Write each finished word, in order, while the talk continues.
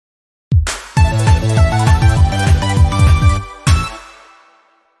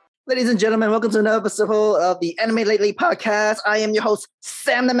Ladies and gentlemen, welcome to another episode of the Anime Lately podcast. I am your host,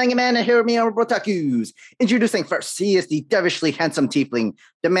 Sam the Manga Man, and here with me are Rotakus. Introducing first, he is the devilishly handsome tiefling,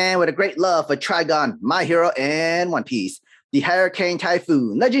 the man with a great love for Trigon, My Hero, and One Piece. The Hurricane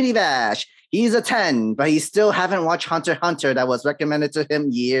Typhoon, Legend Evash. He's a 10, but he still haven't watched Hunter x Hunter that was recommended to him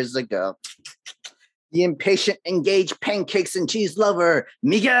years ago. The impatient, engaged pancakes and cheese lover,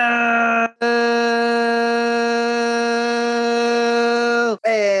 Miguel.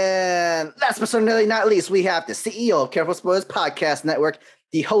 And last but certainly not least, we have the CEO of Careful Spoilers Podcast Network,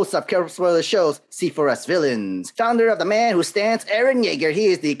 the host of Careful Spoilers shows, C4S Villains, founder of The Man Who Stands, Aaron Yeager. He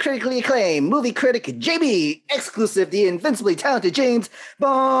is the critically acclaimed movie critic, JB, exclusive, the invincibly talented James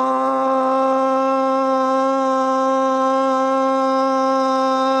Barnes.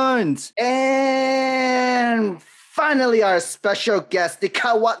 And finally, our special guest, the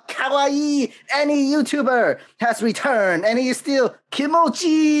kawaii any YouTuber, has returned, and he is still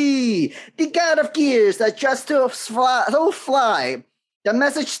Kimochi, the god of gears that just so fly. The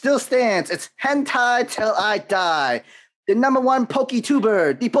message still stands. It's hentai till I die. The number one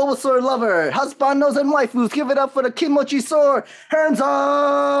PokeTuber, the Bulbasaur lover, husbandos and waifus, give it up for the Kimochi Sword,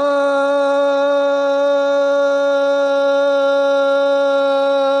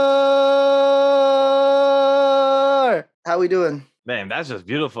 How we doing? Man, that's just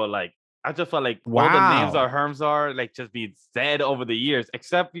beautiful. Like, I just felt like all the names our Herms are like just being said over the years,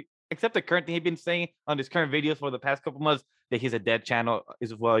 except the current thing he's been saying on his current videos for the past couple months that he's a dead channel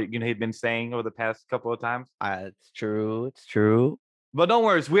is what he's been saying over the past couple of times. It's true. It's true. But don't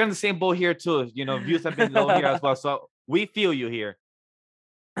worry, we're in the same boat here too. Views have been low here as well, so we feel you here.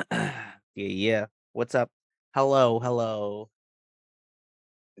 Yeah. What's up? Hello.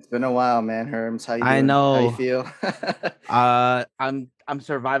 It's been a while, man. Herms, how you doing? I know. How you feel? I'm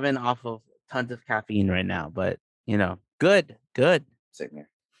surviving off of tons of caffeine right now, but good. Same here.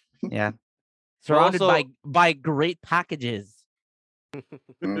 Yeah. Surrounded by great packages.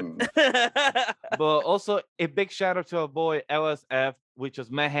 But also a big shout out to our boy LSF, which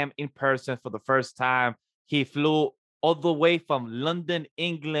just met him in person for the first time. He flew all the way from London,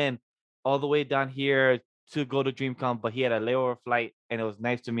 England, all the way down here to go to DreamCon, but he had a layover flight, and it was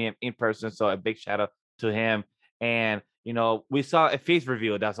nice to meet him in person. So a big shout out to him. And we saw a face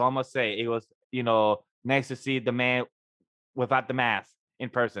reveal. That's all I'm gonna say. It was nice to see the man without the mask in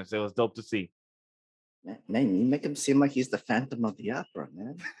person. So it was dope to see. Man, you make him seem like he's the Phantom of the Opera,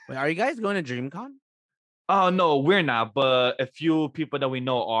 man. Wait, are you guys going to DreamCon? Oh no, we're not. But a few people that we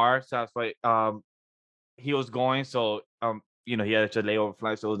know are. So that's why he was going. So he had a layover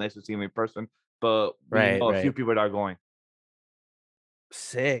flight, so it was nice to see him in person. But a few people that are going.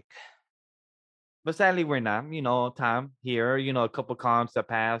 Sick. But sadly, we're not. Time here. A couple cons that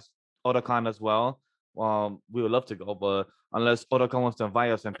passed. Otakon as well. We would love to go, but unless Otakon wants to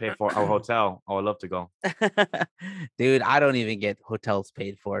invite us and pay for our hotel, I would love to go. Dude, I don't even get hotels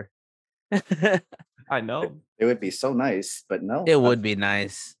paid for. I know. It would be so nice, but no. It would be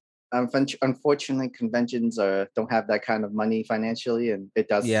nice. Unfortunately, conventions don't have that kind of money financially, and it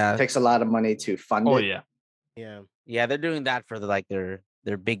takes a lot of money to fund it. Oh yeah. Yeah. They're doing that for their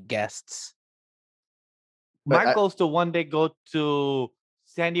big guests. My goal is to one day go to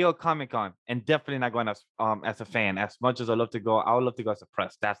San Diego Comic-Con, and definitely not going as a fan. As much as I love to go, I would love to go as a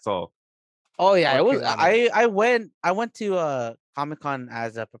press. That's all. Oh yeah, it was. I went to Comic-Con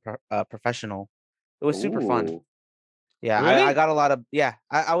as a professional. It was super fun. Yeah, really? I got a lot of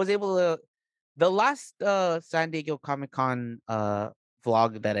I was able to. The last San Diego Comic-Con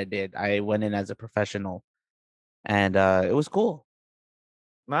vlog that I did, I went in as a professional, and it was cool.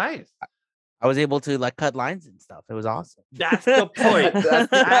 Nice. I was able to cut lines and stuff. It was awesome. That's the point. That's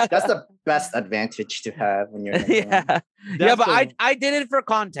the best advantage to have when you're but I did it for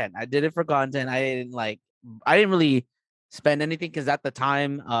content. I didn't really spend anything because at the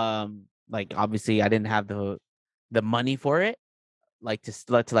time, obviously I didn't have the money for it,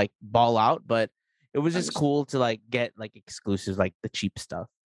 to ball out. But it was just cool to get exclusives, like the cheap stuff.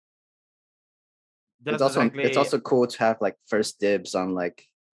 It's also cool to have first dibs on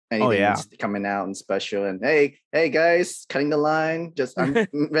anything that's coming out and special. And hey guys, cutting the line. I'm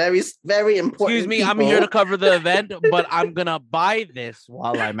very, very important. Excuse me, people. I'm here to cover the event, but I'm gonna buy this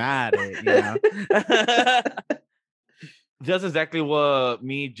while I'm at it. That's exactly what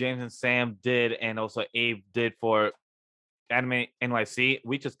me, James, and Sam did, and also Abe did for Anime NYC.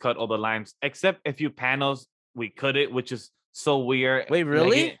 We just cut all the lines, except a few panels we cut it, which is so weird. Wait,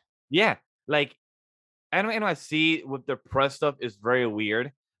 really? Yeah. Anime NYC with the press stuff is very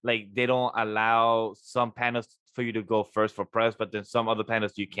weird. They don't allow some panels for you to go first for press, but then some other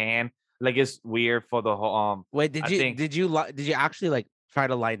panels you can. It's weird for the whole Wait, did you actually try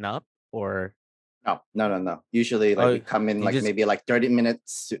to line up, or No. Usually, like we come in like maybe like 30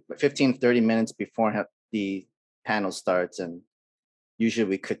 minutes, 15, 30 minutes before the panel starts, and usually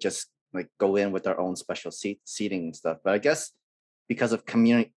we could just like go in with our own special seating and stuff. But I guess because of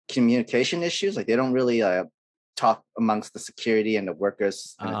communication issues, like they don't really talk amongst the security and the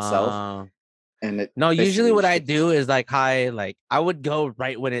workers in itself. And usually what I do is like, hi, like I would go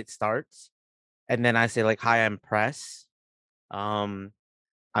right when it starts, and then I say like, hi, I'm press. I'm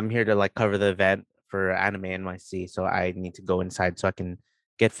here to like cover the event for Anime NYC, so I need to go inside so I can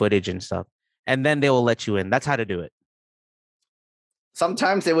get footage and stuff. And then they will let you in. That's how to do it.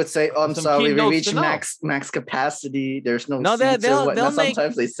 Sometimes they would say, "Oh, I'm sorry, we reached max capacity. There's no seats or whatnot."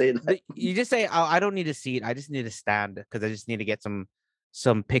 Sometimes they say that. You just say, "Oh, I don't need a seat. I just need a stand because I just need to get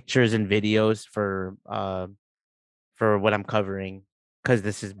some pictures and videos for what I'm covering because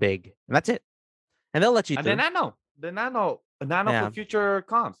this is big." And that's it. And they'll let you through. Then I know for future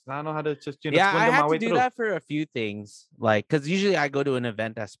cons. I know how to just I had to do that for a few things, like because usually I go to an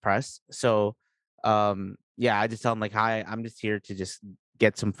event as press, so I just tell them like, hi, I'm just here to just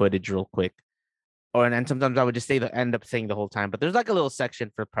get some footage real quick, and then sometimes I would just end up saying the whole time, but there's like a little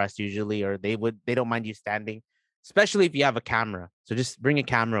section for press usually, or they don't mind you standing, especially if you have a camera, so just bring a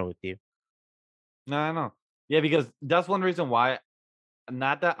camera with you. No, I know. Yeah, because that's one reason why.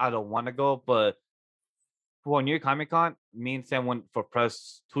 Not that I don't want to go, but for New York Comic Con, me and Sam went for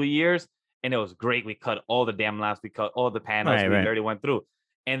press 2 years, and it was great. We cut all the damn laughs, we cut all the panels, we literally went through.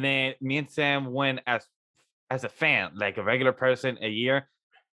 And then me and Sam went as a fan, like a regular person, a year,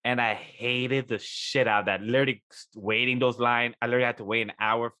 and I hated the shit out of that. Literally waiting those lines, I literally had to wait an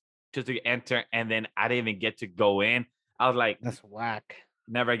hour just to enter, and then I didn't even get to go in. I was like, that's whack.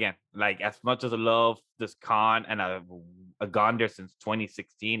 Never again. Like, as much as I love this con, and I've gone there since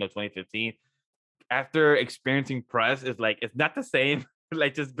 2016 or 2015. After experiencing press, it's like it's not the same.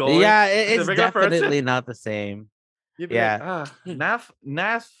 Like just going. Yeah, it's definitely not the same. Yeah, like,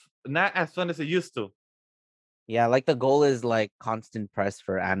 not as fun as it used to. Yeah, like the goal is like constant press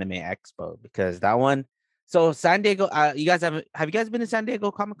for Anime Expo, because that one. So San Diego, you guys have you guys been to San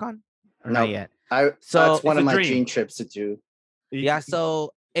Diego Comic Con? Or not yet. That's one of my dream trips to do. Yeah,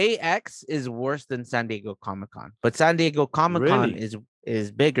 so AX is worse than San Diego Comic Con, but San Diego Comic Con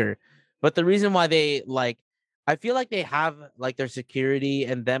is bigger. But the reason why they I feel like they have like their security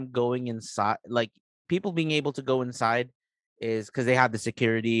and them going inside, like people being able to go inside, is because they have the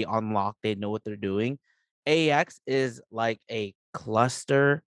security unlocked. They know what they're doing. AX is like a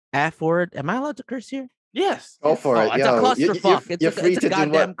cluster F word. Am I allowed to curse here? Yes. Go for it. It's a clusterfuck. It's a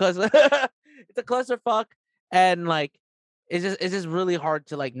goddamn it's a clusterfuck, and like it's just really hard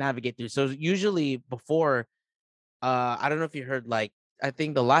to like navigate through. So usually before, I don't know if you heard, like I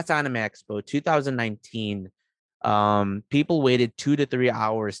think the last Anime Expo 2019, people waited 2 to 3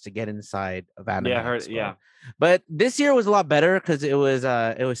 hours to get inside of Anime Expo. Yeah. But this year was a lot better because it was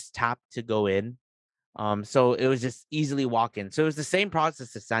tapped to go in. So it was just easily walk in. So it was the same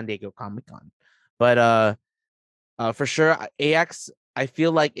process as San Diego Comic Con. But for sure, AX, I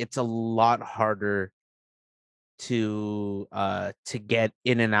feel like it's a lot harder to get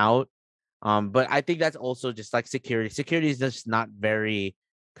in and out. But I think that's also just like security. Security is just not very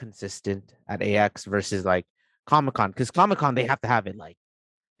consistent at AX versus like Comic-Con, because Comic-Con they have to have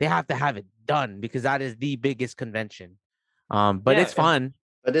it done because that is the biggest convention. But it's fun.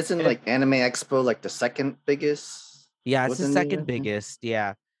 But isn't like Anime Expo like the second biggest? Yeah, it's the second biggest.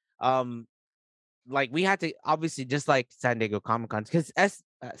 Yeah. Like we had to, obviously, just like San Diego Comic-Con, because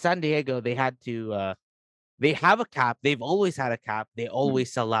San Diego, they had to they have a cap. They've always had a cap. They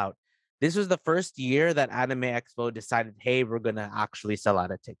always sell out. This was the first year that Anime Expo decided, hey, we're gonna actually sell out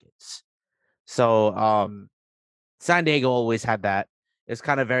of tickets. So San Diego always had that. It's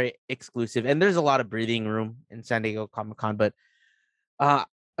kind of very exclusive, and there's a lot of breathing room in San Diego Comic-Con, but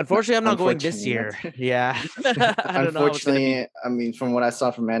unfortunately, I'm not going this year. Yeah. Unfortunately, I mean, from what I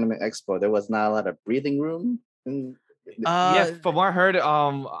saw from Anime Expo, there was not a lot of breathing room. From what I heard,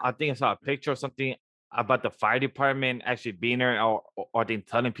 I think I saw a picture or something about the fire department actually being there, or they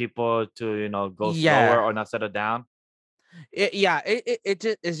telling people to go slower or not settle down.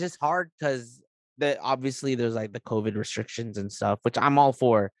 It's just hard because obviously there's like the COVID restrictions and stuff, which I'm all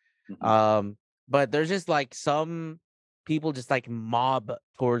for. But there's just like some people just like mob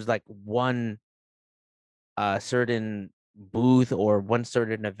towards like one certain booth or one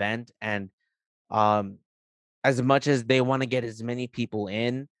certain event, and as much as they want to get as many people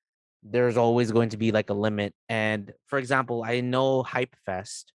in, there's always going to be like a limit. And for example, I know Hype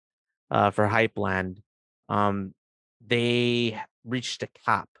Fest for Hype Land, they reached a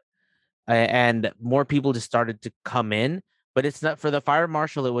cap, and more people just started to come in, But it's not for the fire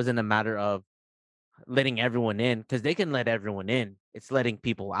marshal. It wasn't a matter of letting everyone in, because they can let everyone in. It's letting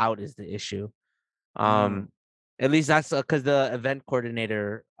people out is the issue. At least that's because the event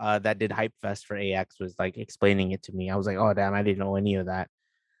coordinator that did Hype Fest for AX was like explaining it to me. I was like, oh damn, I didn't know any of that.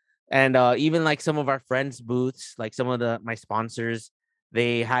 And even like some of our friends' booths, like some of my sponsors,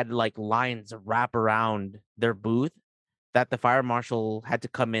 they had like lines wrap around their booth that the fire marshal had to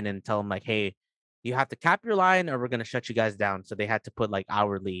come in and tell them like, hey, you have to cap your line or we're gonna shut you guys down. So they had to put like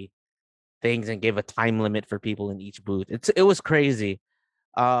hourly things and give a time limit for people in each booth. It was crazy.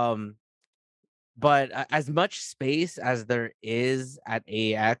 Um, but as much space as there is at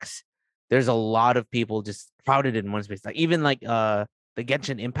AX, there's a lot of people just crowded in one space. Like even like the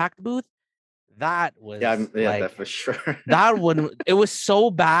Genshin Impact booth, that was that for sure. that one, it was so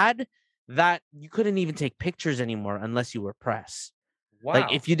bad that you couldn't even take pictures anymore unless you were press. Wow.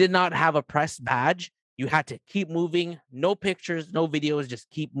 Like if you did not have a press badge, you had to keep moving. No pictures, no videos, just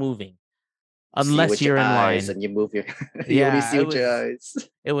keep moving. Unless you're in line and you move your you only yeah, see with your eyes.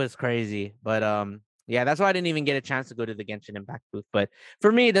 it was crazy. But yeah, that's why I didn't even get a chance to go to the Genshin Impact booth. But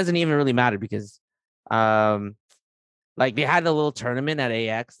for me, it doesn't even really matter because like they had a little tournament at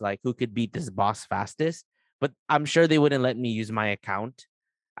AX, like who could beat this boss fastest. But I'm sure they wouldn't let me use my account.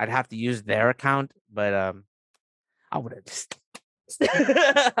 I'd have to use their account, but I would have just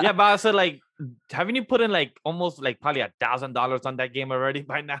Yeah, but also like, haven't you put in like almost like probably $1,000 on that game already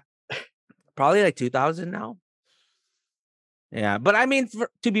by now? probably like 2,000 now. Yeah, but I mean,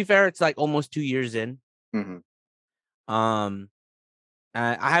 to be fair, it's like almost 2 years in. I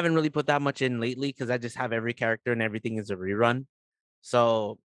haven't really put that much in lately because I just have every character and everything is a rerun.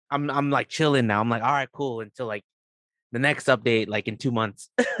 So I'm like chilling now. I'm like, all right, cool, until like the next update, like in 2 months.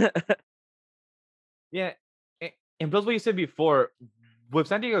 Yeah, and plus what you said before, with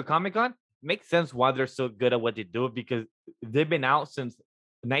San Diego Comic-Con, makes sense why they're so good at what they do because they've been out since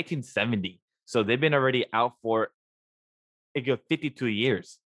 1970. So they've been already out for a good 52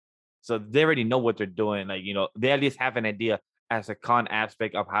 years. So they already know what they're doing. Like, they at least have an idea as a con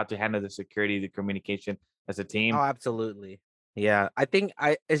aspect of how to handle the security, the communication as a team. Oh, absolutely. Yeah. I think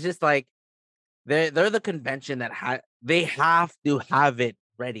it's just like they're the convention that they have to have it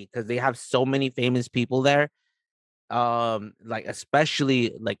ready because they have so many famous people there. Like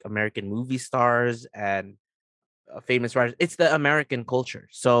especially like American movie stars and famous writers. It's the American culture.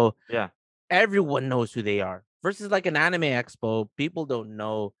 So yeah, everyone knows who they are. Versus like an anime expo, people don't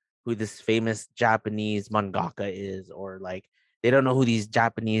know who this famous Japanese mangaka is, or like they don't know who these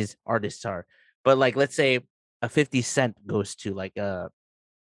Japanese artists are. But like, let's say a 50 Cent goes to like a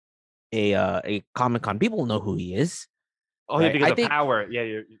Comic Con, people know who he is. Oh, right? yeah, because I of think power. Yeah,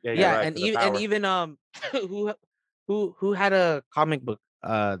 you're right. and even who who had a comic book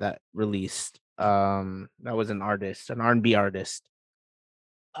that released that was an artist, an R&B artist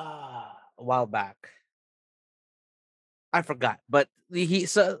a while back. I forgot, but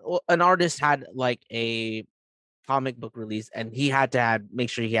an artist had like a comic book release, and he had to make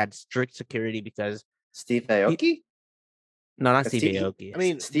sure he had strict security because Steve Aoki? No, not Steve Aoki. I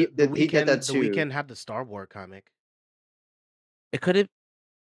mean, Steve, the he did that the too. Weekend had the Star Wars comic. It could have.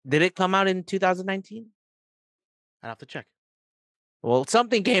 Did it come out in 2019? I'd have to check. Well,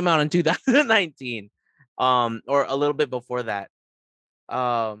 something came out in 2019, or a little bit before that.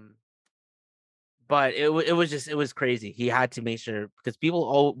 But it was crazy. He had to make sure because people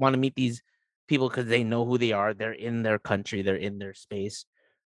all want to meet these people because they know who they are. They're in their country. They're in their space.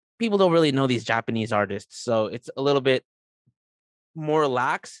 People don't really know these Japanese artists, so it's a little bit more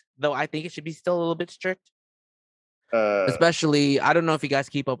lax. Though I think it should be still a little bit strict. Especially, I don't know if you guys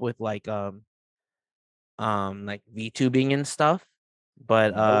keep up with like VTubing and stuff,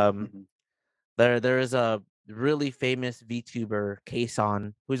 but there is a really famous VTuber,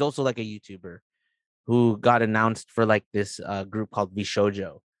 Kason, who's also like a YouTuber, who got announced for like this group called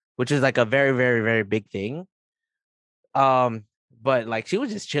Vishojo, which is like a very, very, very big thing. But like she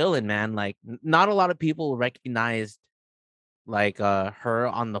was just chilling, man. Like not a lot of people recognized like her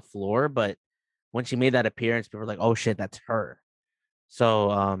on the floor, but when she made that appearance, people were like, "Oh shit, that's her."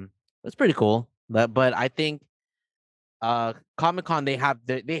 So that's pretty cool. But I think Comic-Con they have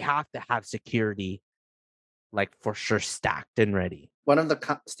to have security like for sure stacked and ready. One of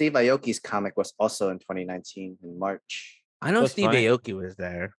the Steve Aoki's comic was also in 2019 in March. I know Steve Aoki was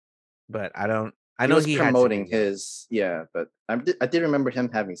there, but I don't. I know was he promoting his but I did remember him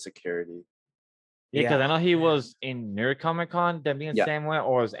having security. Yeah, because I know he was in New York Comic Con, that being the same way,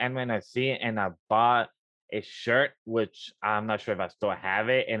 or was Anime NFC, and I bought a shirt, which I'm not sure if I still have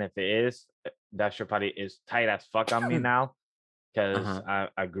it, and if it is, that shirt probably is tight as fuck on me now, because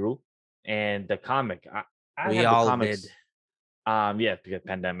I grew. And the comic, I we have all the comics. did. Yeah, because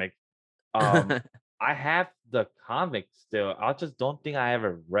pandemic. Um, I have the comic still. I just don't think I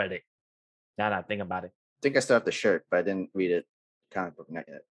ever read it. Now that I think about it. I think I still have the shirt, but I didn't read it. Comic book, not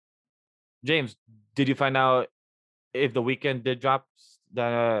yet. James, did you find out if the weekend did drop?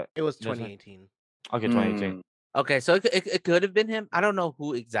 It was this one? 2018. Okay, 2018. Okay, so it could have been him. I don't know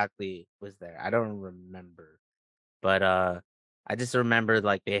who exactly was there. I don't remember, but I just remember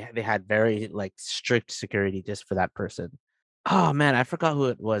like they had very like strict security just for that person. Oh man, I forgot who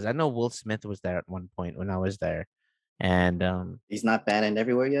it was. I know Will Smith was there at one point when I was there, and He's not banned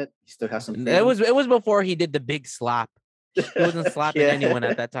everywhere yet. He still has some it freedom. was before he did the big slap. He wasn't slapping Yeah. anyone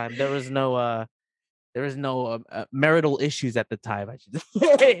at that time. There was no marital issues at the time, I should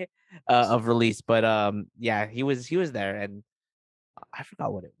say, of release. But yeah, he was there, and I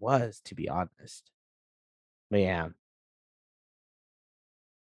forgot what it was, to be honest. But yeah,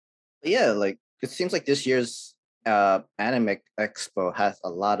 Yeah, like it seems like this year's anime expo has a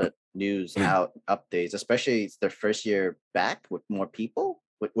lot of news out updates, especially it's their first year back with more people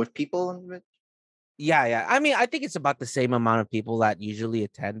with people in it. yeah. I mean, I think it's about the same amount of people that usually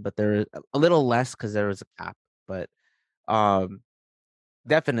attend, but there is a little less because there was a cap. But um,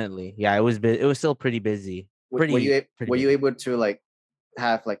 definitely, yeah, it was still pretty busy, pretty Were you busy. able to like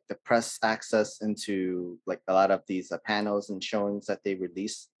have like the press access into like a lot of these panels and showings that they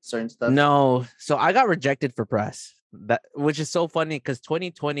release certain stuff? No, so I got rejected for press. That which is so funny because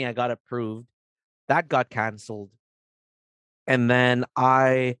 2020 I got approved, that got canceled, and then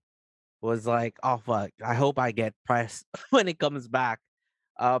I was like, oh fuck, I hope I get press when it comes back.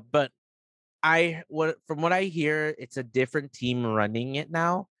 But from what I hear, it's a different team running it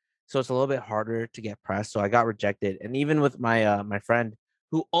now, so it's a little bit harder to get press. So I got rejected, and even with my friend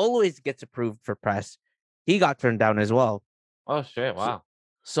who always gets approved for press, he got turned down as well. Oh shit! So, Wow.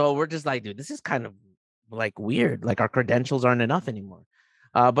 so we're just like, dude, this is kind of like weird. Like our credentials aren't enough anymore.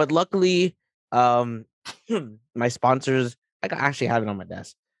 But luckily, um, my sponsors, actually have it on my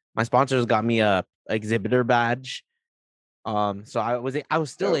desk. My sponsors got me a exhibitor badge. So I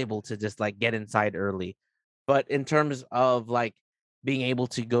was still Dope. able to just like get inside early. But in terms of like being able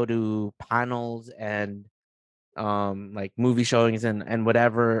to go to panels and like movie showings and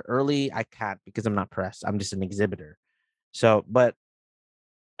whatever early, I can't because I'm not press. I'm just an exhibitor. So, but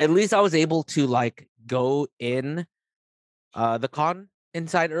at least I was able to like go in the con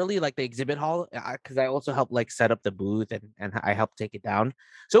inside early, like the exhibit hall, because I also helped like set up the booth and I helped take it down.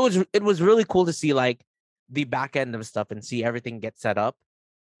 So it was really cool to see like the back end of stuff and see everything get set up.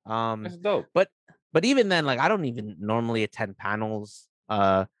 Um, That's dope. but but even then, like I don't even normally attend panels.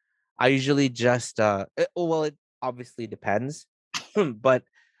 I usually just well, it obviously depends, but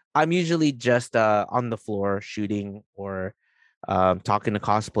I'm usually just on the floor shooting or talking to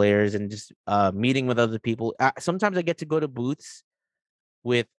cosplayers and just meeting with other people. Sometimes I get to go to booths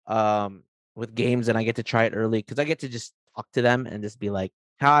with games and I get to try it early because I get to just talk to them and just be like,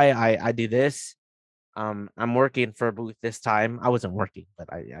 "Hi, I do this. I'm working for a booth this time. I wasn't working,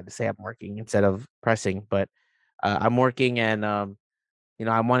 but I had to say I'm working instead of pressing. But I'm working and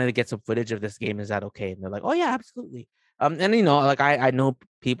I wanted to get some footage of this game. Is that okay?" And they're like, "Oh yeah, absolutely." And like I know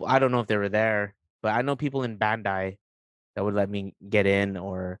people. I don't know if they were there, but I know people in Bandai that would let me get in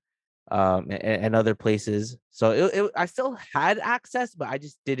or and other places. So I still had access, but I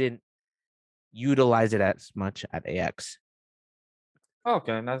just didn't utilize it as much at AX.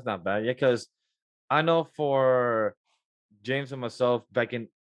 Okay, that's not bad. Yeah, because I know for James and myself back in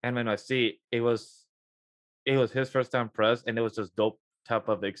NYC, it was his first time press, and it was just dope type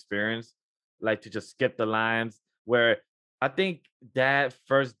of experience, like to just skip the lines. Where I think that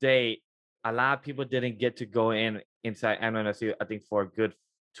first day, a lot of people didn't get to go inside NYC. I think for a good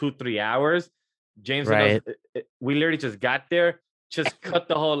 2-3 hours. James and us, Right. we literally just got there, just cut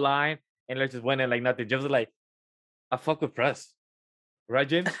the whole line, and let's just went in like nothing. James was like, "I fuck with press." Right,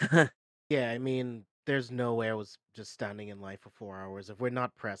 James? Yeah, I mean, there's no way I was just standing in line for 4 hours. If we're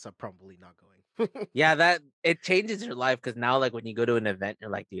not press, I'm probably not going. Yeah, that it changes your life because now, like, when you go to an event, you're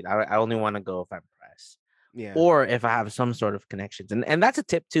like, dude, I only want to go if I'm pressed Yeah. or if I have some sort of connections. And that's a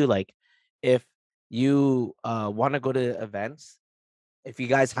tip too. Like, if you want to go to events, if you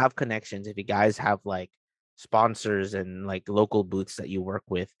guys have connections, if you guys have like sponsors and like local booths that you work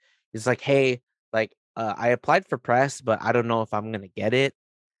with, it's like, hey, like, I applied for press, but I don't know if I'm gonna get it.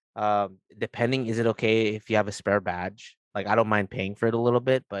 Depending, is it okay if you have a spare badge? Like, I don't mind paying for it a little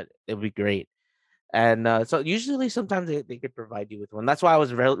bit, but it would be great. And so usually sometimes they could provide you with one. That's why I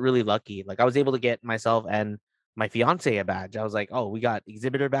was really lucky. Like I was able to get myself and my fiance a badge. I was like, oh, we got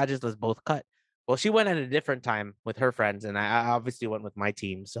exhibitor badges. Let's both cut. Well, she went at a different time with her friends, and I obviously went with my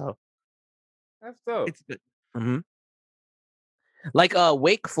team. So That's dope. it's good. Hmm. Like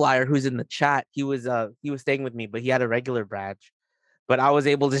Wake Flyer, who's in the chat, he was staying with me, but he had a regular badge. But I was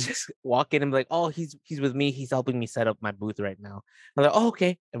able to just walk in and be like, oh, he's with me. He's helping me set up my booth right now. I'm like, oh,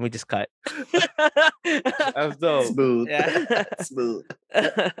 okay. And we just cut. That's dope. Smooth. Yeah. Smooth.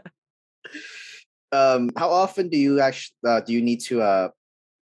 How often do you actually do you need to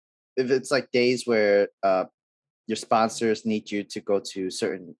if it's like days where your sponsors need you to go to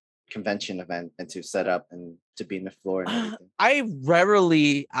certain convention event and to set up and to be in the floor and everything? I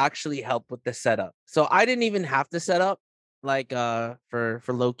rarely actually help with the setup. So I didn't even have to set up like for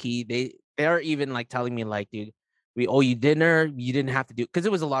low key. They're even like telling me like, dude, we owe you dinner. You didn't have to do because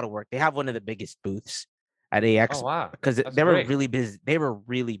it was a lot of work. They have one of the biggest booths at AX. Oh wow. Because That's they were great. really busy. They were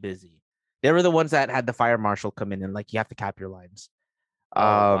really busy. They were the ones that had the fire marshal come in and like you have to cap your lines. Oh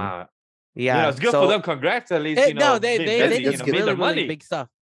wow. Yeah. It's good for them. Congrats, at least. No, being they busy, did made really, their really money. big stuff.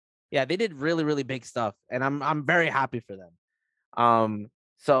 Yeah, they did really, really big stuff, and I'm very happy for them.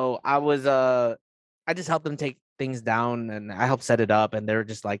 So I just helped them take things down, and I helped set it up, and they're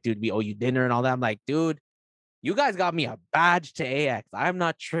just like, dude, we owe you dinner and all that. I'm like, dude, you guys got me a badge to AX. I'm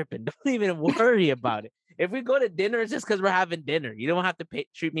not tripping. Don't even worry about it. If we go to dinner, it's just because we're having dinner. You don't have to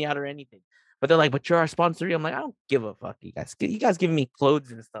treat me out or anything. But they're like, but you're our sponsor. I'm like, I don't give a fuck, you guys. You guys giving me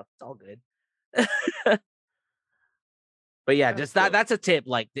clothes and stuff. It's all good. But yeah, just that's a tip.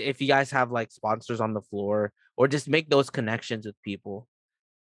 Like if you guys have like sponsors on the floor or just make those connections with people.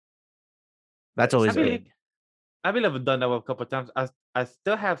 That's always big. I believe I've done that a couple of times. I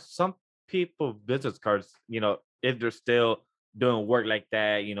still have some people business cards, if they're still doing work like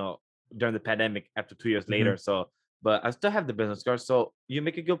that, during the pandemic after 2 years later. So, but I still have the business cards. So you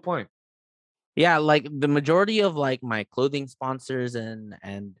make a good point. Yeah, like the majority of like my clothing sponsors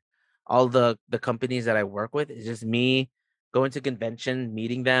and all the companies that I work with is just me going to convention,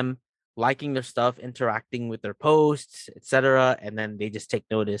 meeting them, liking their stuff, interacting with their posts, etc. And then they just take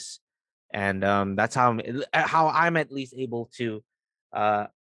notice. And that's how I'm at least able to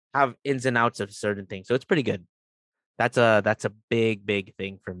have ins and outs of certain things. So it's pretty good. That's a big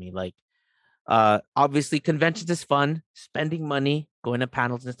thing for me. Like obviously conventions is fun, spending money, going to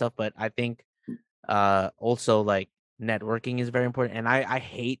panels and stuff, but I think also like networking is very important, and I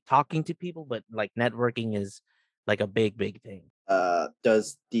hate talking to people, but like networking is like a big thing.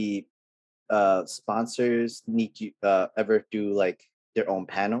 Does the sponsors need you ever do like their own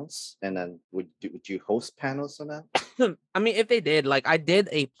panels, and then would you host panels on that? I mean, if they did, like I did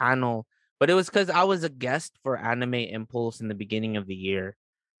a panel, but it was because I was a guest for Anime Impulse in the beginning of the year.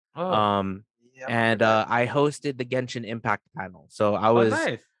 And I hosted the Genshin Impact panel. So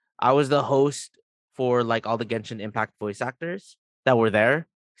nice. I was the host for like all the Genshin Impact voice actors that were there.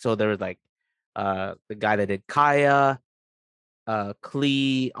 So there was like the guy that did Kaya,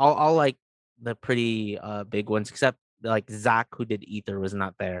 Klee, all like the pretty big ones, except like Zach who did Ether was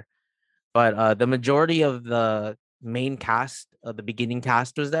not there. But the majority of the main cast, the beginning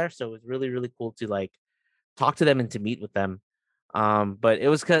cast was there. So it was really cool to like talk to them and to meet with them. But it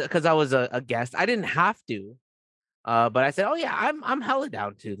was because I was a guest. I didn't have to. But I said, oh yeah, I'm hella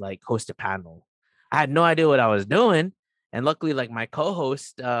down to like host a panel. I had no idea what I was doing. And luckily, like my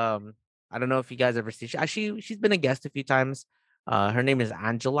co-host, I don't know if you guys ever see she's been a guest a few times. Her name is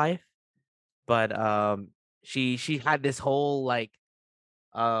Angelife, but she had this whole like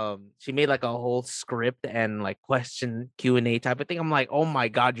she made like a whole script and like question Q&A type of thing. I'm like, oh my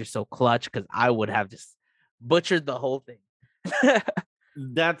god, you're so clutch, because I would have just butchered the whole thing.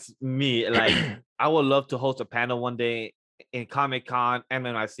 That's me. Like I would love to host a panel one day in Comic-Con,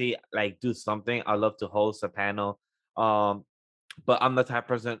 MMIC, like do something. I love to host a panel. But I'm the type of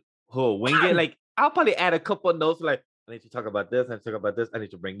person who will wing it. Like I'll probably add a couple of notes, like I need to talk about this, I need to talk about this, I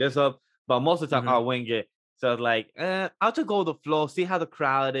need to bring this up. But most of the time I'll wing it. So it's like, I'll just go with the flow, see how the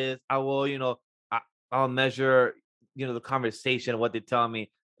crowd is. I will, I'll measure, the conversation, what they tell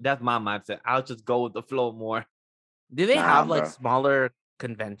me. That's my mindset. I'll just go with the flow more. Do they have like smaller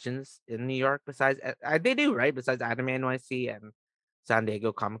conventions in New York besides they do, right? Besides Anime NYC and San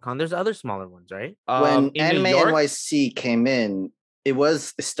Diego Comic-Con, there's other smaller ones, right? When Anime NYC came in, it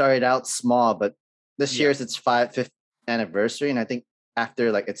started out small, but this year's its 5th anniversary, and I think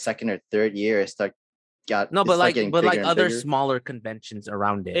after like its second or third year, but other smaller conventions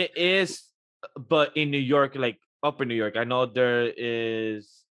around it. It is, but in New York, like upper New York, I know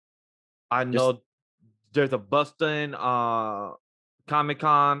there's a Boston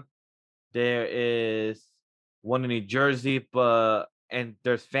Comic-Con. There is one in New Jersey, and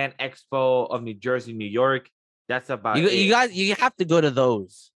there's Fan Expo of New Jersey, New York. That's about it. You have to go to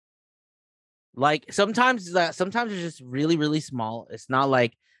those. Like sometimes it's just really small. It's not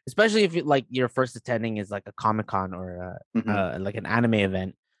like especially if like your first attending is like a Comic-Con or like an anime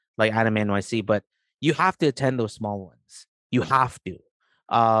event, like Anime NYC. But you have to attend those small ones. You have to,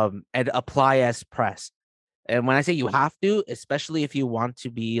 and apply as press. And when I say you have to, especially if you want to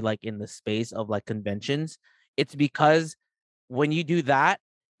be like in the space of like conventions, it's because when you do that,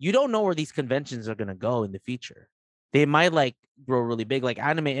 you don't know where these conventions are gonna go in the future. They might like grow really big, like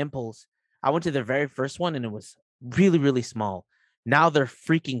Anime Impulse. I went to their very first one and it was really, really small. Now they're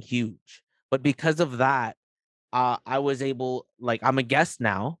freaking huge. But because of that, I was able, like, I'm a guest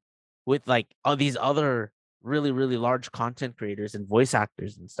now with like all these other really, really large content creators and voice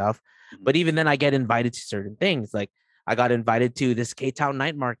actors and stuff. But even then, I get invited to certain things. Like, I got invited to this K Town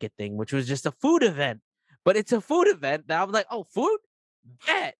Night Market thing, which was just a food event. But it's a food event that I'm like, oh, food?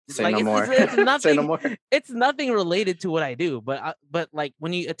 Bet. Say Like no more. it's Say no nothing. more. It's nothing related to what I do. But like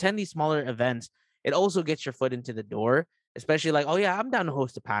when you attend these smaller events, it also gets your foot into the door. Especially like, oh yeah, I'm down to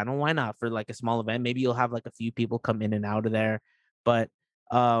host a panel. Why not for like a small event? Maybe you'll have like a few people come in and out of there. But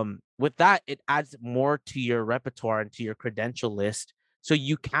with that, it adds more to your repertoire and to your credential list, so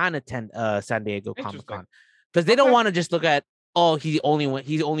you can attend San Diego Comic Con because they don't want to just look at, oh, he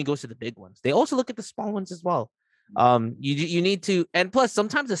only goes to the big ones. They also look at the small ones as well. You need to, and plus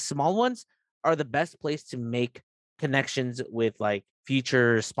sometimes the small ones are the best place to make connections with like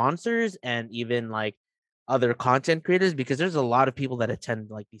future sponsors and even like other content creators, because there's a lot of people that attend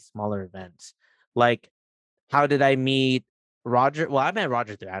like these smaller events. Like, how did I meet Roger? Well, I met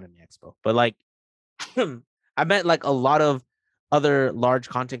Roger through Anime Expo, but like I met like a lot of other large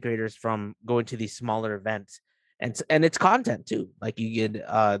content creators from going to these smaller events. And it's content too. Like you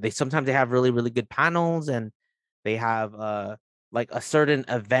get they sometimes they have really, really good panels, and they have like a certain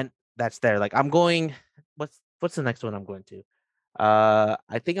event that's there. Like I'm going, what's the next one I'm going to?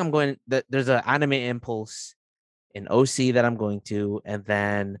 I think I'm going there's an Anime Impulse in OC that I'm going to, and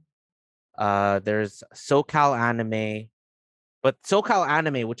then there's SoCal Anime. But SoCal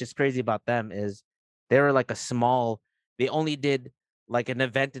Anime, which is crazy about them, is they were like a small. They only did like an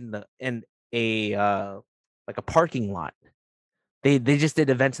event in a like a parking lot. They just did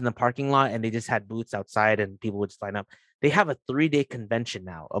events in the parking lot, and they just had booths outside, and people would just line up. They have a 3-day convention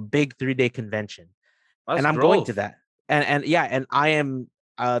now, a big 3-day convention, and I'm going to that. And yeah, and I am.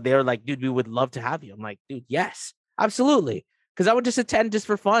 They're like, dude, we would love to have you. I'm like, dude, yes, absolutely, because I would just attend just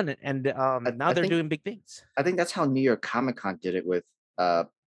for fun, and now they're doing big things. I think that's how New York Comic Con did it with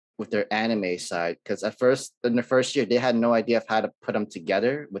their anime side. Because at first, in the first year, they had no idea of how to put them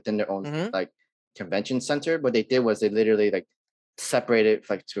together within their own like convention center. What they did was they literally like separated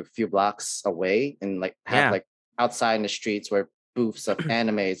like to a few blocks away and like have like outside in the streets where booths of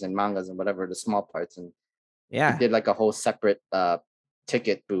animes and mangas and whatever the small parts, and they did like a whole separate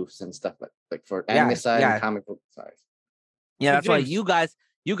ticket booths and stuff like for anime side and comic book side. Yeah, that's why you guys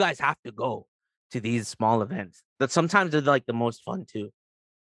have to go to these small events. That sometimes they're like the most fun too.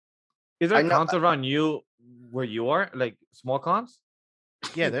 Is there cons around you where you are, like small cons?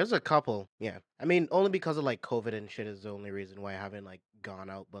 Yeah, there's a couple. Yeah, I mean, only because of like COVID and shit is the only reason why I haven't like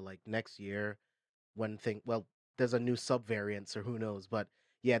gone out. But like next year, there's a new subvariant, so who knows? But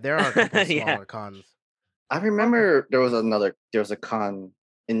yeah, there are a couple of smaller cons. I remember there was a con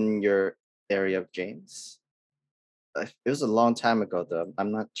in your area of James. It was a long time ago, though.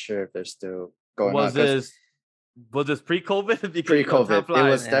 I'm not sure if they're still going on. Was this pre-COVID? Pre-COVID, it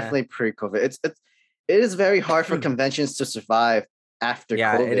was definitely pre-COVID. It is very hard for conventions to survive after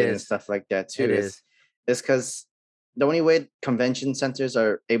COVID and stuff like that too. It's because the only way convention centers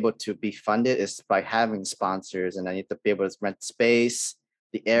are able to be funded is by having sponsors, and I need to be able to rent space,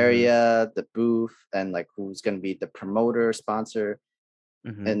 the area, the booth, and like who's going to be the promoter, sponsor,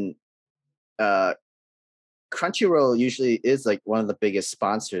 and Crunchyroll usually is like one of the biggest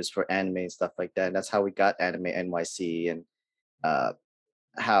sponsors for anime and stuff like that. And that's how we got Anime NYC, and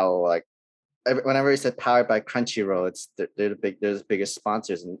how like whenever you said powered by Crunchyroll, they're the biggest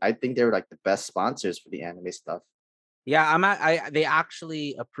sponsors, and I think they were like the best sponsors for the anime stuff. Yeah, they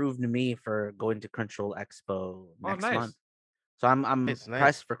actually approved me for going to Crunchyroll Expo next month. So I'm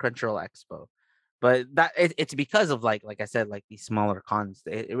pressed for Crunchyroll Expo. But it's because of like I said, like these smaller cons.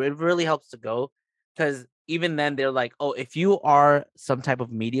 It really helps to go, because even then they're like, oh, if you are some type of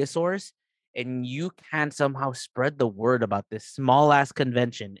media source and you can somehow spread the word about this small ass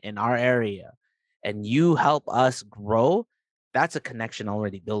convention in our area, and you help us grow, that's a connection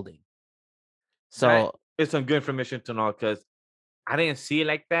already building. So it's some good information to know, because I didn't see it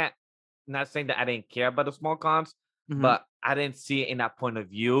like that. Not saying that I didn't care about the small cons, but I didn't see it in that point of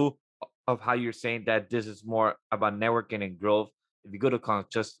view of how you're saying that this is more about networking and growth. If you go to cons,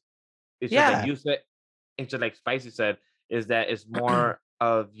 it's just like you said, it's just like Spicy said, is that it's more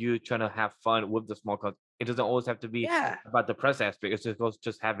of you trying to have fun with the small cons. It doesn't always have to be about the press aspect. It's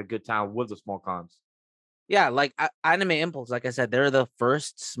just have a good time with the small cons. Yeah, like Anime Impulse, like I said, they're the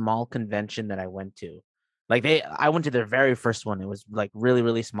first small convention that I went to. Like I went to their very first one. It was like really,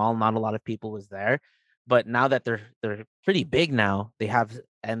 really small. Not a lot of people was there. But now that they're pretty big now, they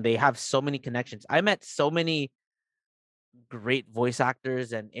have so many connections. I met so many great voice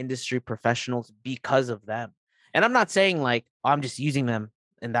actors and industry professionals because of them. And I'm not saying like, oh, I'm just using them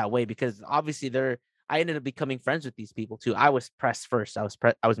in that way, because obviously I ended up becoming friends with these people too. I was press first. I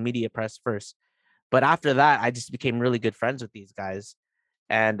was media press first. But after that, I just became really good friends with these guys.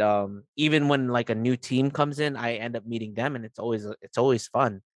 And even when like a new team comes in, I end up meeting them, and it's always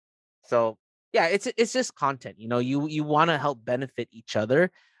fun. So yeah, it's just content. You want to help benefit each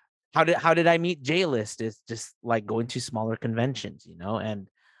other. How did I meet J-List? Is just like going to smaller conventions, and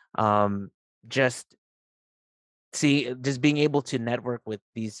just just being able to network with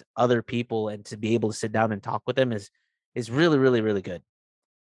these other people and to be able to sit down and talk with them is really, really, really good.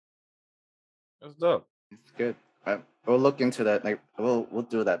 That's dope. It's good. We'll look into that. Like we'll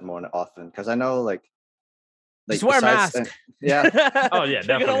do that more often, because I know just wear a mask. Yeah. Oh yeah,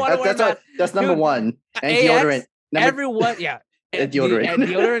 definitely. That's number one. And AX, deodorant. Everyone, yeah. And deodorant. And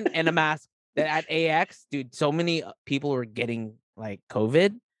deodorant and a mask. That at AX, dude, so many people were getting like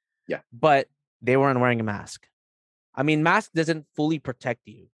COVID. Yeah. But they weren't wearing a mask. I mean, mask doesn't fully protect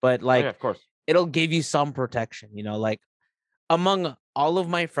you, but like, of course, it'll give you some protection. Like among all of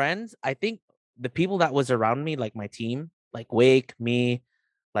my friends, I think the people that was around me, like my team, like Wake, me,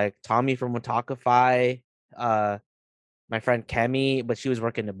 like Tommy from Watakafy, my friend Kemi, but she was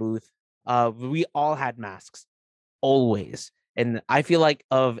working the booth. We all had masks always. And I feel like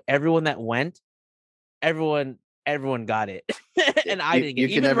of everyone that went, everyone got it. And I didn't get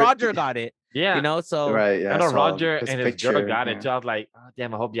it. Even Roger got it. Yeah. So right. Yeah, I know Roger and his girl got it. Yeah. So I was like, oh,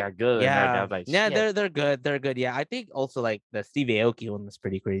 damn, I hope y'all good. Yeah. I was like, yeah, shit. they're good. They're good. Yeah. I think also like the Steve Aoki one was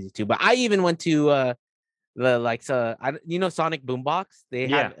pretty crazy too. But I even went to Sonic Boombox. They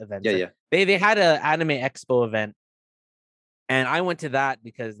had events. Yeah. They had an Anime Expo event. And I went to that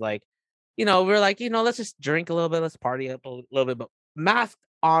because we're like, let's just drink a little bit, let's party up a little bit, but masked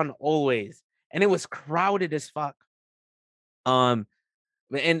on always. And it was crowded as fuck.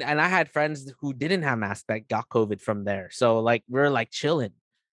 And I had friends who didn't have masks that got COVID from there. So like we're like chilling.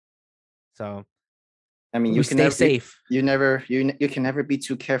 So I mean, you can stay safe. You can never be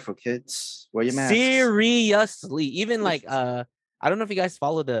too careful, kids. Wear your masks. Seriously. Even like I don't know if you guys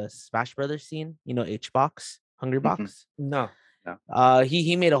follow the Smash Brothers scene, HBox, Hungry Box. No.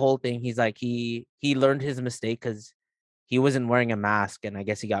 He made a whole thing. He's like he learned his mistake because he wasn't wearing a mask, and I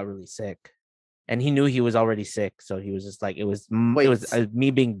guess he got really sick. And he knew he was already sick, so he was just like, it was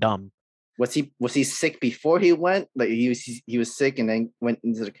me being dumb. Was he sick before he went? Like he was sick and then went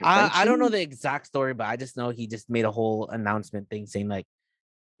into the convention? I don't know the exact story, but I just know he just made a whole announcement thing saying like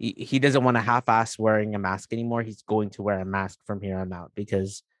he doesn't want to half-ass wearing a mask anymore. He's going to wear a mask from here on out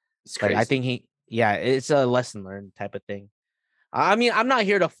because like, I think it's a lesson learned type of thing. I mean, I'm not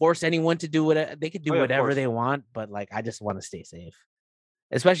here to force anyone to do what they could do whatever they want, but like I just want to stay safe.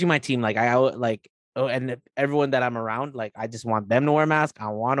 Especially my team, like and everyone that I'm around, like I just want them to wear a mask. I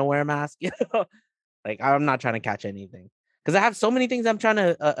want to wear a mask, Like I'm not trying to catch anything because I have so many things I'm trying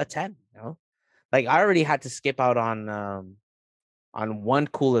to attend. Like I already had to skip out on one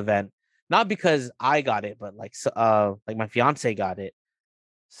cool event, not because I got it, but like my fiance got it.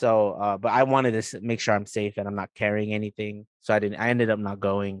 So, but I wanted to make sure I'm safe and I'm not carrying anything, so I ended up not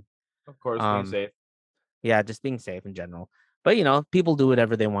going. Of course, being safe. Yeah, just being safe in general. But people do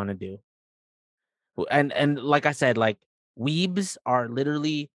whatever they want to do. And like I said, like weebs are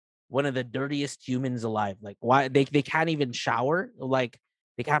literally one of the dirtiest humans alive. Like why they can't even shower, like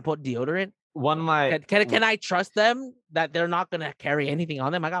they can't put deodorant. Can I trust them that they're not gonna carry anything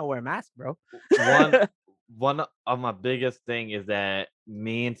on them? I gotta wear a mask, bro. One of my biggest thing is that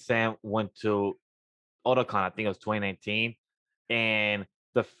me and Sam went to Otakon, I think it was 2019, and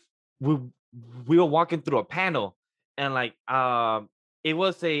we were walking through a panel, and like it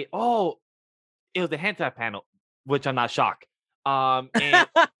was a hentai panel, which I'm not shocked. And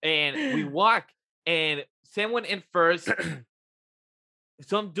we walk, and Sam went in first.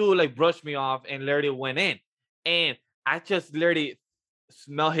 Some dude like brushed me off and literally went in, and I just literally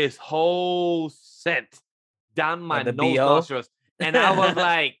smell his whole scent down my nose nostrils, and I was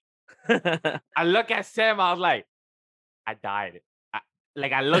like, I look at Sam, I was like, I died.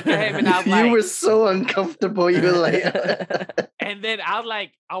 I looked at him and I was like, you were so uncomfortable. You were like, and then I was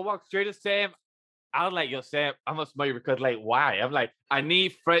like, I walked straight to Sam. I was like, yo, Sam, I'm gonna smell you because like, why? I'm like, I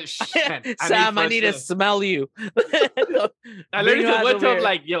need fresh scent. Sam, I need to smell you. I literally just went to him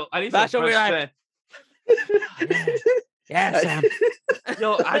like, yo, I need some fresh scent. Yeah, Sam.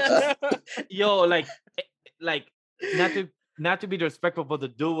 Yo, like not to be disrespectful, but the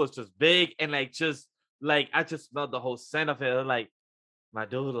dude was just big and like I just smelled the whole scent of it. Like, my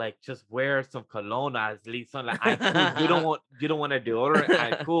dude, like, just wear some cologne at least. Something like, cool. You don't want to deodorant.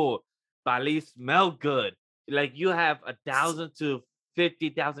 I cool, but at least smell good. Like, you have 1,000 to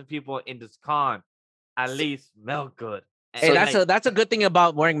 50,000 people in this con. At least smell good. Hey, that's a good thing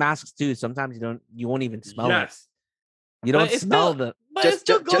about wearing masks too. Sometimes you won't even smell it. You don't smell the.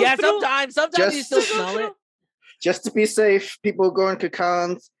 Sometimes you still smell it. Just to be safe, people going to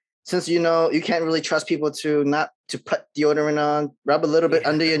cons, since you can't really trust people to put deodorant on, rub a little bit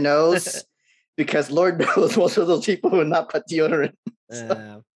under your nose, because Lord knows most of those people will not put deodorant.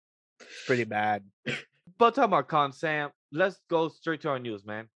 It's pretty bad. But talking about cons, Sam, let's go straight to our news,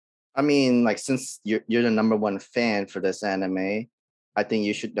 man. I mean, like, since you're the number one fan for this anime, I think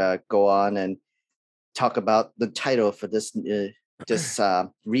you should go on and talk about the title for this reboot.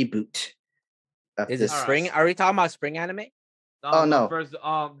 Is it spring? Are we talking about spring anime? No. First,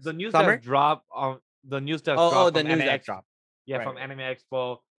 the news that dropped. The news that dropped. The news that dropped. Yeah, right. From Anime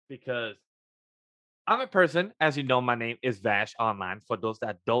Expo, because I'm a person, as you know, my name is Vash online. For those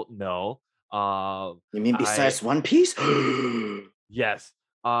that don't know, you mean besides One Piece? Yes.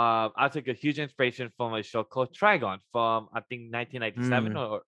 I took a huge inspiration from a show called Trigon from I think 1997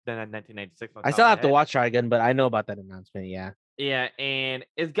 or then 1996. I still have to watch Trigon, but I know about that announcement. Yeah. Yeah, and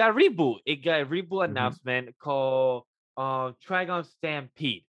it's got reboot. It got a reboot announcement called Trigon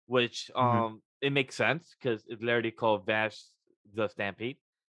Stampede, which it makes sense because it's literally called Vash the Stampede,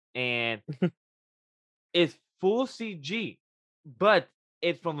 and it's full CG, but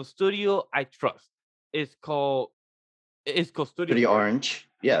it's from a studio I trust. It's called Studio Orange.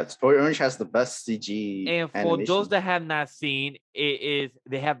 Yeah, Studio Orange has the best CG. And for those that have not seen, they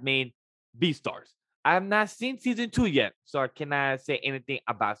have made Beastars. I have not seen season 2 yet, so I cannot say anything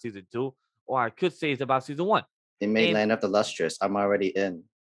about season 2, or I could say it's about season 1. They made Land of the Lustrous. I'm already in.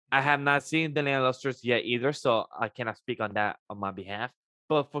 I have not seen the Land of the Lustrous yet either, so I cannot speak on that on my behalf.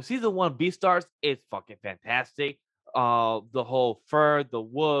 But for season 1, Beastars, it's fucking fantastic. The whole fur, the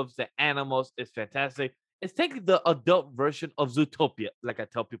wolves, the animals is fantastic. It's technically the adult version of Zootopia, like I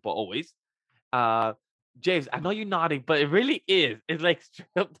tell people always. James, I know you're nodding, but it really is. It's like straight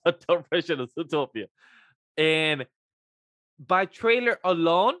up the adult version of Zootopia. And by trailer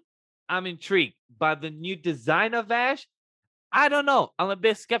alone, I'm intrigued. By the new design of Ash, I don't know. I'm a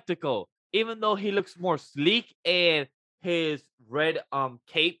bit skeptical. Even though he looks more sleek and his red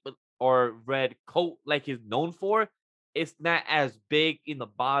cape or red coat like he's known for, it's not as big in the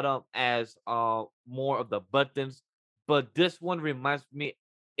bottom as more of the buttons. But this one reminds me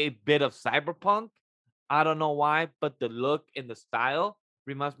a bit of Cyberpunk. I don't know why, but the look and the style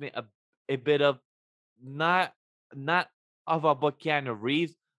reminds me a bit of not of a Keanu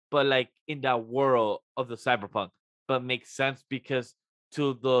Reeves, but like in that world of the Cyberpunk. But makes sense because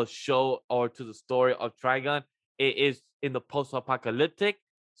to the show or to the story of Trigon, it is in the post-apocalyptic.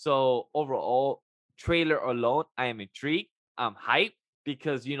 So overall, trailer alone, I am intrigued. I'm hyped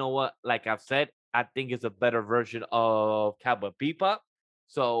because you know what? Like I've said, I think it's a better version of Cowboy Bebop.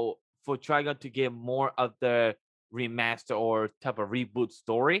 So for Trigon to get more of the remaster or type of reboot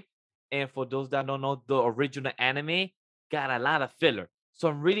story, and for those that don't know, the original anime got a lot of filler. So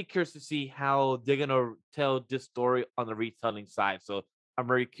I'm really curious to see how they're gonna tell this story on the retelling side. So I'm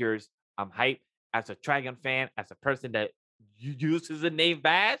very curious. I'm hyped as a Trigon fan, as a person that uses the name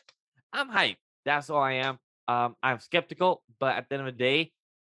Bash. I'm hyped. That's all I am. I'm skeptical, but at the end of the day,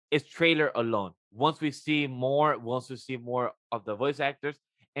 it's trailer alone. Once we see more of the voice actors,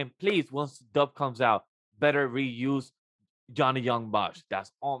 and please, once dub comes out, better reuse Johnny Young Bosch.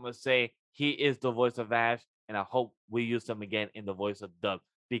 That's all I'm gonna say. He is the voice of Ash, and I hope we use him again in the voice of Dub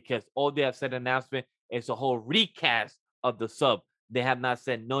because all they have said announcement is a whole recast of the sub. They have not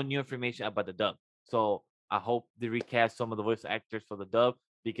said no new information about the dub. So I hope they recast some of the voice actors for the dub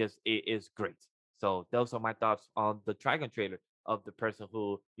because it is great. So those are my thoughts on the Trigon trailer of the person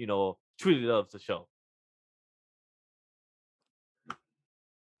who truly loves the show.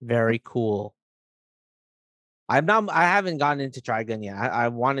 Very cool. I haven't gotten into Trigun yet. I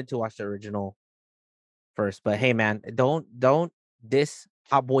wanted to watch the original first, but hey, man, don't diss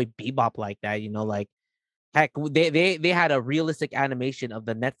Cowboy Bebop like that. Like heck, they had a realistic animation of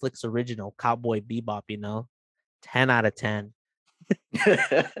the Netflix original Cowboy Bebop. 10 out of 10.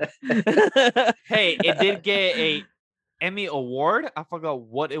 Hey, it did get a Emmy award. I forgot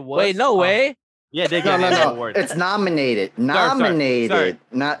what it was. Wait, no way. Yeah, they No, get no, an Emmy no. award. It's nominated. Sorry. Nominated.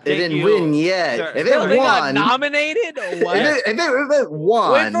 Not. It Thank didn't you, win yet. sir. If Still, it they got won, nominated. What? Yes. if it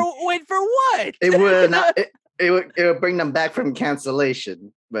won, Wait for what? it would not. It would bring them back from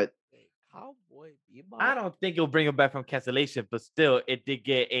cancellation. But Cowboy Bebop. I don't think it'll bring him back from cancellation, but still, it did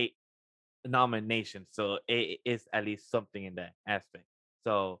get a nomination, so it is at least something in that aspect.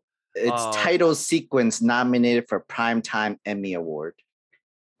 So its title sequence nominated for Primetime Emmy Award.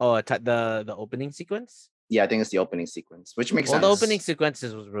 Oh, the opening sequence. Yeah, I think it's the opening sequence, which makes sense. The opening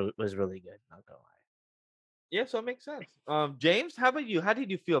sequences was really good. Not gonna lie. Yeah, so it makes sense. James, how about you? How did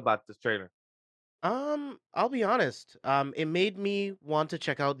you feel about this trailer? I'll be honest. It made me want to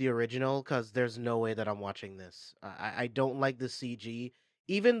check out the original because there's no way that I'm watching this. I don't like the CG,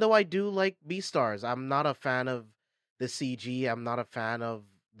 even though I do like Beastars. I'm not a fan of the CG. I'm not a fan of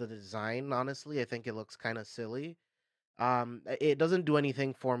the design. Honestly, I think it looks kind of silly. It doesn't do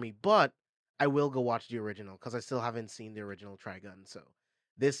anything for me, but I will go watch the original because I still haven't seen the original Trigun. So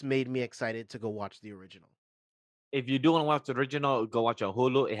this made me excited to go watch the original. If you do want to watch the original, go watch on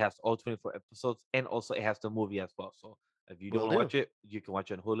Hulu. It has all 24 episodes, and also it has the movie as well. So if you don't want to watch it, you can watch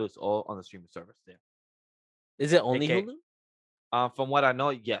it on Hulu. It's all on the streaming service there. Is it only Hulu? From what I know,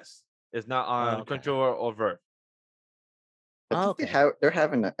 yes. It's not on Crunchyroll or Verve. I think they're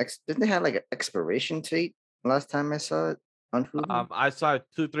having didn't they have like an expiration date last time I saw it on Hulu? I saw it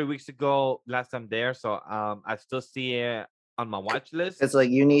 2-3 weeks ago last time there, so I still see it on my watch list. It's like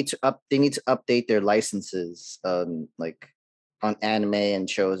they need to update their licenses, like on anime and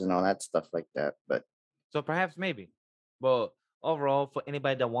shows and all that stuff like that. But so perhaps maybe. But overall, for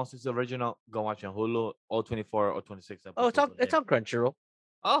anybody that wants this original, go watch it on Hulu, all 24 or 26 episodes. Oh, it's on Crunchyroll.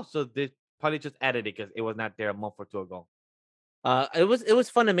 Oh, so they probably just added it because it was not there a month or two ago. It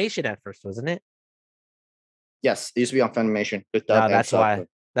was Funimation at first, wasn't it? Yes, it used to be on Funimation. That's why.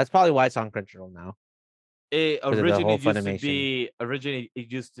 That's probably why it's on Crunchyroll now. It originally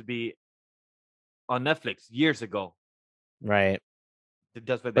used to be on Netflix years ago. Right.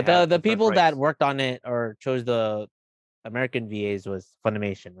 That's what but the people that worked on it or chose the American VAs was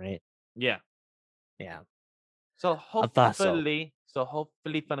Funimation, right? Yeah. Yeah. So hopefully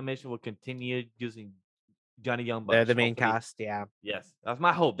Funimation will continue using Johnny Young. They're the main cast, yeah. Yes, that's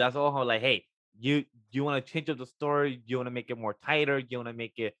my hope. That's all. Like, hey, you want to change up the story? You want to make it more tighter? You want to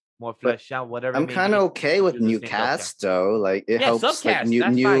make it more fleshed out? Whatever. I'm kind of okay with new cast though. Like it helps like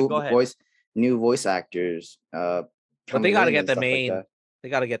new voice actors. But they gotta get the main. Like they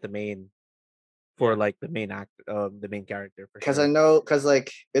gotta get the main for like the main actor, the main character. Because I know, because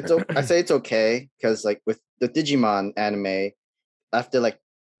like it's I say it's okay because like with the Digimon anime, after like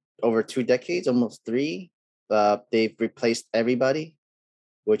over 2 decades, almost 3, they've replaced everybody,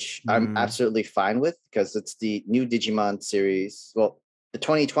 which I'm absolutely fine with because it's the new Digimon series. Well, the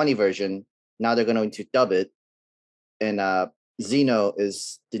 2020 version. Now they're going to dub it, and Zeno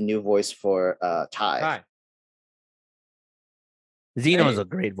is the new voice for Tai. Zeno is a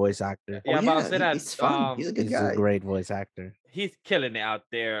great voice actor. Yeah, but I'll say that he's fun. He's a good guy. He's a great voice actor. He's killing it out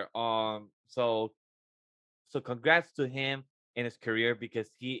there. So congrats to him in his career because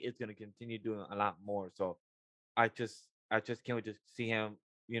he is going to continue doing a lot more. So I just can't wait to see him,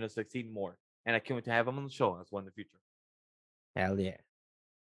 succeed more, and I can't wait to have him on the show as well in the future. Hell yeah!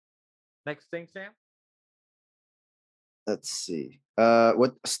 Next thing, Sam. Let's see.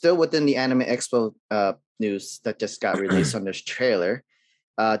 Still within the Anime Expo news that just got released on this trailer,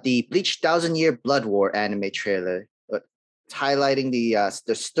 the Bleach 1,000-Year Blood War anime trailer, highlighting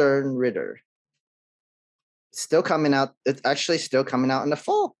the Stern Ritter. Still coming out. It's actually still coming out in the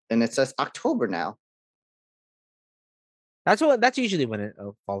fall, and it says October now. That's usually when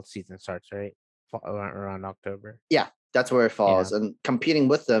fall season starts, right? Around October. Yeah, that's where it falls. Yeah. And competing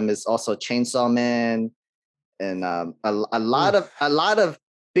with them is also Chainsaw Man, and a lot of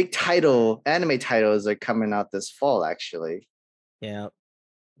big anime titles are coming out this fall. Actually. Yeah.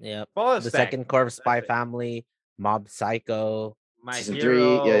 The Second Corps Spy Family, Mob Psycho, Season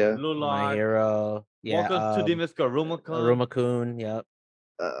 3, yeah. Blue Lock, My Hero, yeah. Welcome to Demysco Rumakun, yep.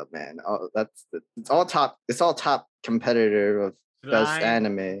 Man, it's all top competitor of best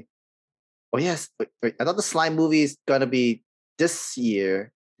anime. Oh yes, wait, I thought the Slime movie is gonna be this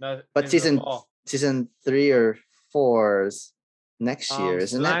year, but season 3 or 4 is next year,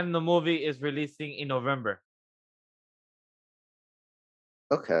 isn't Slime, it? The movie is releasing in November.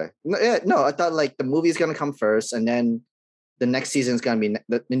 Okay, no, I thought like the movie is gonna come first, and then the next season is gonna be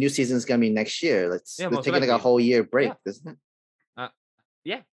the new season is gonna be next year. They're taking like a whole year break, isn't it?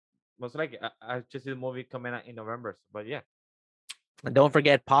 Yeah, most likely. I just see the movie coming out in November, but yeah. And don't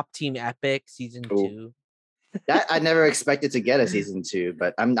forget Pop Team Epic season 2. That I never expected to get a season 2,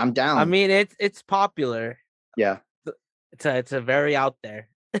 but I'm down. I mean, it's popular. Yeah. It's a very out there.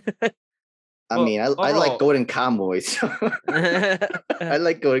 I mean, I like Golden Kamuy. So I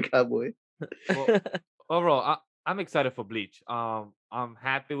like Golden Kamuy. Well, overall, I'm excited for Bleach. I'm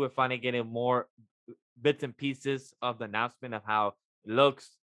happy we're finally getting more bits and pieces of the announcement of how it looks,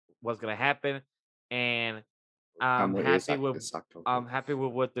 what's gonna happen, and I'm Kamuy happy with is October. I'm happy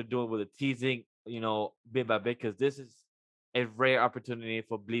with what they're doing with the teasing, bit by bit, because this is a rare opportunity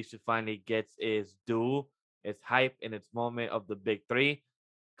for Bleach to finally get its due, its hype, and its moment of the big three.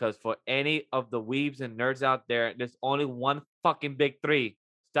 Because for any of the weebs and nerds out there, there's only one fucking big three.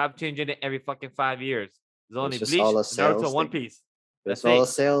 Stop changing it every fucking 5 years. There's only just Bleach, all a Naruto, sales One thing. Piece. It's That's all a it.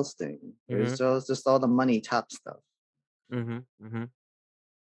 sales thing. It's just all the money top stuff.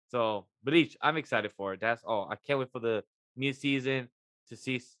 So Bleach, I'm excited for it. That's all. I can't wait for the new season to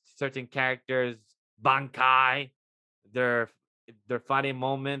see certain characters, Bankai, their fighting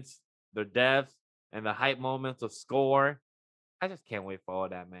moments, their deaths, and the hype moments of score. I just can't wait for all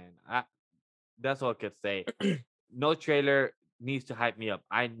that, man. That's all I could say. No trailer needs to hype me up.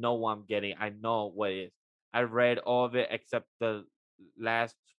 I know what I'm getting. I know what it is. I read all of it except the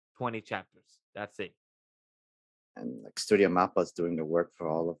last 20 chapters. That's it. And like Studio Mappa is doing the work for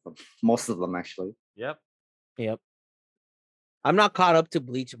all of them. Most of them, actually. Yep. I'm not caught up to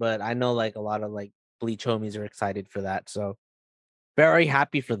Bleach, but I know like a lot of like Bleach homies are excited for that. So very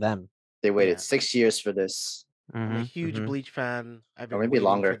happy for them. They waited 6 years for this. I'm a huge Bleach fan. I've been Or maybe waiting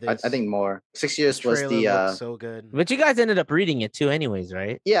longer. for this. I think more. 6 years was the looks so good. But you guys ended up reading it too, anyways,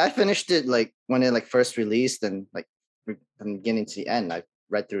 right? Yeah, I finished it like when it like first released, and like from the beginning to the end, I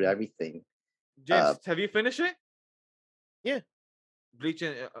read through everything. James, have you finished it? Yeah. Bleach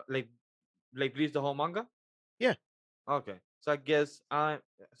like Bleach the whole manga? Yeah. Okay. So I guess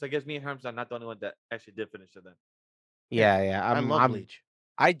me and Herms are not the only one that actually did finish it then. Yeah. I love Bleach.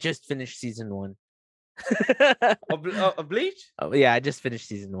 I just finished season 1. Of Bleach? Oh, yeah, I just finished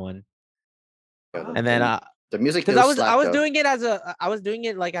season 1. And then the music, because I was doing it as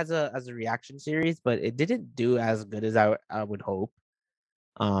a reaction series, but it didn't do as good as I would hope.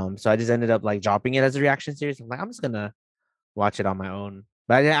 So I just ended up like dropping it as a reaction series. I'm like, I'm just gonna watch it on my own.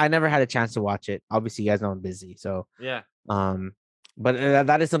 But I never had a chance to watch it. Obviously, you guys know I'm busy, so yeah. But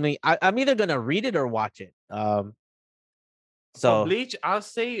that is something I'm either gonna read it or watch it. So for Bleach, I'll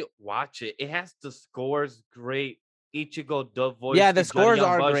say watch it. It has the scores great. Ichigo dub voice. Yeah, the scores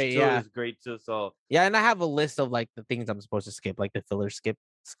are great. Yeah, is great too. So yeah, and I have a list of like the things I'm supposed to skip, like the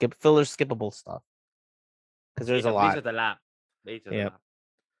skippable stuff. Because there's a lot. Bleach is a lot. Bleach is a lot.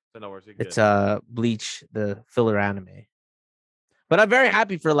 So no worries. It's Bleach, the filler anime. But I'm very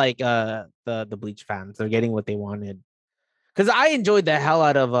happy for like the Bleach fans. They're getting what they wanted. Because I enjoyed the hell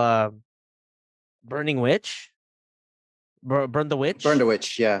out of Burning Witch. Burn the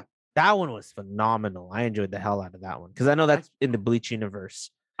Witch, yeah. That one was phenomenal. I enjoyed the hell out of that one because I know that's in the Bleach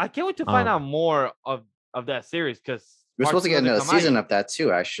universe. I can't wait to find out more of that series because we're supposed to get another season of that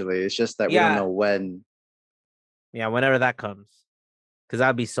too. Actually, it's just that we don't know when. Yeah, whenever that comes, because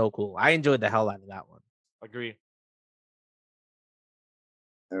that'd be so cool. I enjoyed the hell out of that one. Agree.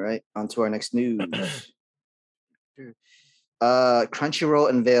 All right, on to our next news. Crunchyroll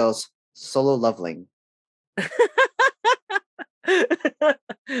unveils Solo Leveling.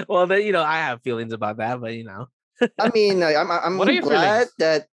 Well, then I have feelings about that, but I mean, I'm glad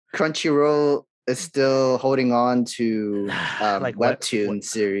that Crunchyroll is still holding on to like webtoon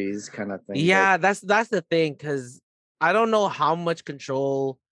series kind of thing. Yeah, that's the thing, because I don't know how much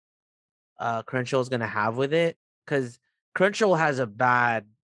control Crunchyroll is gonna have with it, because Crunchyroll has a bad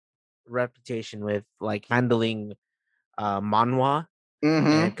reputation with like handling manhwa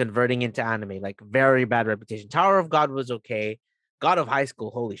and converting into anime, like very bad reputation. Tower of God was okay. God of High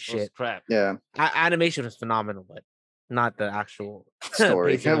School, holy shit, crap. Yeah, animation was phenomenal, but not the actual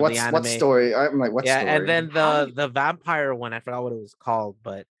story. What story? I'm like, what story? And then the vampire one, I forgot what it was called,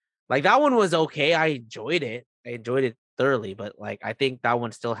 but like that one was okay. I enjoyed it thoroughly, but like I think that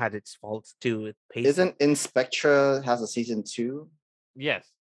one still had its faults too with pacing. Isn't Inspectra has a season 2? Yes.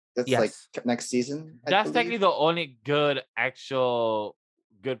 It's like next season. That's technically the only good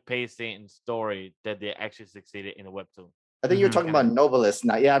pacing and story that they actually succeeded in a webtoon. I think you're talking about Noblesse.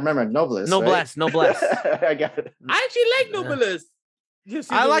 Yeah, I remember Noblesse. Noblesse. I got it. I actually like Noblesse.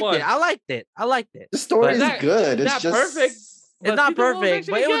 I liked it. The story is good. It's not just perfect. It's not perfect,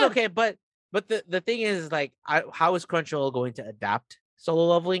 but it was okay. But the thing is, like, how is Crunchyroll going to adapt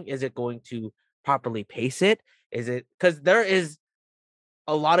Solo Leveling? Is it going to properly pace it? Is it, because there is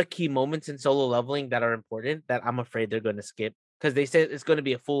a lot of key moments in Solo Leveling that are important that I'm afraid they're going to skip, because they said it's going to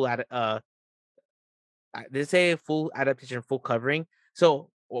be a full They say full adaptation, full covering. So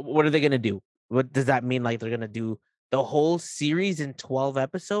what are they gonna do? What does that mean? Like they're gonna do the whole series in 12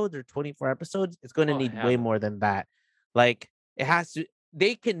 episodes or 24 episodes? It's gonna Oh need hell way no. more than that. Like it has to.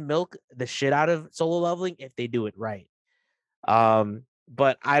 They can milk the shit out of Solo Leveling if they do it right.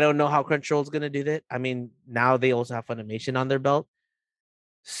 But I don't know how Crunchyroll's gonna do that. I mean, now they also have Funimation on their belt,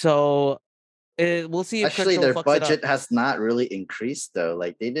 so we'll see if Actually, Crunchyroll their fucks it up. budget has not really increased though.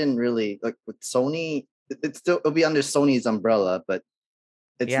 Like they didn't really like with Sony. It'll be under Sony's umbrella, but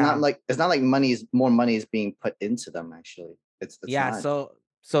it's Yeah, not like more money is being put into them. Actually, it's yeah. not.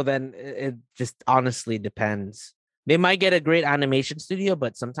 So then it just honestly depends. They might get a great animation studio,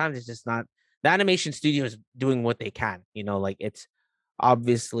 but sometimes it's just not. The animation studio is doing what they can. Like it's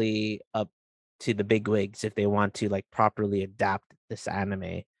obviously up to the big wigs if they want to like properly adapt this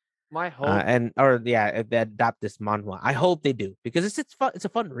anime. My hope, If they adapt this manhwa. I hope they do because it's fun. It's a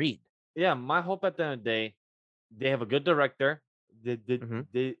fun read. yeah, my hope at the end of the day, they have a good director. They they Mhm.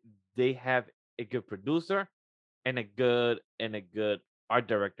 they, they have a good producer and a good art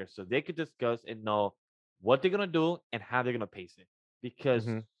director, so they could discuss and know what they're gonna do and how they're gonna pace it. Because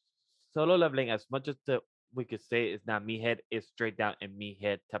Mhm. Solo Leveling, as much as we could say it's not me head, it's straight down and me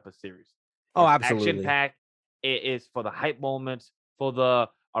head type of series. Oh, It's action absolutely. packed. It is for the hype moments, for the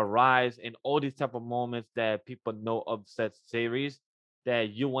arise, and all these type of moments that people know of such series that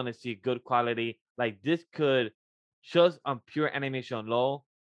you want to see good quality. Like this could just on pure animation low.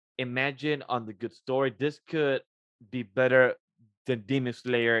 Imagine on the good story, this could be better than Demon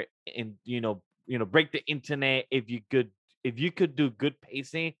Slayer, and break the internet. If you could do good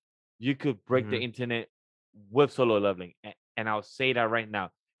pacing, you could break the Mhm. internet with Solo Leveling. And I'll say that right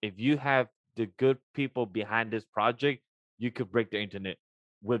now. If you have the good people behind this project, you could break the internet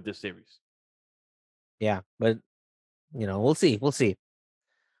with the series. Yeah, but we'll see. We'll see.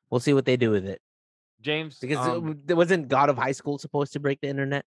 We'll see what they do with it. James, Because there wasn't God of High School supposed to break the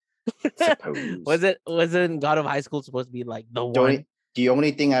internet? Suppose. Wasn't God of High School supposed to be like the The one?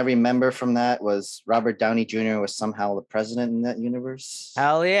 only thing I remember from that was Robert Downey Jr. was somehow the president in that universe.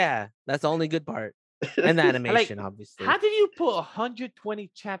 Hell yeah. That's the only good part. And the like, animation, how obviously. did you put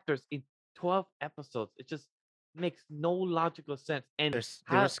 120 chapters in 12 episodes? It just makes no logical sense. And They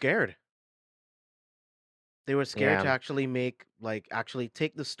were how scared. They were scared to Yeah. actually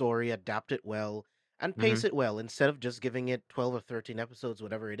take the story, adapt it well, and Hmm. pace it well instead of just giving it 12 or 13 episodes,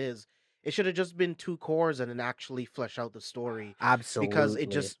 whatever it is. It should have just been two cores and then actually flesh out the story because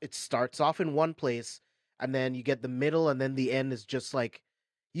Absolutely. it starts off in one place and then you get the middle and then the end is just like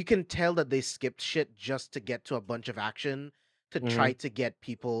you can tell that they skipped shit just to get to a bunch of action to try Hmm. to get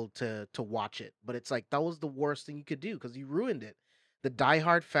people to watch it. But it's like that was the worst thing you could do because you ruined it. The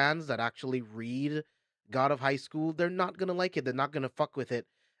diehard fans that actually read God of High School, they're not gonna like it. They're not gonna fuck with it,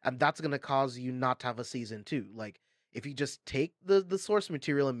 and that's gonna cause you not to have a season two. Like if you just take the source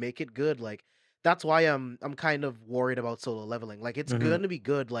material and make it good, like that's why I'm kind of worried about Solo Leveling. Like it's Hmm. gonna be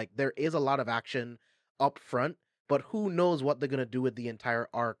good. Like there is a lot of action up front, but who knows what they're gonna do with the entire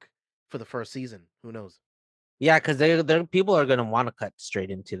arc for the first season? Who knows? Yeah, because they're people are gonna want to cut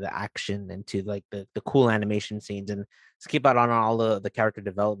straight into the action and to like the cool animation scenes and skip out on all the character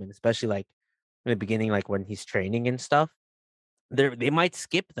development, especially like in the beginning, like when he's training and stuff. They might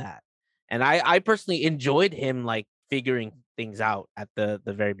skip that. And I personally enjoyed him like figuring things out at the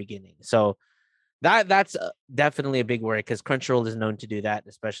very beginning. So that's definitely a big worry because Crunchyroll is known to do that,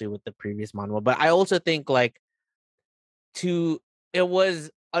 especially with the previous manhwa. But I also think to it was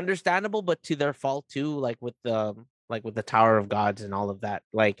understandable, but to their fault too, like with the Tower of Gods and all of that.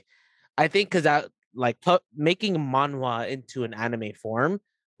 Like I think because that making manhwa into an anime form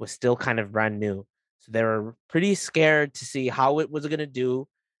was still kind of brand new, so they were pretty scared to see how it was gonna do.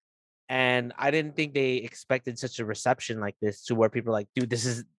 And I didn't think they expected such a reception like this to where people are like, dude, this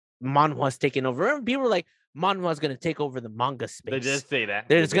is manhwa's taking over. And people were like, manhwa's gonna take over the manga they space. did say that.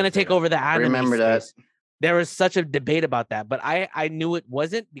 They're They just did gonna say take that. over the I anime remember that. space. There was such a debate about that, but I knew it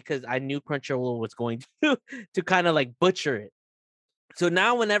wasn't because I knew Crunchyroll was going to kind of like butcher it. So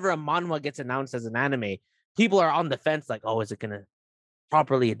now whenever a manhwa gets announced as an anime, people are on the fence like, oh, is it gonna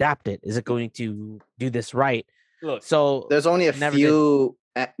properly adapt it? Is it going to do this right? Look, So There's only a it never did. few.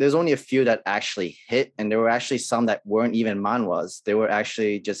 There's only a few that actually hit, and there were actually some that weren't even manhwas. They were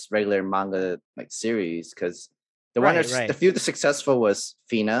actually just regular manga like series. Because the Right. few that successful was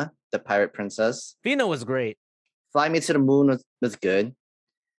Fina, the pirate princess. Fino was great. Fly Me to the Moon was good. Mhm.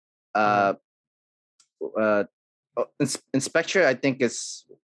 Uh, uh, Inspector, I think it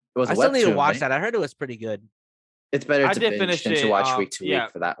was I a still need to webtoon, watch right? that. I heard it was pretty good. It's better I to did binge finish than to it. watch week to Yeah,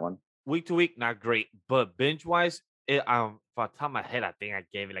 week for that one. week to week, not great, but binge wise, for the top of my head, I think I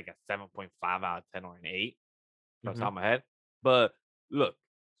gave it like a 7.5 out of 10 or an 8 from the top Mhm. of my head. But look,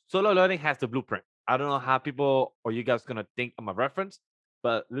 Solo Learning has the blueprint. I don't know how people or you guys gonna think I'm a reference,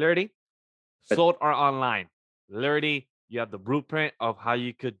 but literally, But- Sword Art Online. Literally, you have the blueprint of how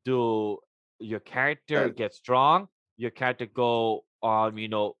you could do your character get strong, your character go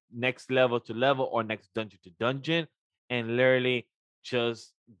next level to level or next dungeon to dungeon, and literally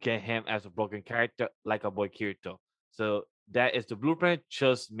just get him as a broken character like a boy Kirito. So that is the blueprint.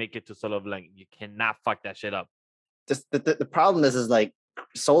 Just make it to solo leveling. You cannot fuck that shit up. Just the problem is like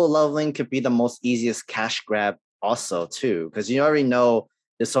solo leveling could be the most easiest cash grab also too, because you already know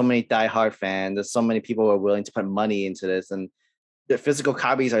there's so many diehard fans, there's so many people who are willing to put money into this, and the physical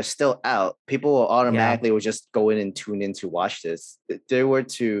copies are still out. People will automatically will just go in and tune in to watch this. If they were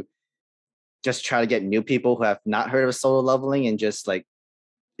to just try to get new people who have not heard of solo leveling and just like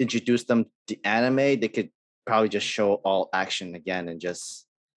introduce them to anime, they could probably just show all action again and just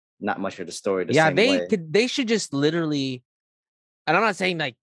not much of the story the same way. They should just literally, and I'm not saying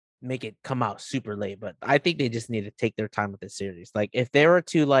like make it come out super late, but I think they just need to take their time with this series. Like if they were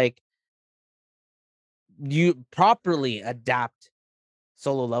to like you properly adapt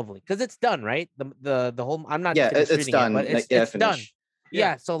solo leveling, because it's done, right? The whole, I'm not finished it's reading done. it, but it's done.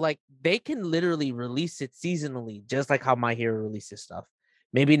 Yeah, so like they can literally release it seasonally, just like how My Hero releases stuff.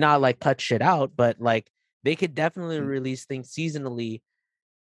 Maybe not like cut shit out, but like they could definitely release things seasonally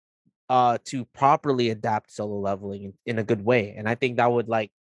to properly adapt solo leveling in a good way. And I think that would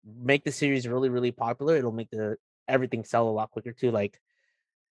like make the series really, really popular. It'll make the everything sell a lot quicker too. Like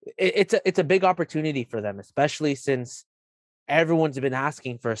it's a big opportunity for them, especially since everyone's been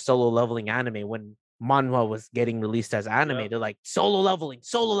asking for a solo leveling anime when manhwa was getting released as anime. Yep. They're like solo leveling,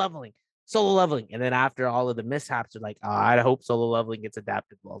 solo leveling, solo leveling. And then after all of the mishaps, they're like, oh, I hope solo leveling gets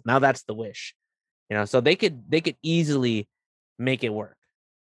adapted well. Now that's the wish. So they could easily make it work.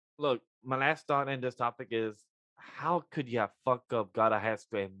 Look, my last thought in this topic is how could you have fucked up God of High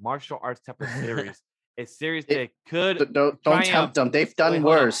School, a martial arts type of series, a series that could don't tempt them. They've done Wait,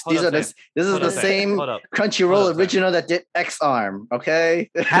 worse. hold These up, are this. This is hold the up, Sam. same Hold up. Crunchyroll Hold up, original that did X Arm. Okay.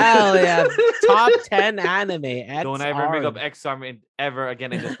 Hell yeah! Top 10 anime. X Don't ever bring up Arm. X Arm ever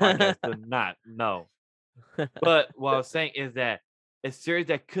again in this podcast. Do not. No. But what I was saying is that a series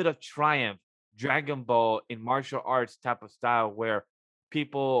that could have triumphed Dragon Ball in martial arts type of style, where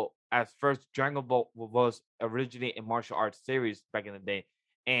people as first Dragon Ball was originally a martial arts series back in the day,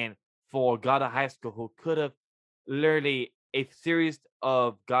 and for God of High School, who could have literally a series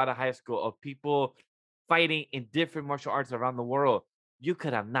of God of High School of people fighting in different martial arts around the world, you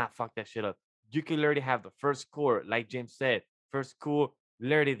could have not fucked that shit up. You could literally have the first core, like James said, first core,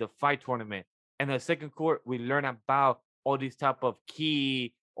 literally the fight tournament. And the second core, we learn about all these type of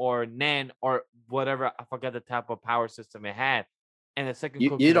key or Nen or whatever. I forgot the type of power system it had. And the second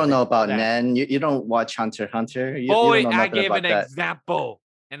core, You don't know about Nen. You don't watch Hunter x Hunter. You Boy, don't know I nothing gave about an that. example.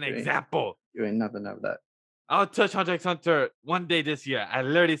 An example. You ain't nothing of that. I'll touch Hunter x Hunter one day this year. I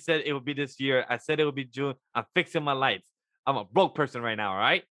literally said it would be this year. I said it would be June. I'm fixing my lights. I'm a broke person right now, all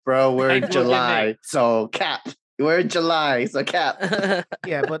right? Bro, we're in Thanks for July, giving. so cap. We're in July, so cap.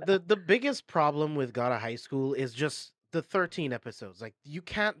 Yeah, but the biggest problem with God of High School is just the 13 episodes. Like you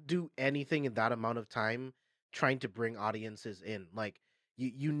can't do anything in that amount of time trying to bring audiences in. Like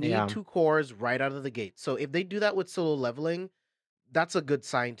you need Yeah. 2 cores right out of the gate. So if they do that with solo leveling, that's a good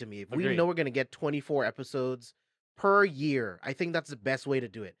sign to me. If we Agreed. know we're going to get 24 episodes per year, I think that's the best way to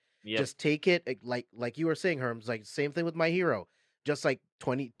do it. Yep. Just take it like you were saying, Herms, like same thing with My Hero. Just like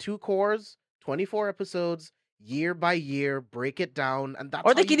 22 cores, 24 episodes, year by year, break it down, and that's Or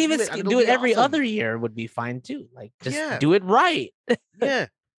how they you could even do it, and it'll do it be every awesome. other year would be fine too. Like just Yeah. do it right. Yeah.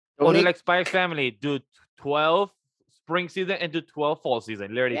 Or do like Spy X Family, do 12 spring season and do 12 fall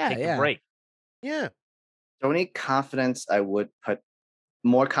season. Literally take a break. Yeah. The only confidence I would put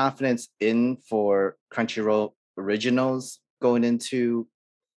more confidence in for Crunchyroll originals going into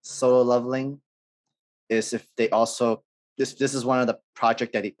solo leveling is if they also this is one of the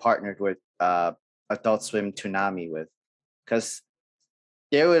project that he partnered with Adult Swim Toonami with, because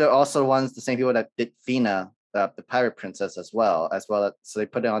they were also ones the same people that did Fina, the Pirate Princess as well so they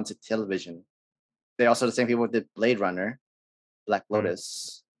put it onto television. They also the same people that did Blade Runner, Black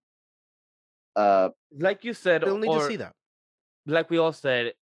Lotus. Like you said, Still need to see that. Like we all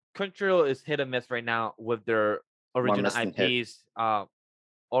said, Crunchyroll is hit or miss right now with their original IPs.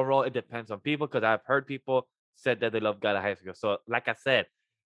 Overall, it depends on people because I've heard people said that they love God of High School. So, like I said,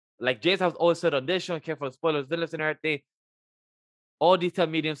 like James has always said on this show, care for the spoilers, villains, and everything. All these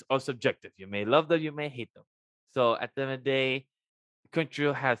mediums are subjective. You may love them, you may hate them. So, at the end of the day,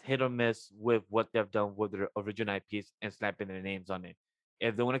 Crunchyroll has hit or miss with what they've done with their original IPs and slapping their names on it.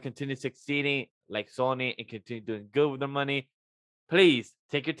 If they want to continue succeeding like Sony and continue doing good with their money, please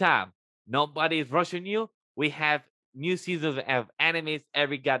take your time. Nobody is rushing you. We have new seasons of animes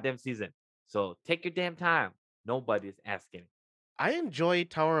every goddamn season. So take your damn time. Nobody's asking. I enjoyed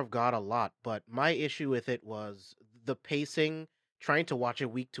Tower of God a lot, but my issue with it was the pacing. Trying to watch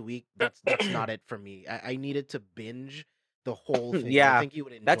it week to week, that's not it for me. I needed to binge the whole thing, and I Yeah, think you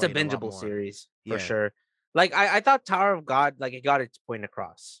would that's enjoy a it a lot bingeable more. series for Yeah. sure. Like I thought Tower of God, like it got its point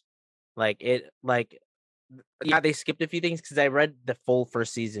across. Yeah, they skipped a few things because I read the full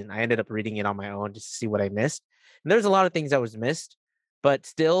first season. I ended up reading it on my own just to see what I missed. And there's a lot of things that was missed, but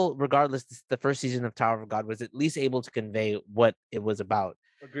still, regardless, the first season of Tower of God was at least able to convey what it was about.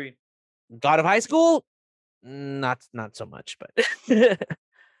 Agreed. God of High School, not so much, but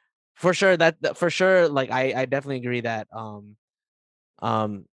for sure for sure, like I definitely agree that um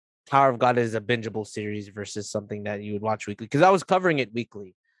Tower of God is a bingeable series versus something that you would watch weekly because I was covering it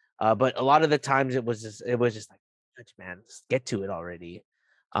weekly. But a lot of the times it was just like, man, just get to it already.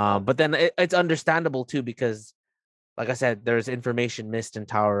 But then it's understandable too because, like I said, there's information missed in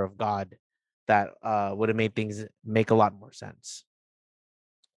Tower of God that would have made things make a lot more sense.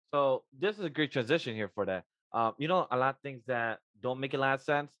 So this is a great transition here for that. A lot of things that don't make a lot of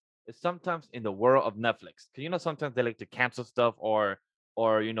sense is sometimes in the world of Netflix. Cause sometimes they like to cancel stuff or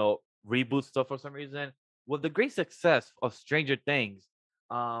reboot stuff for some reason. With the great success of Stranger Things,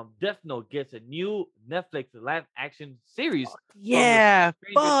 Death Note gets a new Netflix live action series from the Yeah,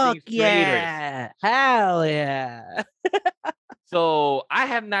 Stranger fuck Things creators. yeah, hell yeah. So I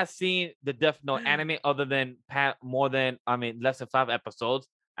have not seen the Death Note anime other than less than 5 episodes.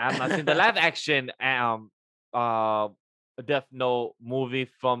 I have not seen the live action uh Death Note movie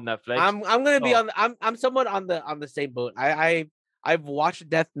from Netflix. I'm gonna be So on. I'm somewhat on the same boat. I've watched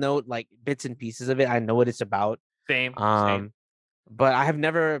Death Note, like bits and pieces of it. I know what it's about. same. But I have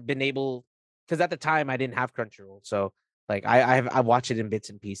never been able because at the time I didn't have Crunchyroll, so like I watched it in bits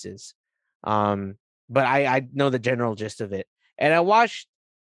and pieces. Um, but I know the general gist of it, and I watched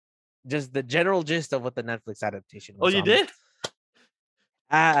just the general gist of what the Netflix adaptation Oh, was. you did?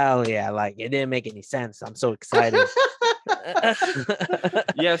 Oh yeah, like it didn't make any sense. I'm so excited.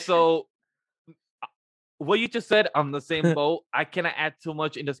 Yeah. So what you just said, I'm the same boat. I cannot add too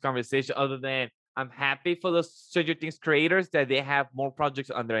much in this conversation other than I'm happy for the Stranger Things creators that they have more projects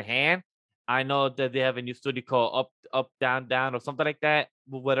on their hand. I know that they have a new studio called Up, Down, Down, or something like that.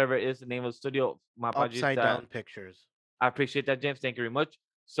 Whatever is the name of the studio. My apologies. Upside Down Pictures. I appreciate that, James. Thank you very much.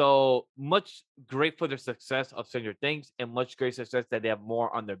 So much great for the success of Stranger Things and much great success that they have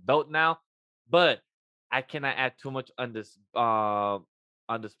more on their belt now. But I cannot add too much on this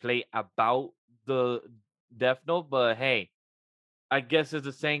play about the Death Note. But hey, I guess as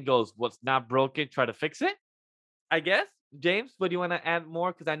the saying goes, what's not broken, try to fix it. I guess. James, what do you want to add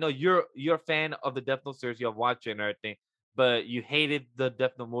more? Because I know you're a fan of the Death Note series, you have watched it and everything, but you hated the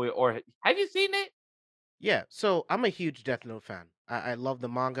Death Note movie, or have you seen it? Yeah, so I'm a huge Death Note fan. I love the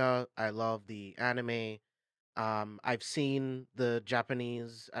manga. I love the anime. I've seen the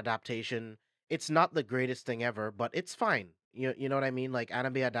Japanese adaptation. It's not the greatest thing ever, but it's fine. You know what I mean? Like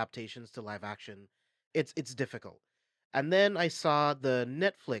anime adaptations to live action, it's difficult. And then I saw the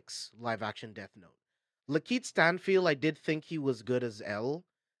Netflix live action Death Note. Lakeith Stanfield, I did think he was good as L,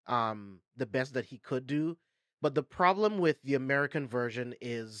 the best that he could do. But the problem with the American version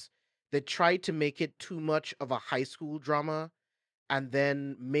is they tried to make it too much of a high school drama and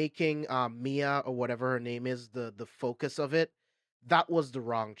then making Mia or whatever her name is the focus of it, that was the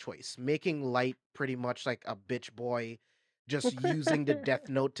wrong choice. Making Light pretty much like a bitch boy, just using the Death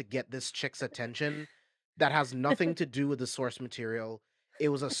Note to get this chick's attention, that has nothing to do with the source material. It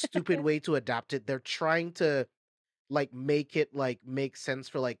was a stupid way to adapt it. They're trying to like make it like make sense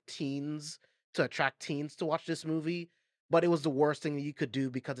for like teens to attract teens to watch this movie, but it was the worst thing that you could do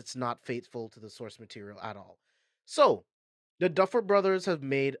because it's not faithful to the source material at all. So the Duffer Brothers have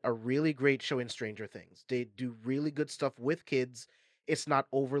made a really great show in Stranger Things. They do really good stuff with kids. It's not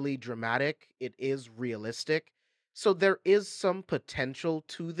overly dramatic, it is realistic. So there is some potential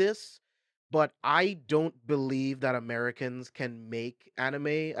to this, but I don't believe that Americans can make anime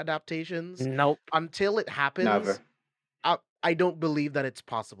adaptations. Nope. Until it happens, Never. I don't believe that it's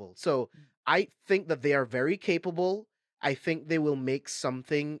possible. So I think that they are very capable. I think they will make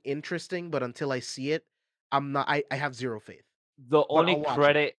something interesting, but until I see it, I have zero faith. The But only I'll watch it.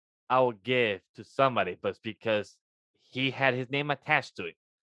 credit I would give to somebody was because he had his name attached to it.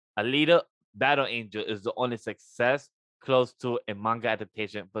 Alita Battle Angel is the only success close to a manga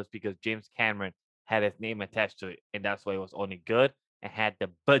adaptation, but because James Cameron had his name attached to it, and that's why it was only good. and had the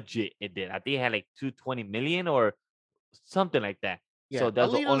budget it did. I think it had like 220 million or something like that. Yeah, So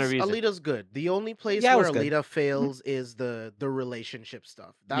that's the only reason. Alita's good. The only place Yeah, it where was good. Alita fails is the relationship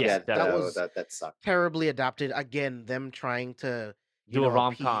stuff. Yeah, That was that sucked. terribly adapted. Again, them trying to Do a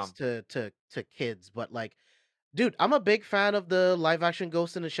appease rom-com. to kids, but like, dude, I'm a big fan of the live action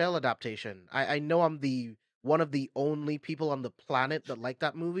Ghost in the Shell adaptation. I know I'm the one of the only people on the planet that like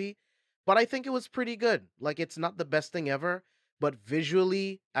that movie, but I think it was pretty good. Like, it's not the best thing ever, but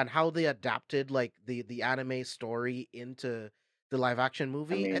visually and how they adapted like the anime story into the live action I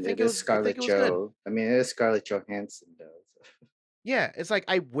movie, mean, it is I think Scarlett it was good. Joe. I mean, it is Scarlett Johansson, though. So. Yeah, it's like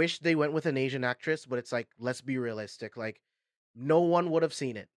I wish they went with an Asian actress, but it's like, let's be realistic. Like, no one would have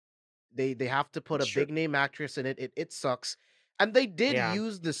seen it. They have to put a It's true. big name actress in it. It sucks. And they did Yeah.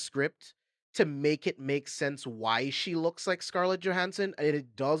 use the script to make it make sense why she looks like Scarlett Johansson, and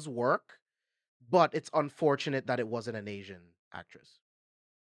it does work, but it's unfortunate that it wasn't an Asian actress.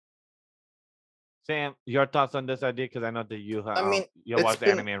 Sam, your thoughts on this idea? Because I know that you I mean, you it's watched the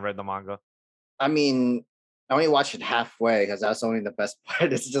been. anime and read the manga. I mean, I only watched it halfway because that's only the best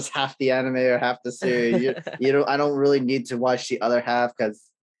part. It's just half the anime or half the series. You know, I don't really need to watch the other half because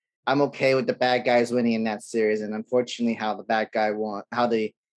I'm okay with the bad guys winning in that series. And unfortunately, how the bad guy won, how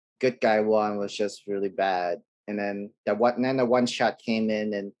the good guy won was just really bad. And then the one shot came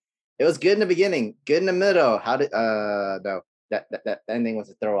in, and it was good in the beginning, good in the middle. How did no, that ending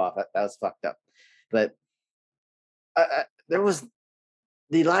was a throw off. That was fucked up. But there was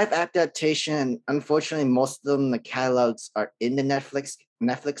the live adaptation. Unfortunately, most of them, the catalogs are in the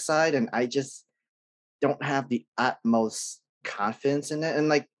Netflix side, and I just don't have the utmost confidence in it. And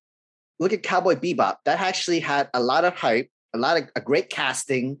like, look at Cowboy Bebop. That actually had a lot of hype, a great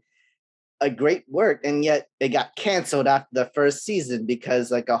casting, a great work, and yet it got canceled after the first season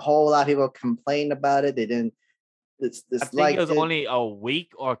because like a whole lot of people complained about it. They didn't I think it disliked was it. only a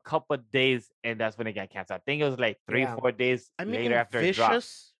week or a couple of days, and that's when it got canceled. I think it was like 3, Yeah. 4 days I later mean, after it dropped.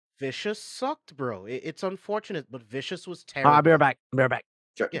 Vicious sucked, bro. It's unfortunate, but Vicious was I'll be terrible. right back. I'll be right back.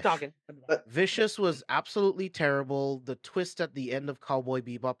 Sure. Keep Yeah. talking. Vicious was absolutely terrible. The twist at the end of Cowboy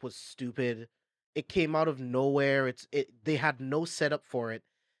Bebop was stupid. It came out of nowhere. They had no setup for it.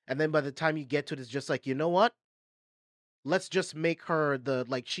 And then by the time you get to it, it's just like, you know what? Let's just make her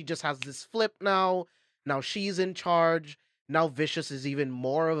she just has this flip now. Now she's in charge. Now Vicious is even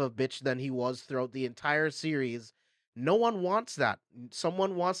more of a bitch than he was throughout the entire series. No one wants that.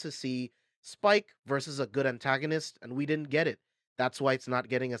 Someone wants to see Spike versus a good antagonist, and we didn't get it. That's why it's not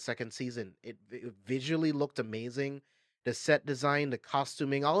getting a second season. It visually looked amazing. The set design, the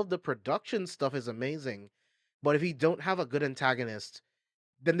costuming, all of the production stuff is amazing. But if you don't have a good antagonist,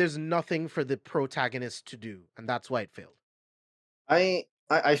 then there's nothing for the protagonist to do, and that's why it failed. I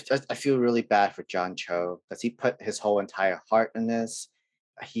feel really bad for John Cho because he put his whole entire heart in this.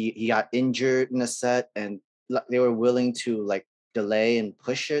 He got injured in the set, and they were willing to like delay and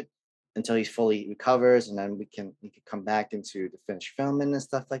push it until he fully recovers, and then we can come back into the finished filming and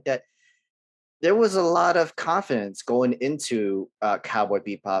stuff like that. There was a lot of confidence going into Cowboy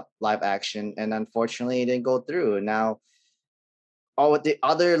Bebop live action, and unfortunately, it didn't go through. And now all with the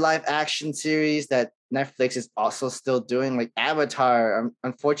other live action series that Netflix is also still doing, like Avatar.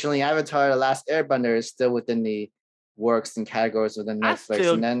 Unfortunately, Avatar: The Last Airbender is still within the works and categories within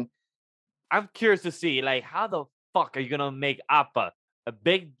Netflix. And then I'm curious to see, like, how the fuck are you gonna make Appa a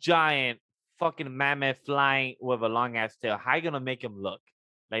big giant fucking mammoth flying with a long ass tail? How you gonna make him look?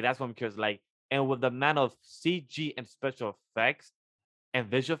 Like, that's what I'm curious. Like, and with the amount of CG and special effects and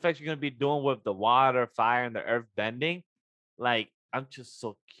visual effects you're gonna be doing with the water, fire, and the earth bending, like, I'm just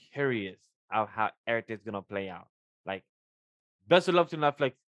so curious of how everything's gonna play out. Like, best of luck to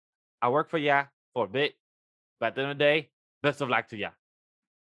Netflix. I work for ya for a bit, but at the end of the day, best of luck to ya.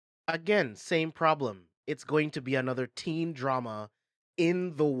 Again, same problem. It's going to be another teen drama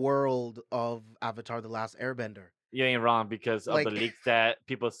in the world of Avatar: The Last Airbender. You ain't wrong because of the Like, leaks that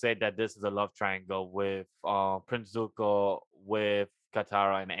people say that this is a love triangle with Prince Zuko with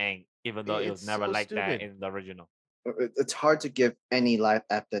Katara and Aang, even though it was it's never so like that stupid. in the original. it's hard to give any live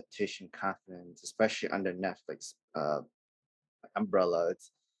adaptation confidence, especially under Netflix umbrella.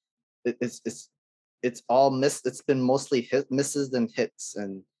 It's all miss. It's been mostly misses and hits,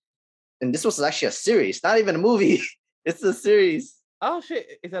 and this was actually a series, not even a movie. It's a series. Oh shit!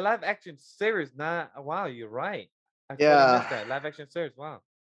 It's a live action series. Not wow. You're right. I totally missed that Yeah, live action series. Wow,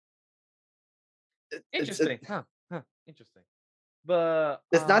 it's interesting. Huh? Huh? Interesting. But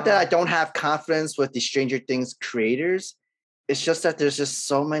it's not that I don't have confidence with the Stranger Things creators. It's just that there's just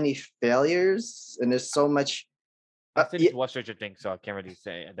so many failures, and there's so much. I still need Yeah, to watch Stranger Things, so I can't really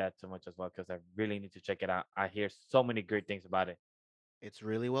say that too much as well because I really need to check it out. I hear so many great things about it. It's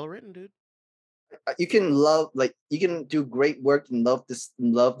really well written, dude. You can do great work and love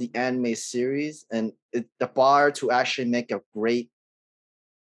the anime series, and the bar to actually make a great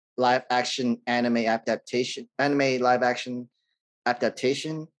live action anime live action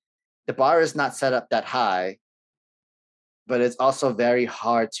adaptation, the bar is not set up that high, but it's also very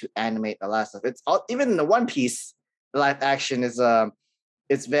hard to animate a lot of stuff. It's all, even in the One Piece live action is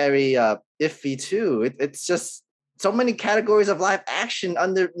it's very iffy too. It's just so many categories of live action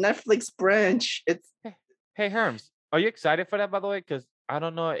under Netflix branch. It's Hey Herms, are you excited for that, by the way? Because I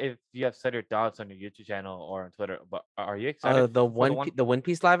don't know if you have said your thoughts on your YouTube channel or on Twitter, but are you excited The for the One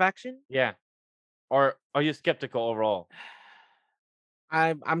Piece live action? Yeah. Or are you skeptical overall?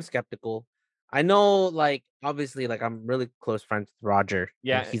 I'm skeptical. I know, like, obviously, like, I'm really close friends with Roger.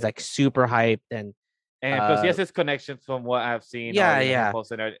 Yeah. And he's like super hyped and plus he has his connections from what I've seen. Yeah, or, yeah.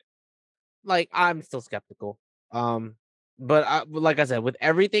 posted it. Like, I'm still skeptical. But like I said, with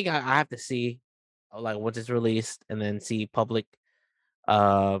everything, I have to see, like, once it's released, and then see public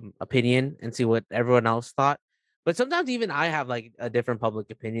opinion and see what everyone else thought. But sometimes even I have like a different public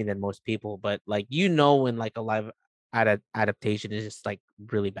opinion than most people. But like, when like a live adaptation is just like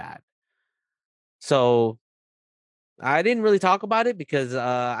really bad. So I didn't really talk about it because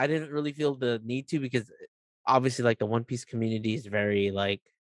I didn't really feel the need to, because obviously like the One Piece community is very like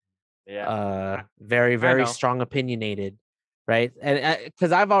very strong opinionated, right? And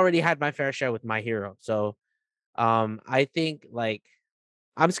because I've already had my fair share with My Hero, so I think like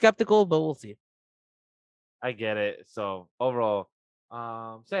I'm skeptical, but we'll see. I get it. So overall,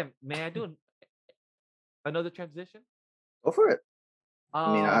 Sam, may I do another transition? Go for it.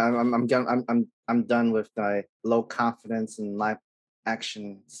 I mean, I'm done. I'm done with my low confidence in live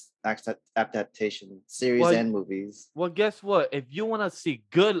action adaptation series and movies. Well, guess what? If you want to see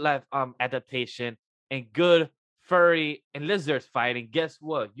good live adaptation and good furry and lizards fighting, guess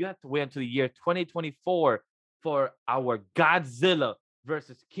what? You have to wait until the year 2024 for our Godzilla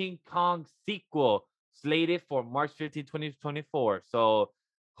versus King Kong sequel, slated for March 15, 2024. So,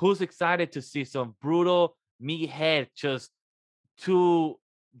 who's excited to see some brutal meathead, just two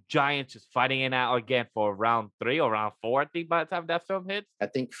giants just fighting it out again for round 3 or round 4? I think by the time that film hits. I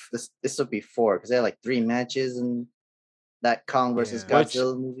think this will be 4 because they had like 3 matches in that Kong versus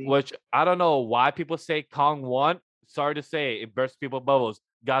Godzilla movie. Which I don't know why people say Kong won. Sorry to say, it bursts people's bubbles.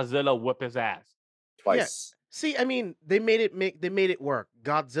 Godzilla whip his ass twice. Yeah. See, I mean, they made it work.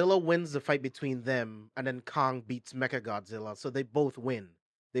 Godzilla wins the fight between them, and then Kong beats Mecha Godzilla, so they both win.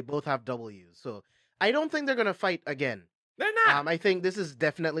 They both have W's. So I don't think they're gonna fight again. They're not. I think this is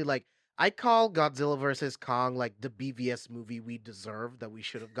definitely like, I call Godzilla versus Kong like the BVS movie we deserve, that we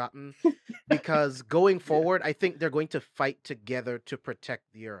should have gotten, because going forward, I think they're going to fight together to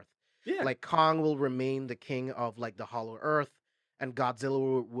protect the Earth. Yeah. Like, Kong will remain the king of like the Hollow Earth, and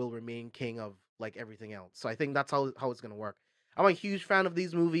Godzilla will remain king of like everything else. So I think that's how it's gonna work. I'm a huge fan of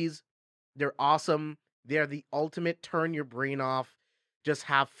these movies. They're awesome. They're the ultimate turn your brain off, just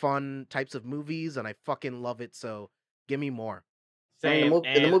have fun types of movies, and I fucking love it. So give me more. And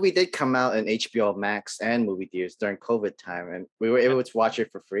the movie did come out in HBO Max and movie theaters during COVID time, and we were able to watch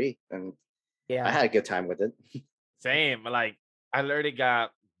it for free, and I had a good time with it. Same. Like, I literally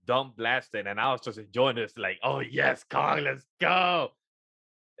got dumb blasted, and I was just enjoying this. Like, oh yes, Kong, let's go.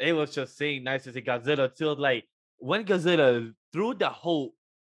 It was just seeing nice to see Godzilla too. Like, when Godzilla threw the whole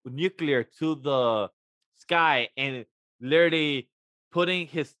nuclear to the sky and literally putting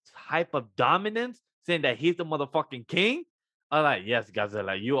his type of dominance, saying that he's the motherfucking king. I'm like, yes,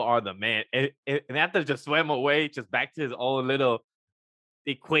 Godzilla, you are the man. And after just swam away, just back to his own little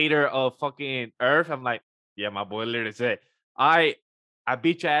equator of fucking Earth, I'm like, yeah, my boy literally said, I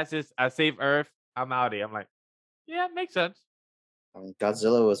beat your asses, I saved Earth, I'm out of here. I'm like, yeah, makes sense. I mean,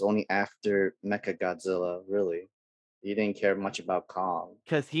 Godzilla was only after Mecha Godzilla, really. He didn't care much about Kong.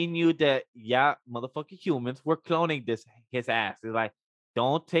 Because he knew that, yeah, motherfucking humans were cloning his ass. He's like,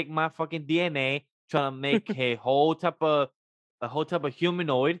 don't take my fucking DNA, trying to make a whole type of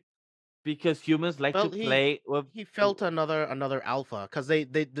humanoid, because humans like to play with. He felt another alpha, because the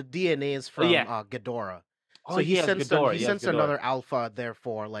DNA is from Ghidorah. Oh, so he sensed Ghidorah. He sensed another alpha,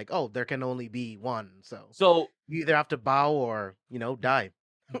 therefore, like, oh, there can only be one. So you either have to bow or die.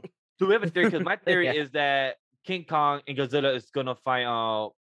 So we have a theory, because my theory is that King Kong and Godzilla is gonna fight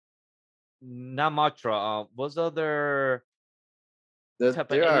Namatra. What's the other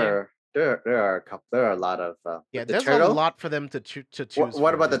type of alien? There are a couple. There are a lot of. There's a lot for them to choose.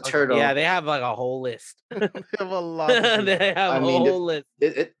 What about the turtle? Yeah, they have like a whole list. They have a lot. They have a whole list.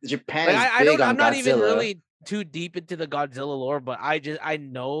 Japan is big on I'm not even Godzilla. really too deep into the Godzilla lore, but I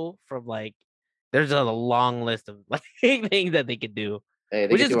know from like there's a long list of like things that they could do. Hey,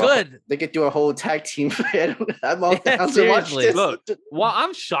 which is good. They could do a whole tag team fight. I'm all Yeah, down to watch seriously. this. Look, what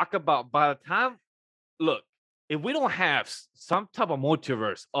I'm shocked about, by the time, look, if we don't have some type of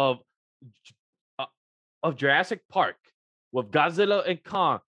multiverse uh, of Jurassic Park with Godzilla and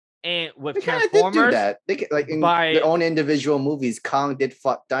Kong and with They kind of did do Transformers, that. They could, like in by their own individual movies, Kong did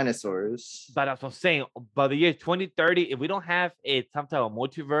fuck dinosaurs. but that's what I'm saying. By the year 2030, if we don't have some type of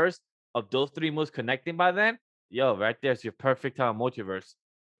multiverse of those three movies connecting by then, yo, right there's your perfect type of multiverse.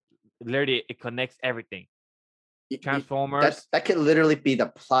 Literally, it connects everything. Transformers. That could literally be the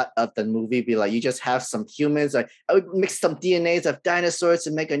plot of the movie. Be like, you just have some humans. Like, I would mix some DNAs of dinosaurs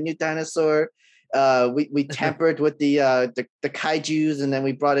to make a new dinosaur. We tampered with the kaiju's, and then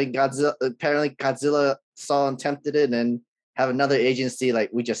we brought in Godzilla. Apparently, Godzilla saw and tempted it, and have another agency. Like,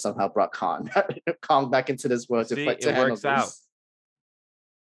 we just somehow brought Kong back into this world to See, fight. it works out.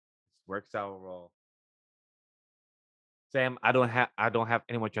 Works out overall. Sam, I don't have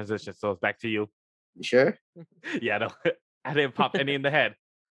any more transitions, so it's back to you. You sure? Yeah, no, I didn't pop any in the head.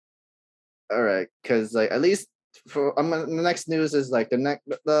 All right, because like at least for the next news is like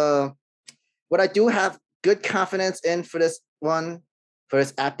the what I do have good confidence in for this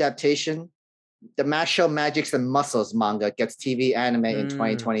adaptation. The Masho Magics and Muscles manga gets TV anime in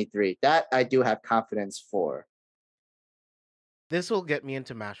 2023. That I do have confidence for. This will get me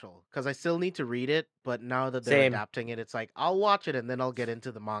into Mashal because I still need to read it, but now that they're Same. adapting it, it's like I'll watch it and then I'll get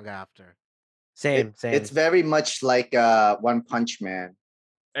into the manga after. Same. It's very much like One Punch Man.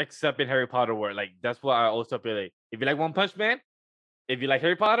 Except in Harry Potter world. Like that's what I also feel like. If you like One Punch Man, if you like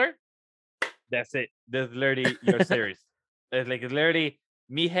Harry Potter, that's it. That's literally your series. It's literally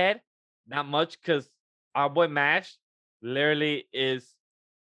me head, not much because our boy Mash literally is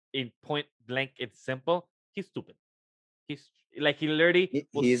in point blank, it's simple. He's stupid. He's like he literally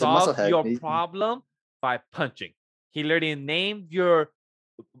will He's a solve musclehead. your problem by punching. He literally named your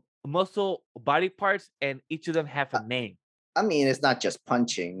muscle body parts, and each of them have a name. I mean, it's not just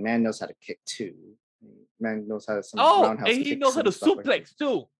punching. Man knows how to kick too. Man knows how to roundhouse and he knows how to suplex like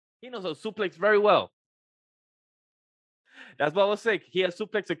too. He knows how to suplex very well. That's what I was saying. He has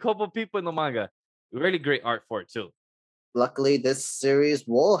suplexed a couple of people in the manga. Really great art for it too. Luckily, this series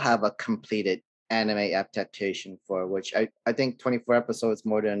will have a completed anime adaptation for which I think 24 episodes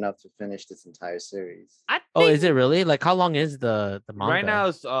more than enough to finish this entire series. Oh, is it really? Like, how long is the manga? Right now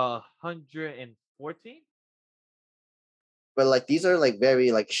it's 114. But like these are like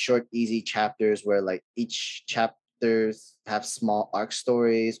very like short, easy chapters where like each chapters have small arc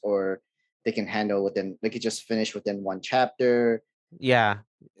stories, or they can handle within. They could just finish within one chapter. Yeah,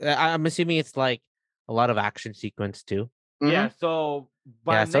 I'm assuming it's like a lot of action sequence too. Yeah, so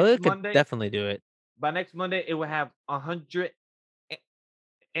by so next it could Monday, definitely do it. By next Monday, it will have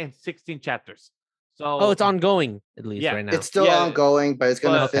 116 chapters. So it's ongoing at least right now. It's still ongoing, but it's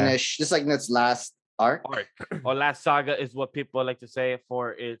gonna finish just like in its last arc or last saga is what people like to say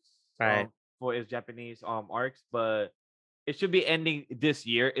for its right. For its Japanese arcs, but it should be ending this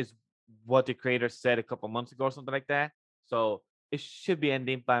year is what the creator said a couple months ago or something like that. So it should be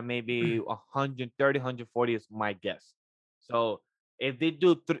ending by maybe 130, 140 is my guess. So if they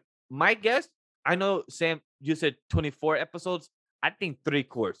do my guess, I know Sam, you said 24 episodes. I think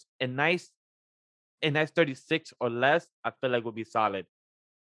 3/4, a nice 36 or less, I feel like would be solid.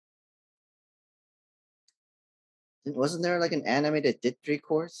 Wasn't there like an anime that did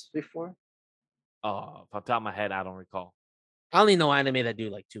 3/4 before? Off the top of my head, I don't recall. I only know anime that do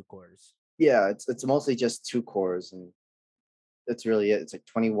like 2 cours. Yeah, it's mostly just 2 cours, and that's really it. It's like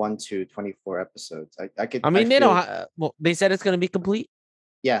 21 to 24 episodes. I mean, they don't. Well, they said it's gonna be complete.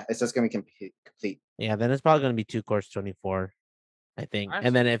 Yeah, it's just gonna be complete. Yeah, then it's probably gonna be 2 cours 24, I think.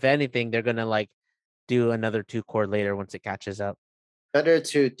 And then if anything, they're gonna like do another 2 cour later once it catches up. Better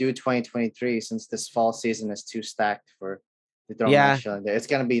to do 2023 since this fall season is too stacked for the drama show. It's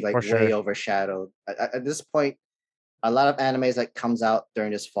gonna be like way overshadowed. At this point, a lot of animes that comes out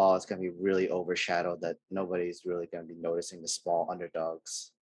during this fall is gonna be really overshadowed that nobody's really gonna be noticing the small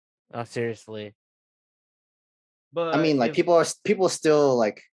underdogs. Oh, seriously. But I mean, like people still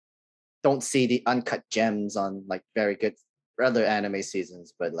like don't see the uncut gems on like very good other anime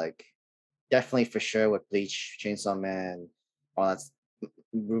seasons, but like definitely for sure with Bleach, Chainsaw Man, all that,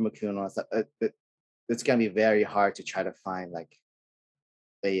 Rumakun, all that stuff, it's gonna be very hard to try to find like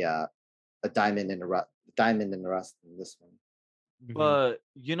a diamond in the rust, in this one. But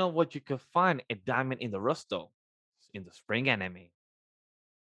you know what? You could find a diamond in the rust though, in the spring anime.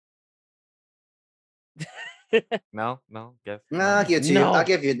 No, guess. No, I'll give it to you. No. I'll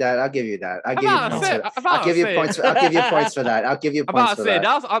give you that. I'll give you that. I'll I'm give you about to points say- for that. I'm about I'll give to you say- points. I'll give you points for that. I'll give you I'm points about to for say that.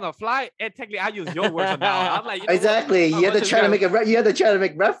 that was on the fly, and technically I use your words on that one. I'm like, you know Exactly. what? You had to try to make you had to try to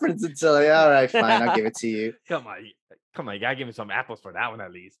make reference until like, all right, fine. I'll give it to you. Come on, you gotta give me some apples for that one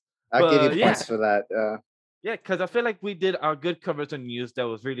at least. I'll give you But, points for that. Yeah, because I feel like we did our good coverage on news that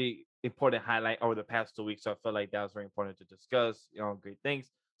was really important highlight over the past 2 weeks. So I feel like that was very important to discuss, great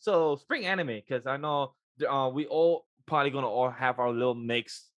things. So spring anime, because I know we all probably gonna all have our little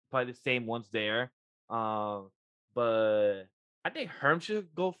mix, probably the same ones there. But I think Herm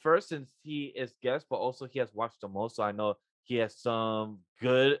should go first since he is guest, but also he has watched the most. So I know he has some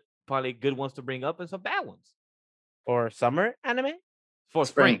probably good ones to bring up and some bad ones For summer anime for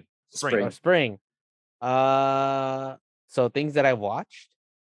Spring. spring. or spring. So things that I watched.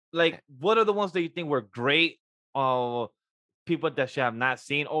 Like, what are the ones that you think were great? People that should have not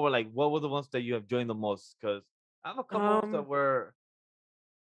seen, or like, what were the ones that you have joined the most? Because I have a couple that were.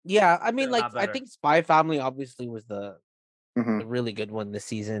 Yeah, I mean, They're like not I better. think Spy Family obviously was the Mhm. really good one this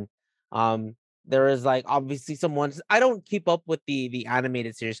season. There is like obviously some ones I don't keep up with the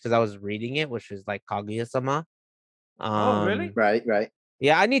animated series because I was reading it, which is like Kaguya-sama. Oh, really? Right.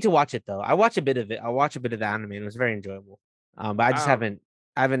 Yeah, I need to watch it though. I watch a bit of it. I watch a bit of the anime. And it was very enjoyable. But I just Um,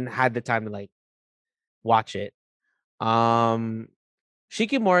 haven't had the time to like watch it.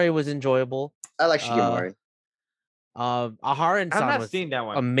 Shikimori was enjoyable. I like Shigemori. Aharon I've San not was seen that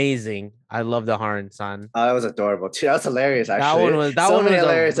one. amazing. I love the Aharon San. Oh, that was adorable too. That was hilarious. That Actually, one was so many a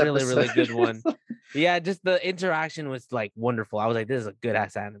hilarious really really episodes. good one. Yeah, just the interaction was like wonderful. I was like, this is a good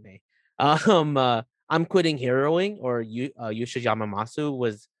ass anime. I'm quitting heroing or Yusha Yamamasu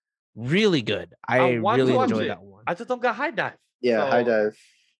was really good. I I want really to watch enjoyed it. that one. I just don't got high dive. Yeah, High So, Dive.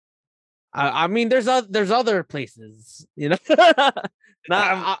 I mean, there's other places, you know. But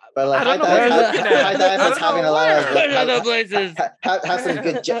like I High don't know where Dive, you're looking at. High Dive I is don't know having a lot of where. like, There's other places. have some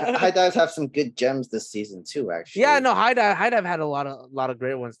good. High Dives have some good gems this season too. Actually, Yeah, no, High Dive had a lot of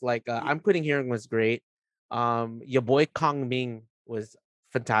great ones. Like I'm quitting hearing was great. Your boy Kong Ming was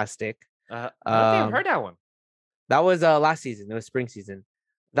fantastic. I don't think I've Um, heard that one. that was last season. It was spring season.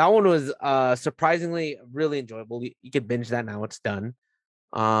 That one was surprisingly really enjoyable. You could binge that now. It's done.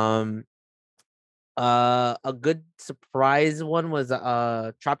 Um, a good surprise one was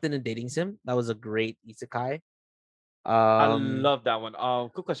Trapped in a Dating Sim. That was a great isekai. I love that one.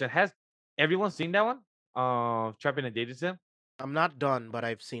 Quick question: has everyone seen that one? Trapping a Data Sim. I'm not done, but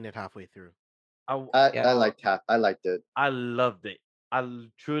I've seen it halfway through. I liked it. I loved it.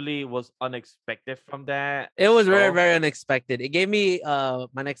 Truly was unexpected from that. It was very show. very unexpected. It gave me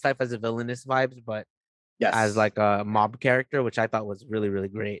My Next Life as a Villainous vibes, but Yes, as like a mob character, which I thought was really really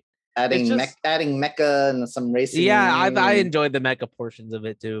great. adding mecha and some racing. Yeah, I enjoyed the mecha portions of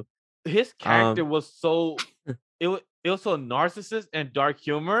it too. His character was so it was so narcissist and dark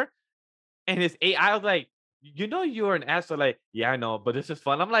humor, and his AI was like, you're an asshole. Like, yeah, I know, but this is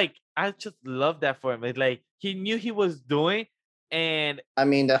fun. I'm like, I just love that for him. It's like he knew he was doing, and I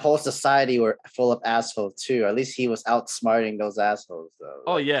mean, the whole society were full of assholes too. At least he was outsmarting those assholes, though.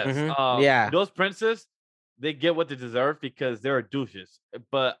 oh Like, yes, Yeah. those princes, they get what they deserve because they're douches.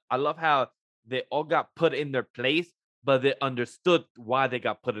 But I love how they all got put in their place, but they understood why they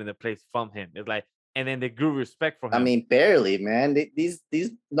got put in their place from him. It's like, and then they grew respect for him. I mean, barely, man. These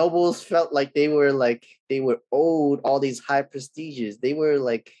nobles felt like they were owed all these high prestiges. They were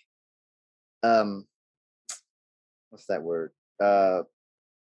like, what's that word?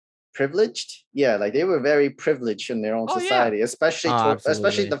 Privileged. Yeah, like they were very privileged in their own Oh, yeah. society, especially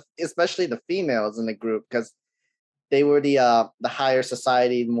absolutely. especially the females in the group because they were the higher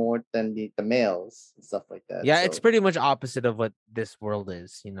society more than the males and stuff like that. Yeah, so. it's pretty much opposite of what this world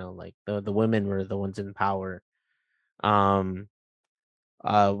is, you know, like the women were the ones in power.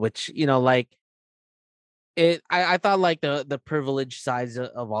 Which, you know, like I thought like the privileged sides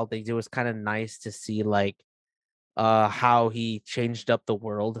of all things, it was kind of nice to see like how he changed up the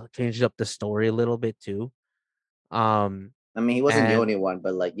world, changed up the story a little bit too. I mean, he wasn't the and- only one,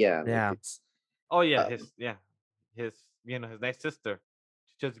 but like, yeah, Yeah. like it's Oh yeah, his his nice sister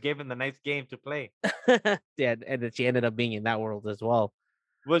just gave him the nice game to play, yeah, and then she ended up being in that world as well.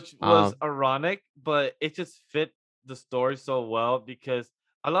 which was ironic, but it just fit the story so well because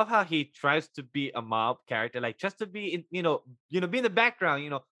I love how he tries to be a mob character, like just to be in, be in the background,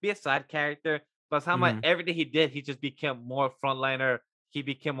 be a side character. But somehow everything he did, he just became more frontliner. He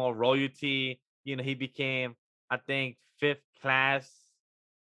became more royalty. He became, I think, fifth class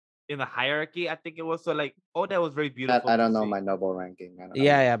in the hierarchy. I think it was so like, oh, that was very beautiful. I to don't know see. my noble ranking.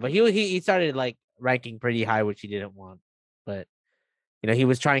 Yeah, but he started like ranking pretty high, which he didn't want, but he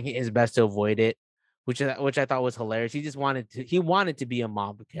was trying his best to avoid it. which I thought was hilarious. He wanted to be a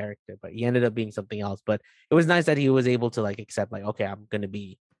mob character, but he ended up being something else. But it was nice that he was able to like accept, like, okay, I'm gonna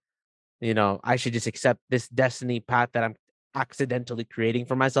be, I should just accept this destiny path that I'm accidentally creating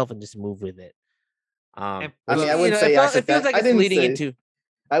for myself and just move with it. And I mean, plus, I wouldn't say it feels accident. like I it's didn't leading say. into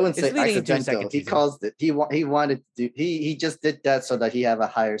I wouldn't it's say leading into a accidental. second He season. calls it. He wanted to do. He just did that so that he have a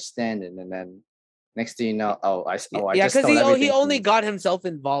higher standing, and then next thing you know, I Yeah, just because stole he everything. only got himself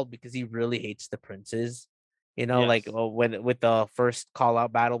involved because he really hates the princes. Like yes. when with the first call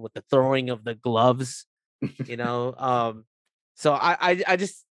out battle with the throwing of the gloves. So I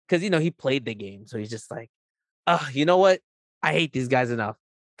just because he played the game, so he's just like, you know what? I hate these guys enough.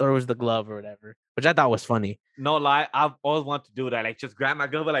 Throws the glove or whatever, which I thought was funny. No lie, I've always wanted to do that. Like, just grab my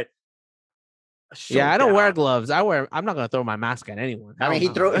glove, and, like, Yeah, I don't wear down. gloves. I'm not gonna throw my mask at anyone. I mean, he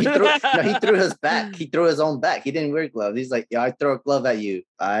Hell threw no. he threw his back. He threw his own back. He didn't wear gloves. He's like, yeah, I throw a glove at you.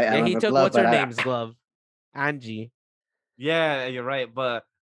 I Yeah, don't he have a took glove, what's but her name's glove, Angie. Yeah, you're right. But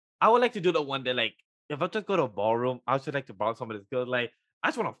I would like to do that one day. Like, if I just go to a ballroom, I would like to borrow somebody's glove. Like, I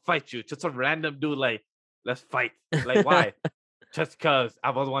just want to fight you. Just a random dude. Like, let's fight. Like, why? Just cause I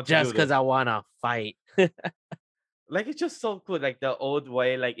was want to Just do because this. I wanna fight. Like, it's just so cool. Like the old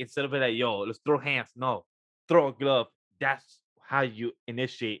way. Like, instead of it, like, yo, let's throw hands. No, throw a glove. That's how you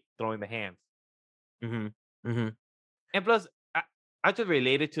initiate throwing the hands. Mm-hmm. Mm-hmm. And plus, I just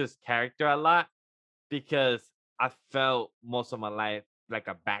related to his character a lot because I felt most of my life like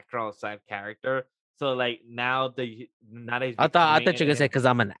a background side character. So like now that he's I becoming thought you were gonna say anything. because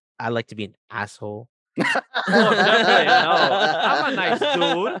I like to be an asshole. Oh, definitely no. I'm a nice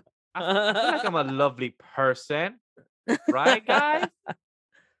dude. I feel like I'm a lovely person, right, guys?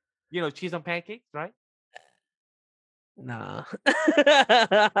 Cheese on pancakes, right? Nah.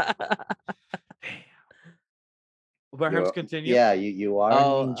 Damn. Perhaps continue. Yeah, you are an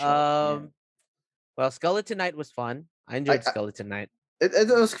Oh, angel. Yeah. well, Skeleton Knight was fun. I enjoyed Skeleton Knight. It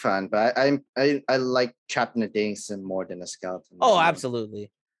was fun, but I like Trapped in a Dating Sim more than a skeleton. Oh,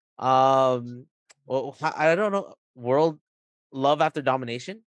 absolutely. Well, I don't know. World Love After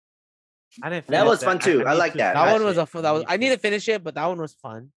Domination. I didn't That finish was fun too. I I need like to that. That finish one was it. I need to finish it, but that one was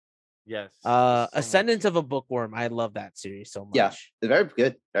fun. Yes. So Ascendance much. of a Bookworm. I love that series so much. Yeah, very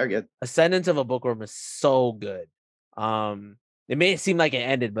good. Very good. Ascendance of a Bookworm is so good. It may seem like it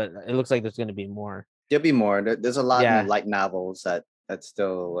ended, but it looks like there's going to be more. There'll be more. There's a lot Yeah. of light novels that's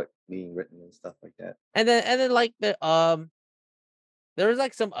still like being written and stuff like that. And then like there was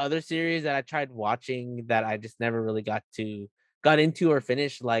like some other series that I tried watching that I just never really got into or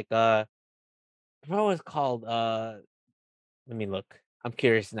finished. Like what was it called? Let me look. I'm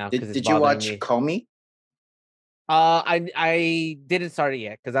curious now because it's Did you bothering watch me. Comey? I didn't start it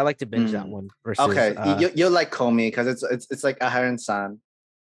yet because I like to binge that one. Versus, okay, you'll like Comey because it's like Ahar and San.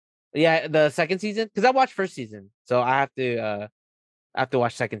 Yeah, the second season because I watched first season, so I have to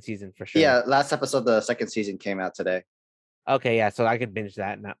watch second season for sure. Yeah, last episode of the second season came out today. Okay, yeah, so I could binge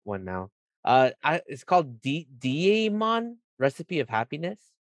that one now. It's called Daemon Recipe of Happiness.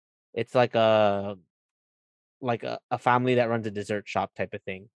 It's like a family that runs a dessert shop type of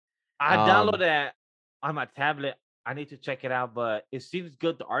thing. I downloaded that on my tablet. I need to check it out, but it seems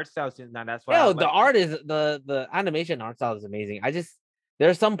good. The art style seems now. That's why. Yeah, the art is the animation art style is amazing.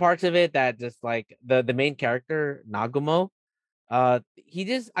 There's some parts of it that just like the main character Nagumo, I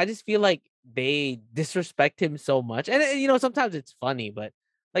just feel like they disrespect him so much, and sometimes it's funny, but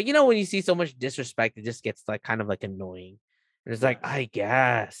like when you see so much disrespect, it just gets like kind of like annoying. It's like I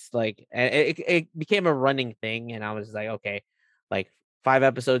guess like and it became a running thing, and I was like okay, like 5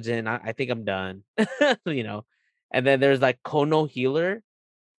 episodes in, I think I'm done, and then there's like Kono Healer.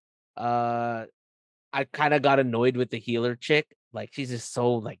 I kind of got annoyed with the healer chick. Like she's just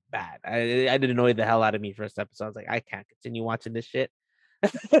so like bad. I did annoy the hell out of me first episode. I was like, I can't continue watching this shit.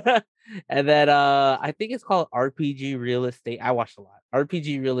 And then I think it's called RPG Real Estate. I watched a lot.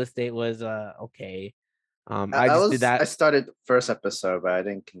 RPG Real Estate was okay. I just did that. I started first episode, but I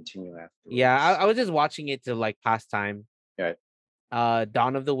didn't continue after. Yeah, I was just watching it to like pass time. Right.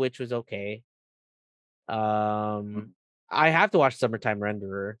 Dawn of the Witch was okay. I have to watch Summertime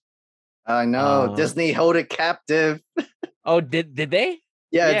Renderer. I know Disney hold it captive. Oh, did they?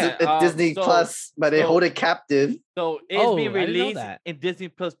 Yeah, it's Disney Plus, but they hold it captive. So it's being I didn't know released that. in Disney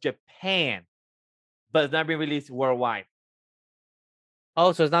Plus Japan, but it's not being released worldwide.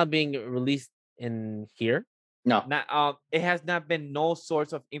 Oh, so it's not being released in here? No. Not, it has not been no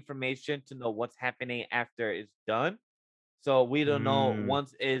source of information to know what's happening after it's done. So we don't know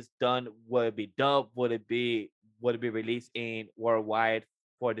once it's done, will it be dubbed? Would it be released in worldwide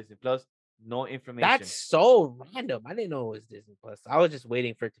for Disney Plus? No information. That's so random. I didn't know it was Disney Plus. I was just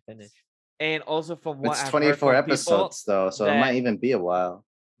waiting for it to finish. And also from what It's I've heard 24 from people episodes though, so it that might even be a while.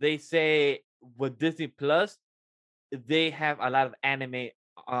 they say with Disney Plus, they have a lot of anime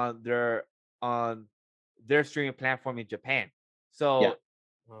on their streaming platform in Japan. So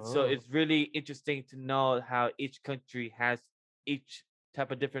so it's really interesting to know how each country has each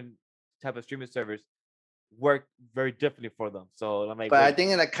different type of streaming service work very differently for them. So I'm like, But I wait,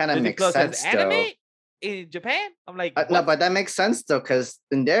 think that kind of Disney makes Plus has sense anime though. in Japan? I'm like, No, what? but that makes sense though, because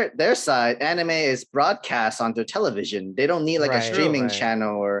in their side, anime is broadcast onto television. They don't need like a Right, streaming right.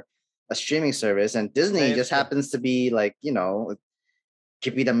 channel or a streaming service. And Disney That is just true. happens to be like,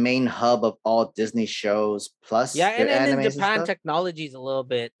 could be the main hub of all Disney shows plus Yeah, their and in animes and Japan, stuff. technology is a little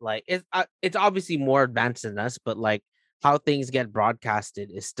bit like it's obviously more advanced than us, but like how things get broadcasted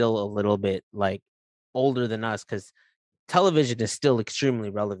is still a little bit like older than us because television is still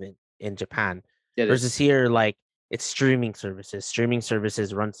extremely relevant in Japan It versus is. here, like it's streaming services. Streaming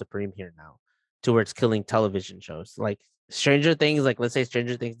services run supreme here now to where it's killing television shows. Like Stranger Things, like let's say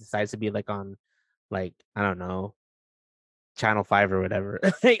Stranger Things decides to be like on like, I don't know, Channel 5 or whatever.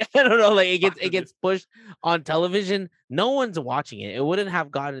 Like, I don't know, like it gets pushed on television. No one's watching it. It wouldn't have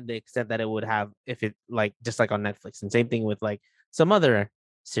gotten the extent that it would have if it like just like on Netflix. And same thing with like some other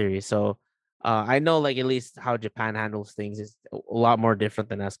series. So I know like at least how Japan handles things is a lot more different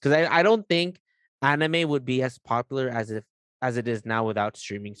than us. Because I don't think anime would be as popular as it is now without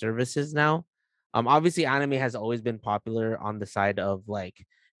streaming services now. Obviously anime has always been popular on the side of like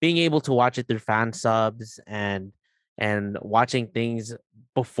being able to watch it through fan subs and watching things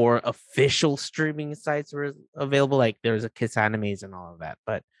before official streaming sites were available. Like there's a Kiss Animes and all of that.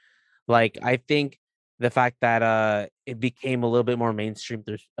 But like I think the fact that it became a little bit more mainstream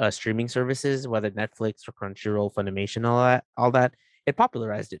through streaming services, whether Netflix or Crunchyroll, Funimation, all that, it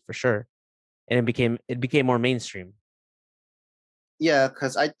popularized it for sure. And it became more mainstream. Yeah,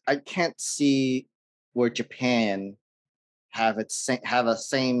 because I can't see where Japan have a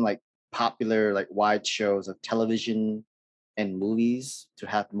same like popular like wide shows of television and movies to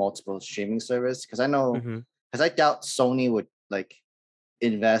have multiple streaming service because I know Mm-hmm. because I doubt Sony would like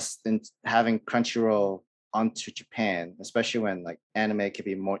invest in having Crunchyroll onto Japan, especially when like anime could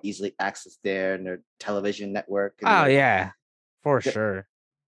be more easily accessed there and their television network and Oh their yeah, for sure.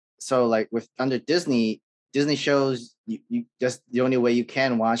 so like with under Disney shows you just the only way you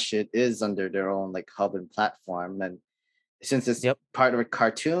can watch it is under their own like hub and platform and since it's Yep. part of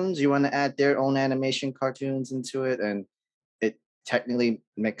cartoons, you want to add their own animation cartoons into it, and it technically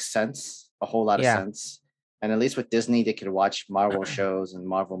makes sense, a whole lot of Yeah. sense. And at least with Disney, they could watch Marvel shows and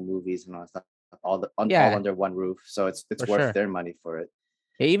Marvel movies and all that stuff, all Yeah, under one roof. So it's for worth sure. their money for it.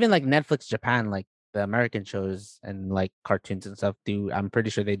 Yeah, even like Netflix Japan, like the American shows and like cartoons and stuff do. I'm pretty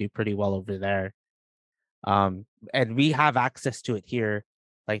sure they do pretty well over there. And we have access to it here,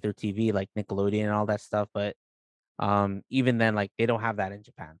 like through TV, like Nickelodeon and all that stuff. But even then, like they don't have that in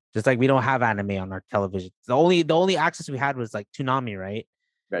Japan. Just like we don't have anime on our television. The only access we had was like Toonami, right?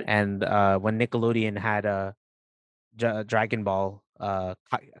 Right. And when Nickelodeon had Dragon Ball,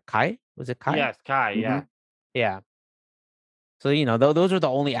 Kai, was it Kai? Yes, Kai, yeah. Yeah. So those were the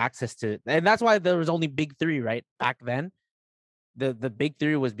only access to, and that's why there was only big three, right? Back then, the big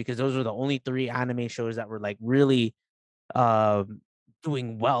three was because those were the only three anime shows that were like really um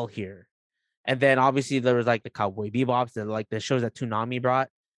doing well here. And then obviously there was like the Cowboy Bebops, like the shows that Toonami brought.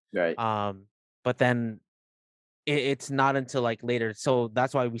 Right. But then it's not until like later. So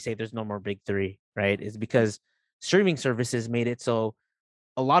that's why we say there's no more big three, right? Is because streaming services made it so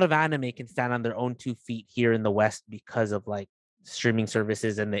a lot of anime can stand on their own 2 feet here in the West because of like streaming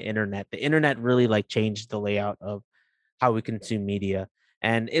services and the internet. The internet really like changed the layout of how we consume media.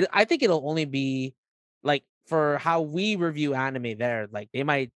 And I think it'll only be like for how we review anime there, like they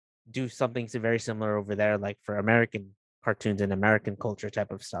might do something very similar over there, like for American cartoons and American culture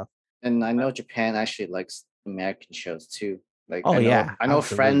type of stuff. And I know Japan actually likes American shows too. Like Oh yeah, I know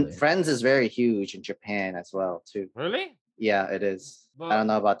absolutely. Friends is very huge in Japan as well too. Really? Yeah, it is. I don't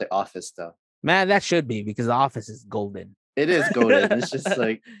know about The Office though. Man, that should be because The Office is golden. It is golden. It's just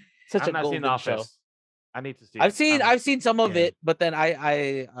like Such a I've not seen golden show. Office. I need to see I've it. seen some of Yeah. it, but then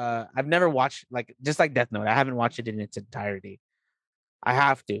I've never watched like just like Death Note. I haven't watched it in its entirety. I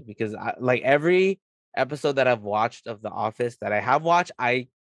have to because like every episode that I've watched of The Office that I have watched, I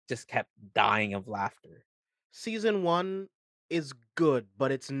just kept dying of laughter. Season 1 is good,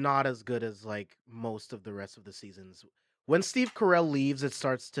 but it's not as good as like most of the rest of the seasons. When Steve Carell leaves, it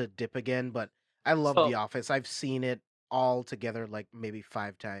starts to dip again, but I love So- The Office. I've seen it all together like maybe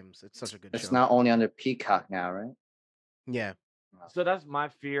 5 times. It's such a good it's show. not only under Peacock now, right? Yeah. So that's my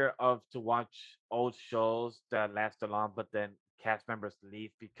fear of to watch old shows that last so long, but then cast members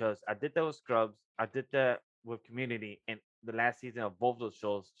leave because I did that with Scrubs, I did that with Community, and the last season of both those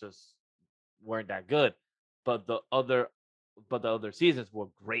shows just weren't that good. But the other seasons were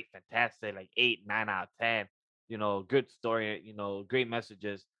great, fantastic, like 8, 9 out of 10. Good story, great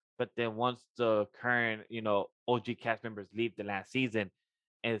messages. But then once the current, OG cast members leave the last season,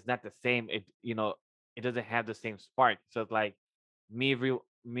 and it's not the same, it doesn't have the same spark. So it's like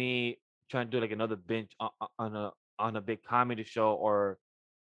me trying to do like another binge on a big comedy show or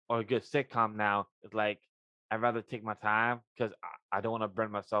a good sitcom now. It's like I'd rather take my time because I don't want to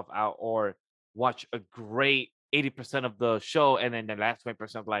burn myself out or watch a great 80% of the show and then the last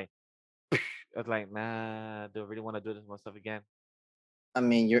 20% like it's like, nah, do I really want to do this myself again? I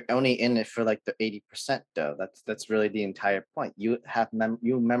mean, you're only in it for like the 80% though. That's really the entire point. You have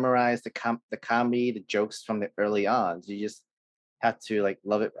you memorize the comedy, the jokes from the early on. You just have to like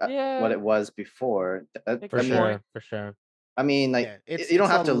love it what Yeah, it was before. For I mean, sure, for sure. I mean, like Yeah, it's you don't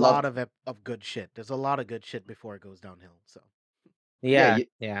it's a have to love. lot of good shit. There's a lot of good shit before it goes downhill. So Yeah, Yeah,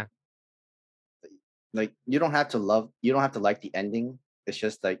 yeah. like you don't have to love. You don't have to like the ending. It's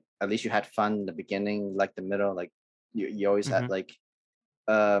just like at least you had fun in the beginning, like the middle. Like you always had Mhm. like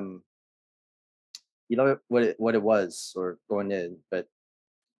um you know what it was or going in, but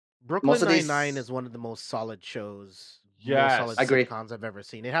most Brooklyn of Nine-Nine these is one of the most solid shows, most solid I yes, agree. sitcoms I've ever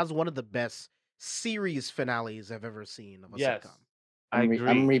seen. It has one of the best series finales I've ever seen of a yes, sitcom. I I'm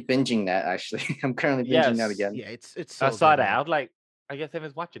agree. re-binging that actually. I'm currently binging that Yes, again. Yeah, it's I so saw good, that. I man. was like, I guess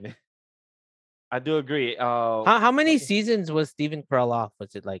Evan's watching it. I do agree. How many seasons was Stephen Carell off?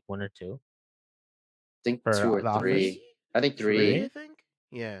 Was it like one or two I think for two or The Office? three. I think Three, three. I think.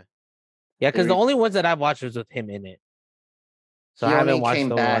 Yeah. Yeah, They because the only ones that I've watched was with him in it. So I he haven't only watched came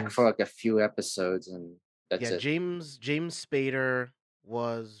the back for ones. like a few episodes and that's Yeah, it. James Spader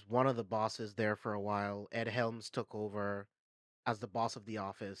was one of the bosses there for a while. Ed Helms took over as the boss of the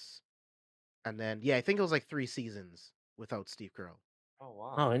office. And then yeah, I think it was like 3 seasons without Steve Carell. Oh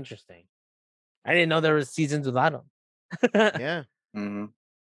wow. Oh, interesting. I didn't know there was seasons without him. Yeah. Mm-hmm.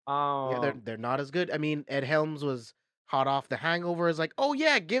 Yeah, they're not as good. I mean, Ed Helms was hot off The Hangover. Is like, oh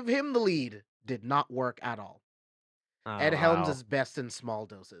yeah, give him the lead. Did not work at all. Oh Ed Helms wow. is best in small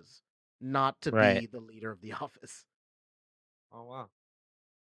doses, not to Right. be the leader of the office. Oh wow. I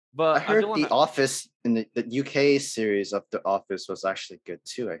But I do heard want The to. Office in the UK series of The Office was actually good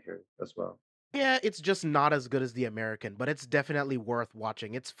too. I heard as well. Yeah, it's just not as good as the American, but it's definitely worth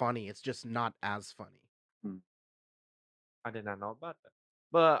watching. It's funny. It's just not as funny. Hmm. I did not know about that.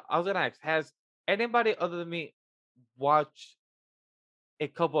 But I was gonna ask, has anybody other than me watched a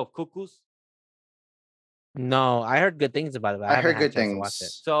couple of cuckoos? No, I heard good things about it, but I I haven't heard had a good chance to watch it.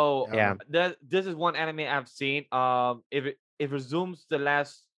 things. So Yeah. No. this is one anime I've seen. It resumes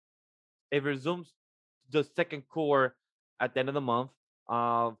it resumes the second core at the end of the month.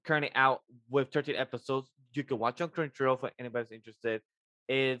 Currently out with 13 episodes. You can watch on Crunchyroll for anybody's interested.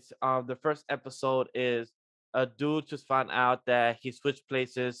 It's the first episode is a dude just found out that he switched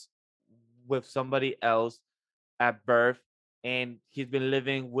places with somebody else at birth, and he's been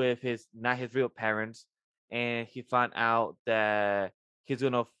living with his not his real parents, and he found out that he's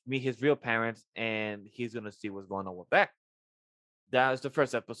gonna meet his real parents, and he's gonna see what's going on with that. That is the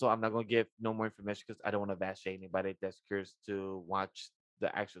first episode. I'm not gonna give no more information because I don't want to bash anybody that's curious to watch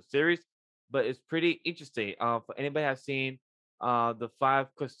the actual series. But it's pretty interesting. For anybody has seen the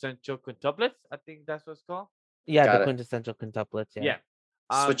five quintessential quintuplets, I think that's what it's called. Yeah, the Got it. quintessential quintuplets, yeah.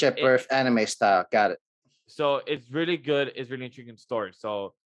 Yeah. Switch at It birth anime style. Got it. so it's really good. It's really intriguing story.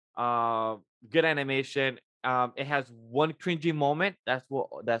 So, good animation. It has one cringy moment. That's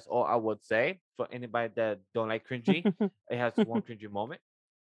all I would say for anybody that don't like cringy. It has one cringy moment.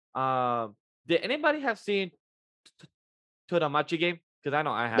 Did anybody have seen Todamachi game? Because I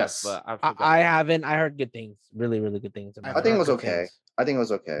know I have, Yes. but I I, forgot. I haven't. I heard good things. Really, really good things I've I about think it. it heard was good okay. things. I think it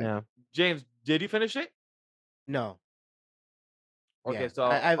was okay. Yeah. James, did you finish it? No. Okay, Yeah. so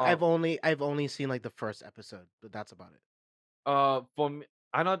I've only seen like the first episode, but that's about it. for me,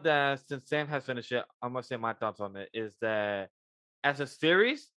 I know that since Sam has finished it, I'm gonna say my thoughts on it. Is that as a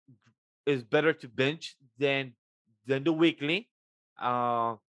series is better to binge than the weekly,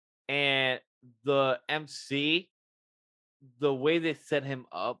 uh, and the MC, the way they set him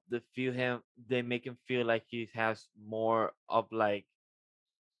up, they make him feel like he has more of like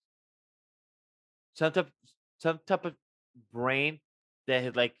some type some type of brain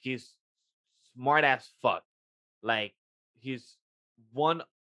that he's smart as fuck. Like he's one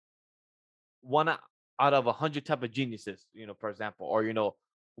one out of 100 type of geniuses, for example, or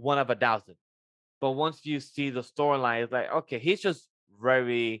one of 1,000. But once you see the storyline, it's like okay, he's just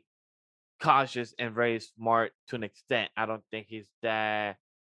very cautious and very smart to an extent. I don't think he's that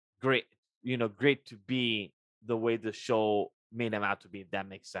great, great to be the way the show made him out to be. If that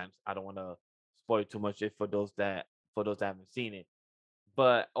makes sense. I don't want to spoil too much for those that haven't seen it.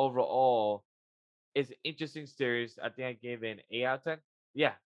 But overall, it's an interesting series. I think I gave it an 8 out of 10.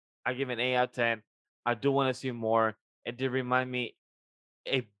 Yeah, I give it an 8 out of 10. I do want to see more. It did remind me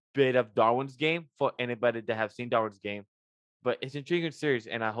a bit of Darwin's Game for anybody that have seen Darwin's Game. But it's an intriguing series,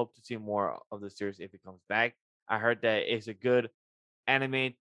 and I hope to see more of the series if it comes back. I heard that it's a good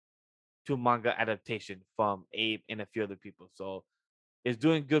anime to manga adaptation from Abe and a few other people. So it's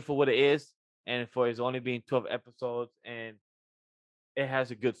doing good for what it is, and for it's only being 12 episodes, and it has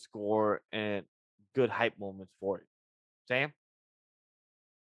a good score and good hype moments for it. Sam?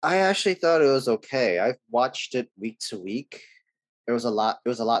 I actually thought it was okay. I've watched it week to week. It was a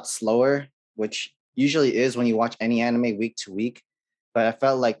lot slower, which usually is when you watch any anime week to week. But I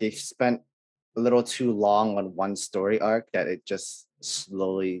felt like they spent a little too long on one story arc that it just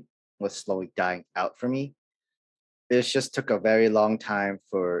slowly dying out for me. It just took a very long time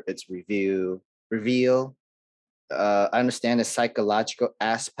for its reveal. I understand the psychological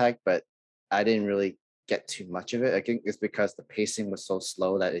aspect, but I didn't really get too much of it. I think it's because the pacing was so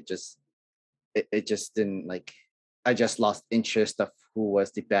slow that it just didn't like. I just lost interest of who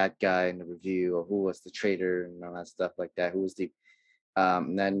was the bad guy in the review or who was the traitor and all that stuff like that. Who was the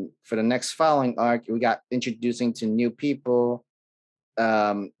then for the next following arc, we got introducing to new people.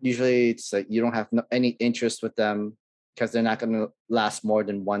 Usually it's like you don't have any interest with them because they're not going to last more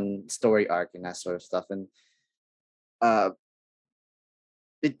than one story arc and that sort of stuff. And uh,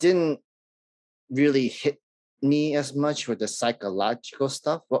 it didn't really hit me as much with the psychological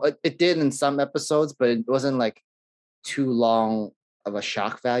stuff. Well, it did in some episodes, but it wasn't like too long of a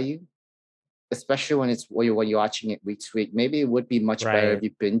shock value, especially when you're watching it week to week. Maybe it would be much better if Right.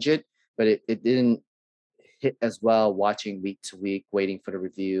 you binge it, but it didn't hit as well watching week to week, waiting for the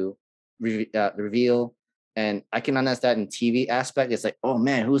reveal. And I can understand that in TV aspect. It's like, oh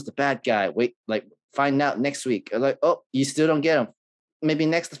man, who's the bad guy? Wait, like find out next week. Or like, oh, you still don't get him. Maybe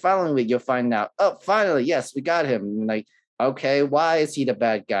the following week you'll find out. Oh, finally, yes, we got him. And like, okay, why is he the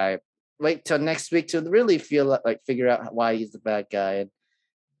bad guy? Wait till next week to really feel like figure out why he's the bad guy, and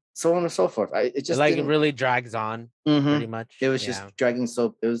so on and so forth. It just Like it didn't. really drags on Mhm. pretty It much. was Yeah. just dragging.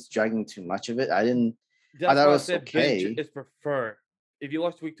 So it was dragging too much of it. I didn't. I That's thought it why I was said binge okay. is prefer. If you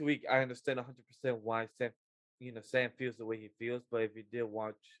watch week to week, I understand 100% why Sam feels the way he feels. But if you did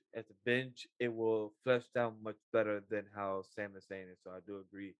watch as a binge, it will flesh down much better than how Sam is saying it. So I do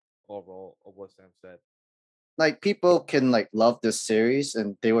agree overall of what Sam said. Like people can like love this series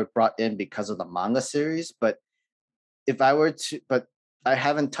and they were brought in because of the manga series, but if I were to but I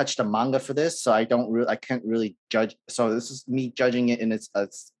haven't touched a manga for this, so I can't really judge. So this is me judging it in its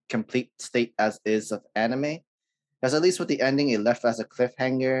complete state as is of anime. Because at least with the ending, it left as a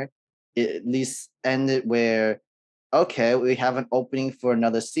cliffhanger. It at least ended where, okay, we have an opening for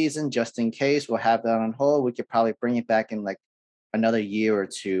another season just in case. We'll have that on hold. We could probably bring it back in like another year or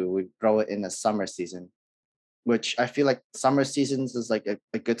two. We throw it in the summer season, which I feel like summer seasons is like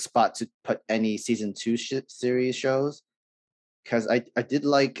a good spot to put any season two series shows. Because I did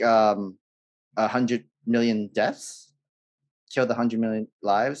like 100 million deaths, killed 100 million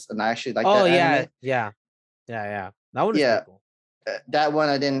lives, and I actually like Oh that yeah, anime. yeah, yeah. That one is Yeah, pretty cool. that one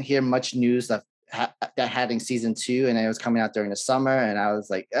I didn't hear much news of that having season two, and it was coming out during the summer, and I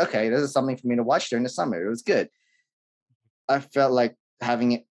was like, okay, this is something for me to watch during the summer. It was good. I felt like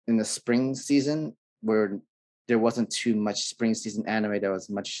having it in the spring season where there wasn't too much spring season anime that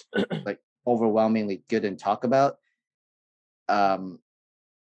was much like overwhelmingly good and talk about. Um,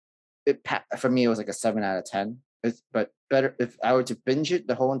 for me it was like a 7 out of 10. But better if I were to binge it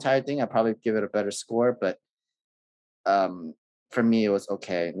the whole entire thing, I'd probably give it a better score. But um, for me, it was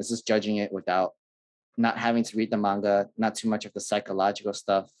okay. This is judging it without not having to read the manga, not too much of the psychological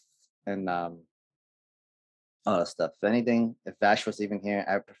stuff, and all that stuff. If anything, if Vash was even here,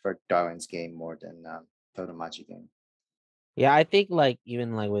 I prefer Darwin's Game more than Totomachi Game. Yeah, I think like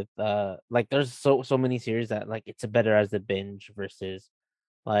even like with like there's so many series that like it's better as a binge versus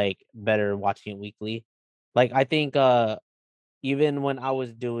like better watching it weekly. Like I think even when I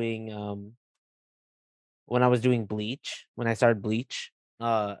was doing Bleach, when I started Bleach,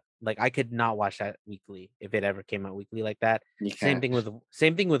 like I could not watch that weekly if it ever came out weekly like that. You Same can't.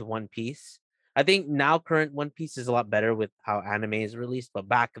 thing with One Piece. I think now current One Piece is a lot better with how anime is released, but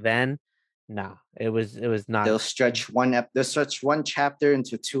back then, nah, it was not. They'll stretch one chapter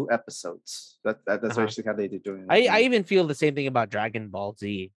into 2 episodes. That's Uh-huh. basically how they do doing it I now. even feel the same thing about Dragon Ball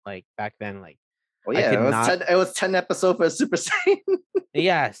Z. Like back then, like Well, yeah, it was 10 episodes for Super Saiyan.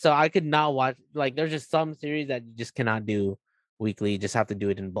 Yeah, so I could not watch, like, there's just some series that you just cannot do weekly. You just have to do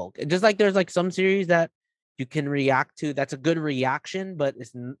it in bulk. Just like there's like some series that you can react to. That's a good reaction, but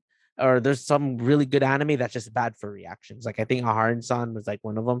or there's some really good anime that's just bad for reactions. Like I think Aharon-san was like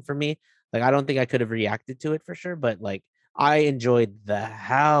one of them for me. Like I don't think I could have reacted to it for sure, but like I enjoyed the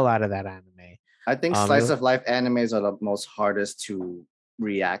hell out of that anime. I think slice of life animes are the most hardest to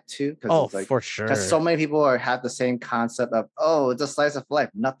react to because it's like for sure, because so many people have the same concept of it's a slice of life,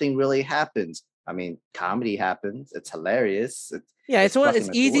 nothing really happens. I mean, comedy happens, it's hilarious, it's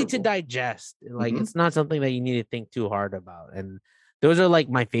easy to digest. Like it's not something that you need to think too hard about, and those are like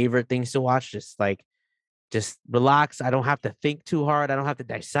my favorite things to watch. Just relax. I don't have to think too hard. I don't have to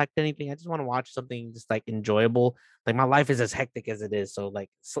dissect anything. I just want to watch something just like enjoyable. Like my life is as hectic as it is, so like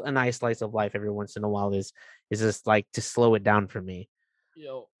a nice slice of life every once in a while is just like to slow it down for me.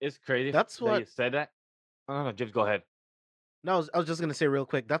 Yo, it's crazy. That's that what you said that. No, James, go ahead. No, I was just gonna say real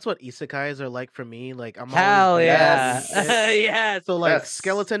quick. That's what isekais are like for me. Like I'm Hell always yeah, yeah. So like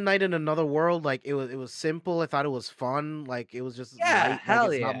Skeleton Knight in Another World, like it was simple. I thought it was fun. Like it was just light.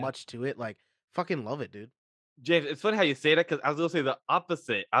 Like it's not much to it. Like fucking love it, dude. James, it's funny how you say that because I was gonna say the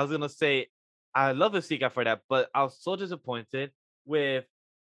opposite. I was gonna say I love the isekai for that, but I was so disappointed with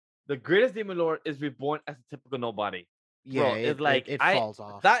the greatest demon lord is reborn as a typical nobody. Yeah, bro, it's like it falls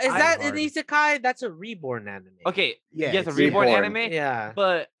off. That an isekai? That's a reborn anime. Okay, yeah, yes, a reborn anime. Yeah,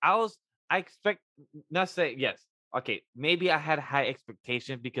 but I expect not say yes. Okay, maybe I had high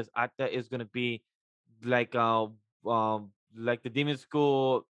expectations because I thought it's gonna be like like the Demon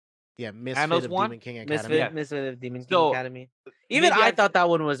School. Yeah, Misfit of Demon King Academy. Misfit of Demon King Academy. Even I thought that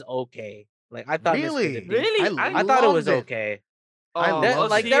one was okay. Like I thought really, I thought it was okay.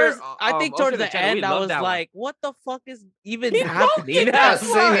 Like there's, I think towards the end, I was like, "What the fuck is even happening?" Yeah,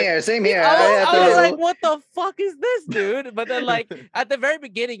 same here. I was like, "What the fuck is this, dude?" But then, like at the very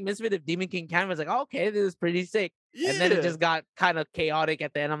beginning, Misfit of Demon King Academy was like, oh, "Okay, this is pretty sick," and then it just got kind of chaotic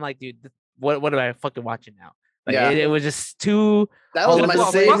at the end. I'm like, "Dude, what am I fucking watching now?" Like, it was just too. That was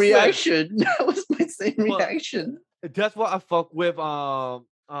my same reaction. That was my same reaction. That's what I fuck with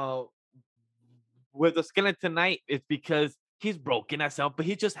the Skeleton Knight. It's because he's broken as hell, but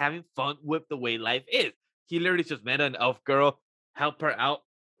he's just having fun with the way life is. He literally just met an elf girl, helped her out,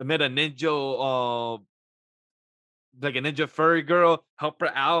 met a ninja, like a ninja furry girl, help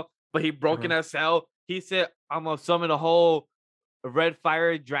her out, but he broken as hell. He said, I'm gonna summon a whole red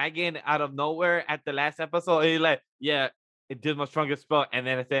fire dragon out of nowhere at the last episode. And he's like, yeah, it did my strongest spell. And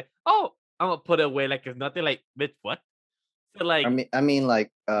then I said, oh, I'm gonna put it away like it's nothing. Like, bitch, what? So like, I mean,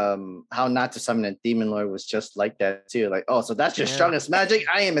 like, how not to summon a demon lord was just like that too. Like, oh, so that's your strongest magic?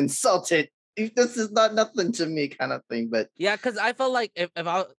 I am insulted. This is not nothing to me, kind of thing. But yeah, because I felt like if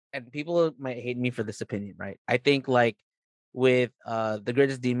I, and people might hate me for this opinion, right? I think like with the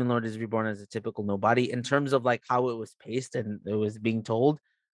greatest demon lord is reborn as a typical nobody in terms of like how it was paced and it was being told,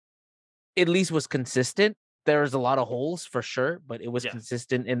 at least was consistent. There's a lot of holes for sure, but it was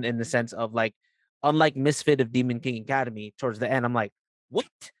consistent in the sense of like, unlike Misfit of Demon King Academy, towards the end, I'm like, what?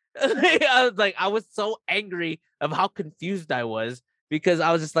 I was so angry of how confused I was because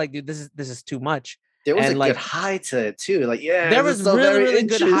I was just like, dude, this is too much. There was a good high to it too. Like, yeah, there was really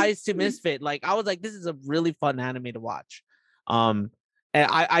good highs to Misfit. Like, I was like, this is a really fun anime to watch. And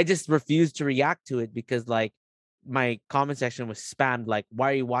I just refused to react to it because like my comment section was spammed like, why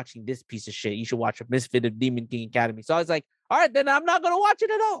are you watching this piece of shit? You should watch a Misfit of Demon King Academy. So I was like, all right, then I'm not gonna watch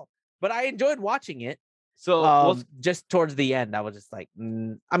it at all. But I enjoyed watching it. So just towards the end, I was just like,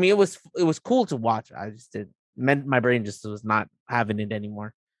 I mean, it was cool to watch. I just meant my brain just was not having it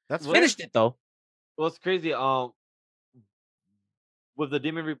anymore. That's finished it though. What's crazy, with the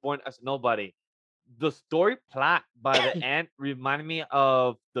Demon Reborn as nobody, the story plot by the end reminded me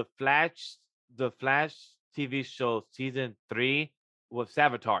of the Flash TV show season 3 with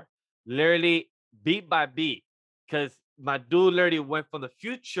Savitar. Literally beat by beat. Because my dude literally went from the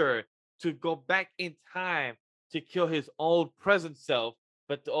future to go back in time to kill his old present self,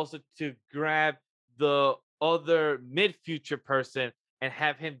 but also to grab the other mid-future person and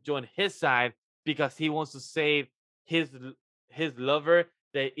have him join his side because he wants to save his lover,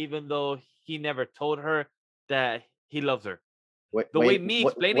 that even though he never told her that he loves her. The way me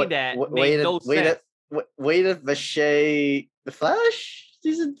explaining that made no sense. Wait a Vache the Flash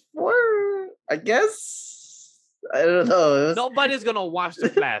season 4, I guess. I don't know. Nobody's gonna watch the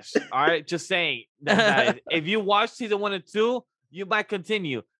Flash. All right, just saying. If you watch season 1 and 2, you might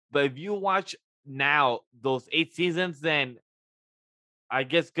continue. But if you watch now those 8 seasons, then I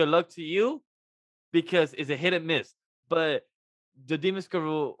guess good luck to you because it's a hit and miss. But the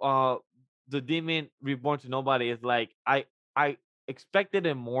the demon reborn to nobody is like I expected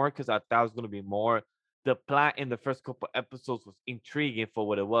it more because I thought it was gonna be more. The plot in the first couple episodes was intriguing for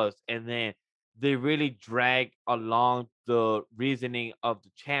what it was, and then they really drag along the reasoning of the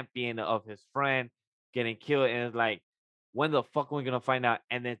champion of his friend getting killed, and it's like, when the fuck are we gonna find out?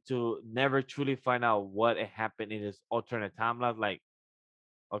 And then to never truly find out what happened in his alternate timeline, like,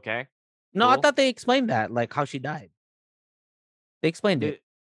 okay, No, I cool. thought they explained that, like how she died. They explained it.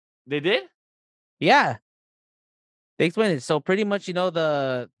 They did? Yeah, they explained it. So pretty much,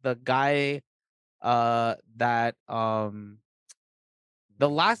 the guy, that the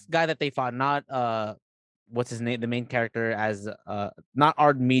last guy that they fought, not what's his name, the main character, as not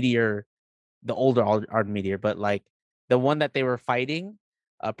Ard Meteor, the older Ard Meteor, but like the one that they were fighting,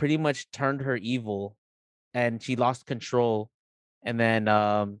 pretty much turned her evil, and she lost control, and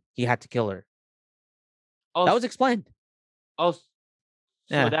then he had to kill her. Oh, That was explained. Oh, so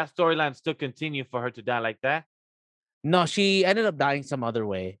Yeah. that storyline still continue for her to die like that? No, she ended up dying some other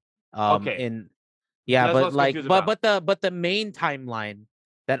way. Okay. Yeah, That's what I but was like, confused but about. but the main timeline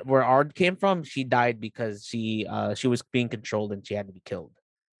that where Ard came from, she died because she was being controlled and she had to be killed.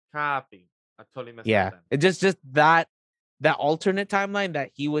 Copy. I totally messed up Yeah, then. it just that alternate timeline that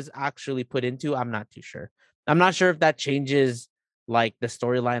he was actually put into, I'm not too sure. I'm not sure if that changes like the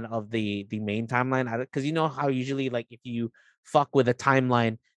storyline of the main timeline, because you know how usually, like, if you fuck with a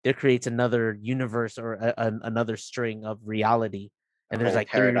timeline, there creates another universe or another string of reality, and there's whole like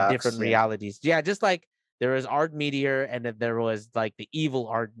three paradox, different yeah. realities. Yeah, just like there was Ard Meteor, and then there was like the evil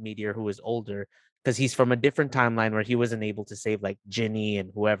Ard Meteor who was older because he's from a different timeline where he wasn't able to save like Ginny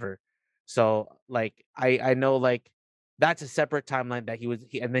and whoever. So like I know like that's a separate timeline that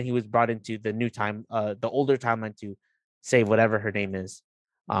and then he was brought into the new time, the older timeline to save whatever her name is.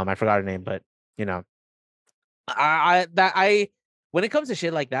 I forgot her name, but you know, I when it comes to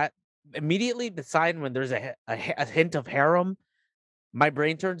shit like that, immediately the sign when there's a hint of harem, my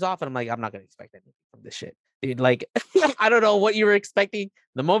brain turns off and I'm like, I'm not gonna expect anything from this shit. Dude, like I don't know what you were expecting.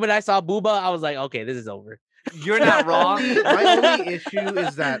 The moment I saw Booba, I was like, okay, this is over. You're not wrong.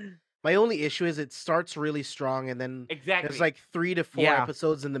 My only issue is it starts really strong, and then Exactly. there's like 3 to 4 Yeah.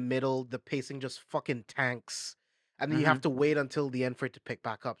 episodes in the middle. The pacing just fucking tanks, and then you Mm-hmm. have to wait until the end for it to pick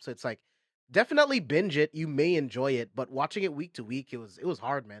back up. So it's like, definitely binge it. You may enjoy it, but watching it week to week, it was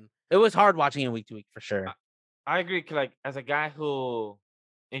hard, man. It was hard watching it week to week for sure. I agree. Like, as a guy who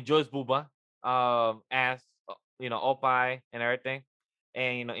enjoys Booba, as Opie and everything,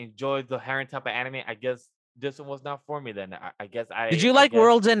 and enjoys the harem type of anime, I guess this one was not for me. Then I guess Did you like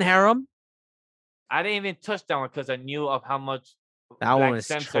Worlds and Harem? I didn't even touch that one because I knew of how much that one black is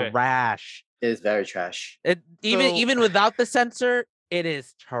censor. trash. It is very trash. Even without the censor, it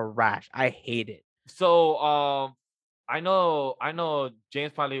is trash. I hate it. So I know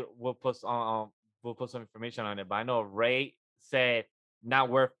James probably will put some information on it, but I know Ray said not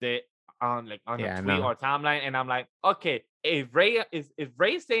worth it on a tweet or timeline, and I'm like, okay, if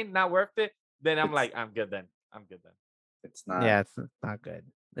Ray saying not worth it, then I'm like, I'm good then. It's not. Yeah, it's not good.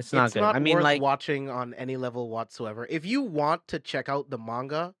 It's not good. Not I mean, worth like, watching on any level whatsoever. If you want to check out the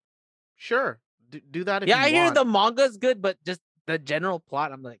manga, sure, do that. If you I hear the manga's good, but just the general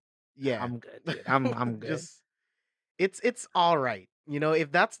plot, I'm like, yeah, I'm good. Dude. I'm good. Just it's all right.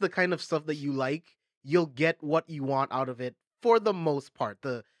 If that's the kind of stuff that you like, you'll get what you want out of it for the most part.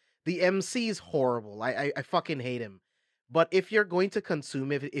 The MC is horrible. I fucking hate him. But if you're going to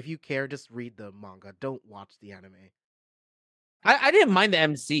consume it, if you care, just read the manga. Don't watch the anime. I didn't mind the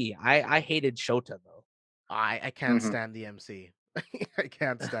MC. I hated Shota though. I can't stand the MC. I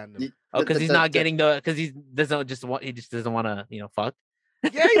can't stand him. Because he's not getting because he just doesn't want to fuck.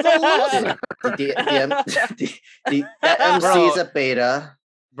 Yeah, he's a loser. That MC is a beta.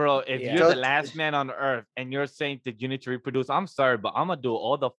 Bro, if you're the last man on Earth and you're saying that you need to reproduce, I'm sorry, but I'm gonna do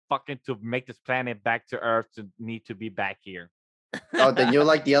all the fucking to make this planet back to Earth to need to be back here. Oh, then you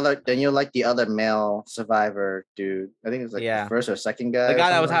like the other male survivor dude. I think it's like the first or second guy. The guy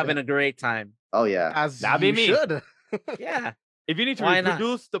that was having a great time. Oh yeah, that'd be me. Should. Yeah. If you need to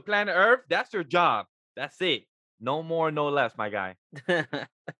reproduce the planet Earth, that's your job. That's it. No more, no less, my guy.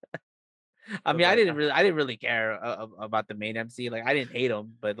 I mean, I didn't really care about the main MC. Like, I didn't hate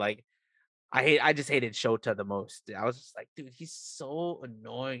him, but like, I just hated Shota the most. I was just like, dude, he's so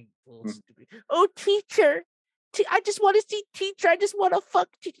annoying. Stupid. Oh, teacher, I just want to see teacher. I just want to fuck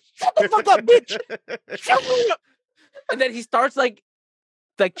teacher. Shut the fuck up, bitch. Shut up. And then he starts like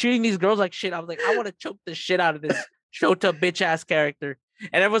treating these girls like shit. I was like, I want to choke the shit out of this Shota bitch ass character.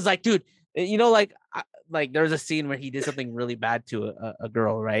 And everyone's like, dude, like there's a scene where he did something really bad to a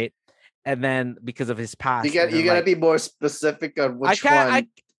girl, right? And then because of his past, you gotta be more specific on which one.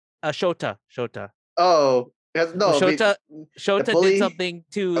 Shota. Oh, no, Shota did bully? something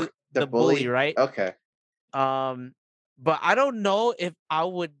to The the bully, bully? right? Okay. But I don't know if I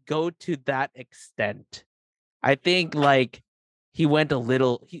would go to that extent. I think like he went a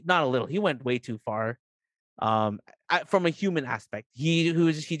little, not a little, he went way too far. From a human aspect, he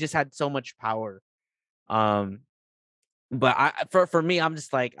just had so much power. But for me, I'm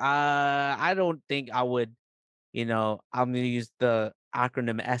just like, I don't think I would, I'm gonna use the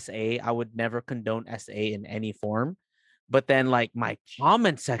acronym SA. I would never condone SA in any form. But then, like, my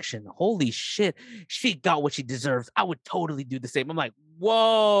comment section, holy shit, she got what she deserves. I would totally do the same. I'm like,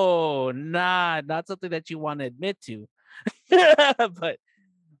 whoa, nah, not something that you want to admit to. But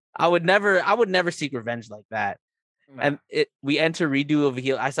I would never seek revenge like that. Nah. And we enter Redo of a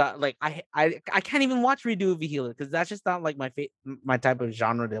Healer. I saw like I can't even watch Redo of a Healer because that's just not like my type of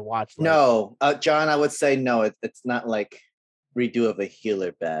genre to watch. Like, no, John, I would say no. It's not like Redo of a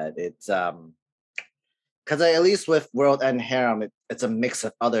Healer bad. It's because at least with World End Harem, it's a mix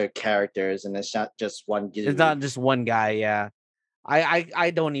of other characters, and it's not just one dude. It's not just one guy. Yeah,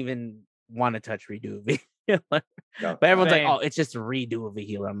 I don't even want to touch Redo of a Healer. No. But everyone's like, oh, it's just Redo of a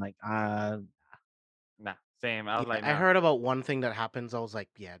Healer. I'm like, nah, same. I was like, I heard about one thing that happens. I was like,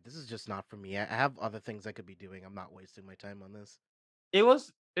 yeah, this is just not for me. I have other things I could be doing. I'm not wasting my time on this.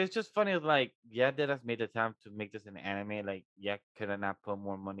 It's just funny. Like, yeah, they just made the time to make this an anime. Like, yeah, could I not put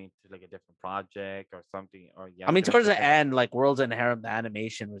more money into like a different project or something? Or yeah, I mean, towards the end, like Worlds End Harem, the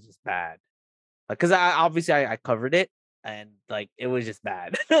animation was just bad. Like, because I covered it and like it was just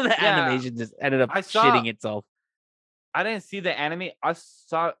bad. The animation just ended up shitting itself. I didn't see the anime. I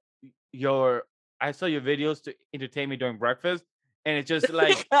saw your videos to entertain me during breakfast, and it's just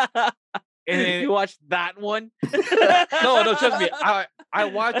like you watched that one. No, trust me. I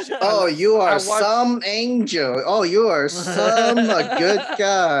watch. Oh, you are some angel. Oh, you are some a good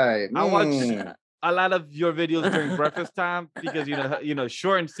guy. I watch a lot of your videos during breakfast time because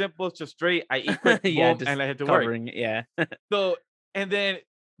short and simple, just straight. I eat quick, boom, yeah, and I hit to covering work. It, yeah. So, and then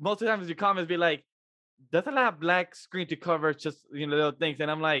most of the times your comments be like, "Does a lot of black screen to cover just little things?" And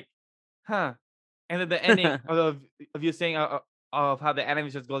I'm like, "Huh." And then the ending of you saying of how the anime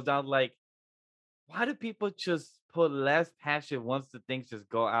just goes down, like, why do people just put less passion once the things just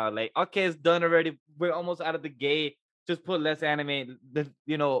go out? Like, okay, it's done already. We're almost out of the gate. Just put less anime. The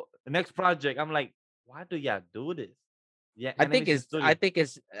next project. I'm like, why do y'all do this? Yeah, I think it's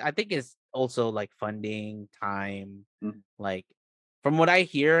also like funding, time, like from what I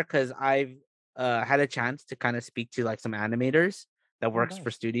hear, because I've had a chance to kind of speak to like some animators that works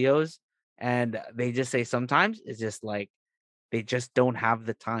for studios, and they just say sometimes it's just like they just don't have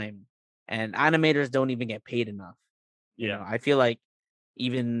the time, and animators don't even get paid enough. I feel like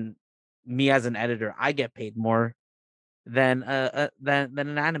even me as an editor, I get paid more than an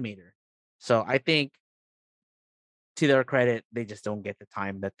animator. So I think, to their credit, they just don't get the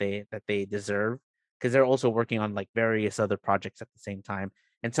time that they deserve because they're also working on like various other projects at the same time.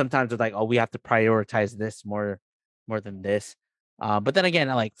 And sometimes it's like, oh, we have to prioritize this more than this. But then again,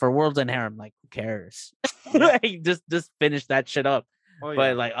 like for Worlds End Harem, like who cares? Like just finish that shit up.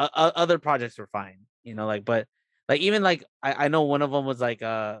 But like other projects were fine, but like even like I know one of them was like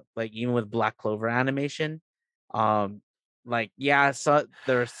even with Black Clover animation, like yeah, so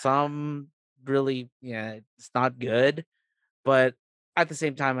there's some really, it's not good, but at the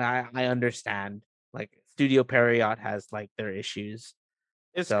same time I understand like Studio Period has like their issues.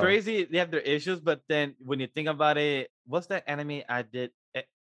 It's crazy they have their issues, but then when you think about it, what's that anime I did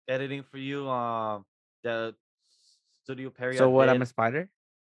editing for you? The Studio Period. So what? I'm a spider.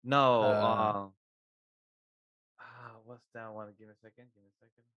 No. What's that one? Give me a second.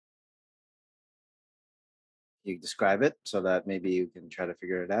 You describe it so that maybe you can try to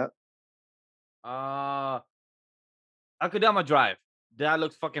figure it out. Akudama Drive. That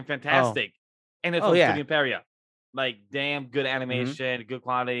looks fucking fantastic. And it's from Studio Period. Like, damn good animation, good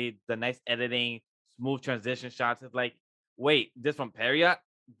quality, the nice editing, smooth transition shots. It's like, wait, this from Period?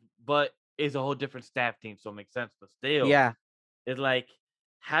 But it's a whole different staff team, so it makes sense. But still, it's like,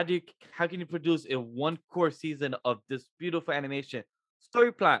 how can you produce a one core season of this beautiful animation?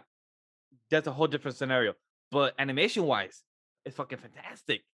 Story plot, that's a whole different scenario. But animation wise, it's fucking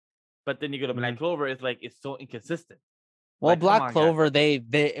fantastic. But then you go to Black Clover, it's like it's so inconsistent. Well, like, Black Clover,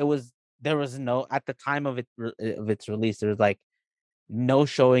 there was no, at the time of its release, there was like no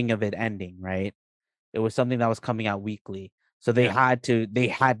showing of it ending, right? It was something that was coming out weekly. So they had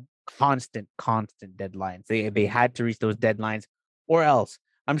constant deadlines. They had to reach those deadlines, or else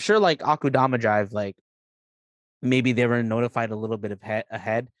I'm sure like Akudama Drive, like maybe they were notified a little bit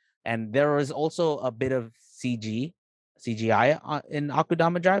ahead. And there was also a bit of CG CGI in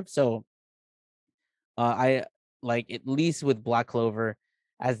Akudama Drive. So I like, at least with Black Clover,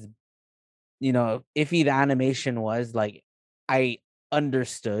 as iffy the animation was, like, I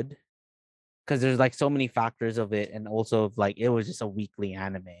understood, because there's like so many factors of it, and also like it was just a weekly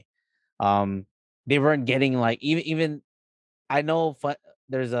anime. They weren't getting like, even I know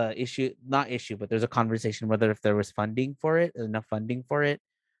there's a issue, not issue, but there's a conversation whether if there was funding for it, enough funding for it.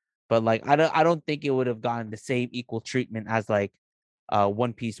 But like I don't think it would have gotten the same equal treatment as like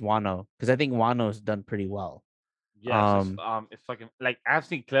One Piece Wano, because I think Wano's done pretty well. Yes, it's fucking like I've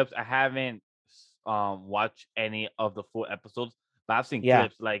seen clips. I haven't watched any of the full episodes, but I've seen Yeah.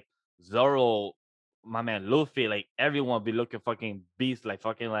 clips like Zoro, my man Luffy, like everyone be looking fucking beast, like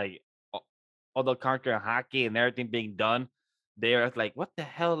fucking like all the conquer hockey and everything being done. They're like, what the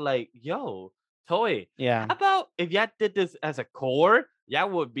hell, like yo, Toei. Yeah. How about if y'all did this as a core, y'all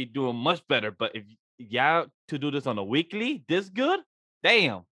would be doing much better. But if y'all to do this on a weekly, this good,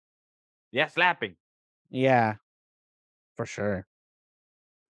 damn, yeah, slapping. Yeah, for sure.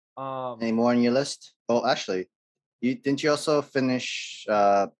 Any more on your list? Oh, actually, you also finish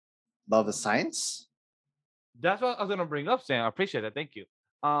Love is Science? That's what I was gonna bring up, Sam. I appreciate that. Thank you.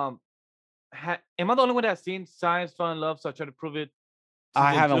 Am I the only one that's seen Science, Fun, Love? So I try to prove it.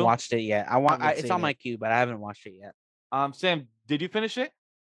 I Season haven't two. watched it yet. It's on my queue, but I haven't watched it yet. Sam, did you finish it?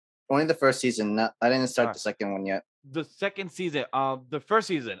 Only the first season. I didn't start the second one yet. The second season, the first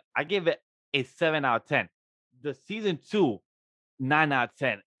season, I gave it a 7 out of 10. The season 2, 9 out of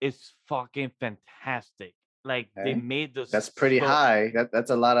 10. It's fucking fantastic. Like they made the That's pretty high. That's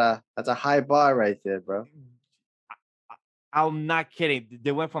a high bar right there, bro. I'm not kidding.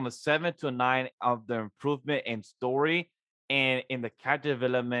 They went from a 7 to a 9 of the improvement in story and in the character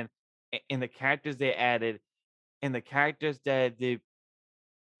development, in the characters they added, in the characters that they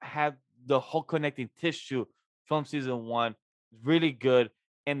have the whole connecting tissue from season 1. Really good.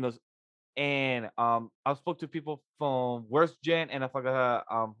 I spoke to people from Worst Gen and I forgot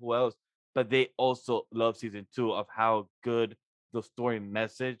who else, but they also love season 2 of how good the story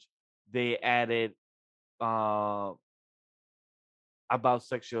message they added. About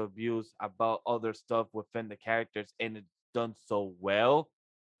sexual abuse, about other stuff within the characters, and it's done so well.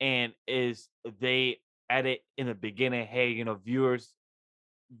 And is they added in the beginning, hey, viewers,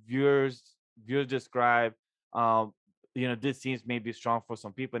 viewers describe, um, this seems maybe strong for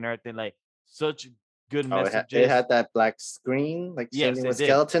some people and everything. Like such good messages. It had that black screen, like same thing with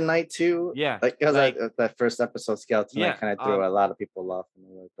Skeleton Knight too. Yeah, like that first episode, Skeleton Knight kind of threw a lot of people off.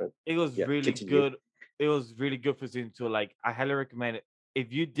 But it was really good. It was really good for season 2. Like I highly recommend it.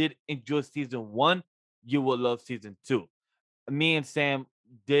 If you did enjoy season 1, you will love season 2. Me and Sam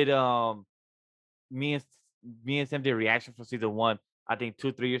did me and Sam did reaction for season 1, I think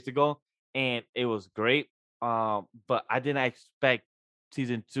 2-3 years ago, and it was great. But I didn't expect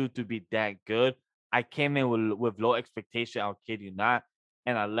season 2 to be that good. I came in with low expectation. I'll kid you not,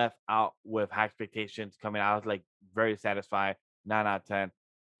 and I left out with high expectations coming out. I was like very satisfied. 9 out of 10.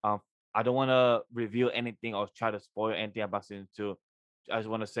 Um, I don't want to reveal anything or try to spoil anything about season 2. I just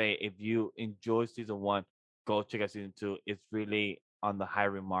want to say if you enjoy season 1, go check out season 2. It's really on the high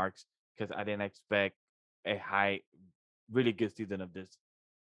remarks because I didn't expect a really good season of this,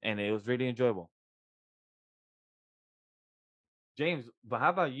 and it was really enjoyable. James, but how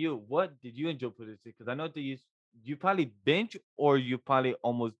about you? What did you enjoy for this? Because I know that you probably binge or you probably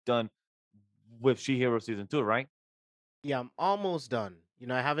almost done with She-Hero season 2, right? Yeah, I'm almost done.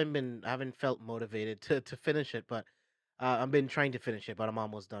 I haven't felt motivated to finish it, but I've been trying to finish it, but I'm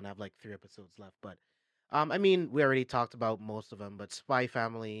almost done. I have like 3 episodes left, but I mean, we already talked about most of them, but Spy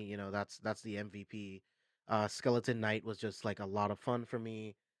Family, that's the MVP. Skeleton Knight was just like a lot of fun for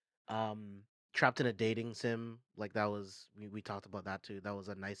me. Um, Trapped in a Dating Sim, like that was we talked about that too. That was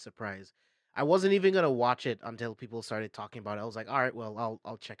a nice surprise. I wasn't even gonna watch it until people started talking about it. I was like, all right, well,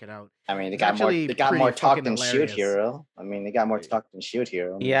 I'll check it out. I mean, It's actually they got pretty more talk fucking than Shield hilarious. Hero. I mean, they got more talk than Shield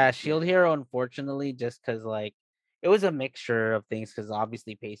Hero. Yeah, Shield Hero, unfortunately, just because like it was a mixture of things, because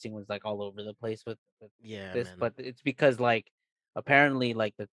obviously pacing was like all over the place with Yeah, this, man. but it's because like apparently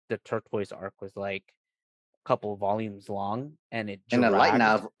like the turquoise arc was like a couple volumes long, and it in a light dragged.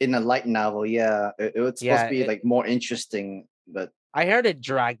 novel. In a light novel, yeah, it was supposed to be like more interesting, but I heard it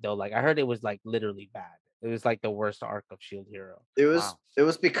dragged though. Like I heard it was like literally bad. It was like the worst arc of Shield Hero. It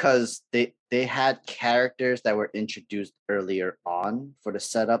was because they had characters that were introduced earlier on for the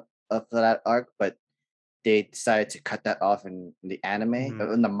setup of that arc, but they decided to cut that off in the anime,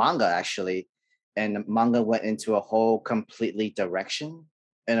 in the manga actually, and the manga went into a whole completely direction.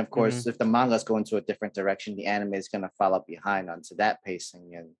 And of course, if the manga's going to a different direction, the anime is going to follow behind onto that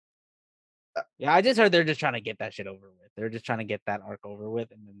pacing, and Yeah, I just heard they're just trying to get that shit over with. They're just trying to get that arc over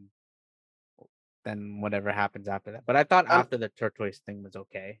with, and then whatever happens after that. But I thought after the turquoise thing was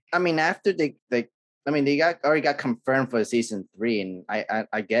okay. I mean, after they already got confirmed for season 3, and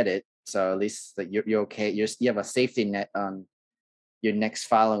I get it. So at least that you're okay. You have a safety net on your next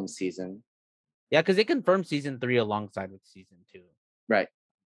following season. Yeah, because they confirmed season 3 alongside with season 2. Right.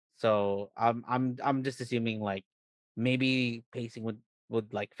 So I'm just assuming like maybe pacing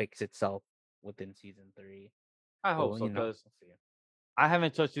would like fix itself within season 3. I hope so, because I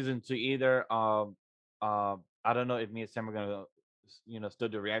haven't touched season 2 either. I don't know if me and Sam are gonna, still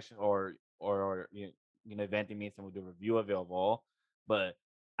do reaction or eventually me and Sam will do a review of it all. But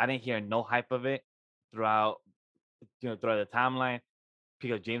I didn't hear no hype of it throughout, throughout the timeline,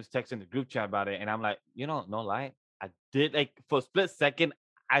 because James texted in the group chat about it, and I'm like, no lie, I did, like, for a split second,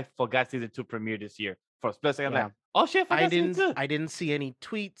 I forgot season 2 premiered this year. For a split second, I'm like, oh shit, I forgot season 2. I didn't see any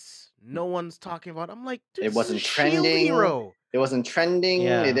tweets. No one's talking about. I'm like, dude, It wasn't Shield trending. Hero. It wasn't trending.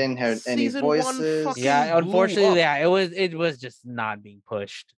 Yeah. It didn't have any Season 1 voices. fucking Yeah, blew unfortunately, up. it was just not being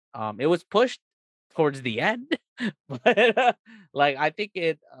pushed. It was pushed towards the end, but like I think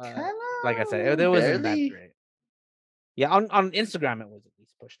it, like I said, it wasn't that barely. great. Yeah, on Instagram it was at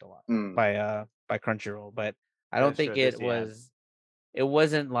least pushed a lot by Crunchyroll, but I don't think it was. It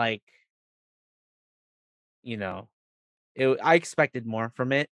wasn't like, I expected more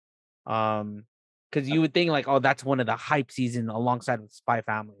from it. Because you would think like, oh, that's one of the hype season alongside with Spy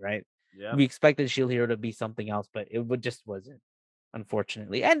Family, right? Yeah. We expected Shield Hero to be something else, but just wasn't,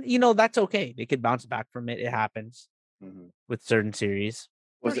 unfortunately. And that's okay. They could bounce back from it. It happens with certain series.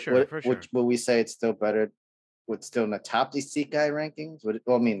 For sure. Would we say it's still better? Would still in the top these Sekai rankings?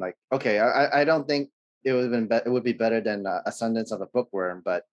 I mean, like, okay, I don't think it would have been better. It would be better than Ascendance of a Bookworm,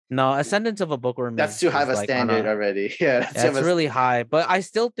 but no, Ascendance of a Bookworm. That's too high of a standard already. Yeah, that's really high. But I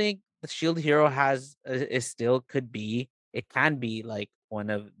still think the Shield Hero it can be like one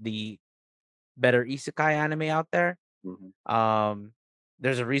of the better isekai anime out there.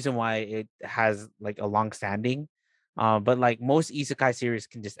 There's a reason why it has like a long standing. But like most isekai series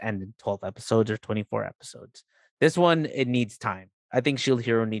can just end in 12 episodes or 24 episodes. This one, it needs time. I think Shield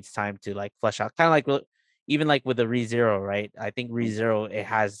Hero needs time to like flesh out. Kind of like even like with the ReZero, right? I think ReZero, it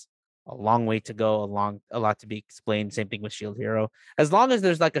has a long way to go, a lot to be explained. Same thing with Shield Hero. As long as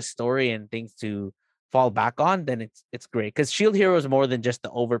there's like a story and things to fall back on, then it's great. Because Shield Hero is more than just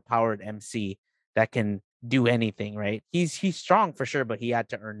the overpowered MC that can do anything, right? He's strong for sure, but he had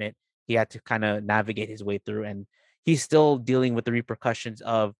to earn it. He had to kind of navigate his way through, and he's still dealing with the repercussions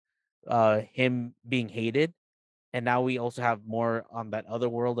of him being hated. And now we also have more on that other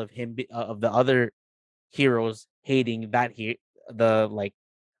world of him of the other heroes hating the like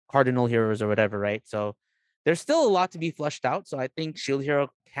cardinal heroes or whatever, right? So there's still a lot to be flushed out. So I think Shield Hero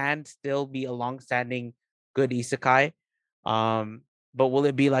can still be a long-standing good isekai. But will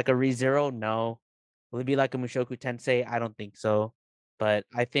it be like a ReZero? No. Will it be like a Mushoku Tensei? I don't think so. But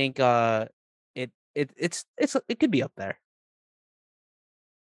I think it could be up there.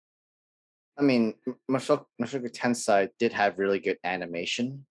 I mean, Mushoku Tensei did have really good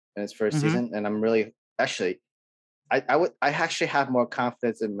animation in its first season, and I'm really actually, I actually have more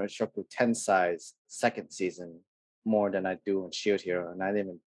confidence in Mushoku Tensei's second season more than I do in Shield Hero, and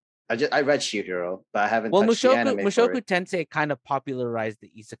I read Shield Hero, but I haven't touched the anime for it. Tensei kind of popularized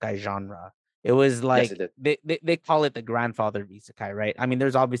the isekai genre. It was like they call it the grandfather of isekai, right? I mean,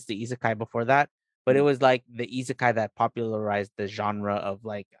 there's obviously isekai before that, but it was like the isekai that popularized the genre of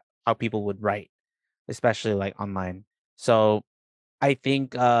like how people would write, especially like online. So I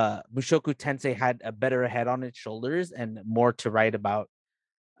think Mushoku Tensei had a better head on its shoulders and more to write about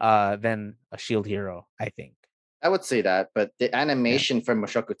than a Shield Hero, I think. I would say that, but the animation for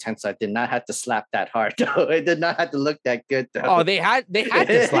Mushoku Tensei did not have to slap that hard, though. It did not have to look that good, though. Oh, they had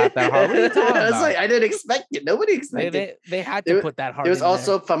to slap that hard. What are you talking about? Like, I didn't expect it. Nobody expected they had to put that hard. It was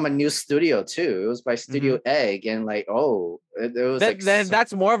also from a new studio too. It was by Studio Egg, and like, it was then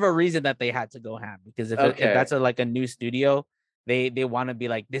that's more of a reason that they had to go ham, because if that's like a new studio, they want to be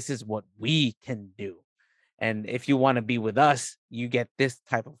like, this is what we can do, and if you want to be with us, you get this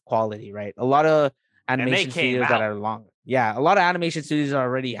type of quality, right? A lot of animation studios that are long. Yeah, a lot of animation studios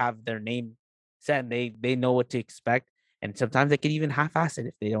already have their name set, and they know what to expect, and sometimes they can even half-ass it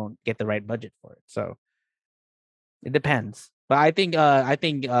if they don't get the right budget for it. So it depends. But I think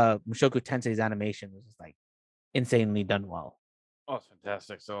Mushoku Tensei's animation was just like insanely done well. Oh, it's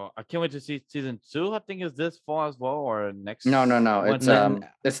fantastic. So I can't wait to see season 2. I think is this fall as well, or next. No.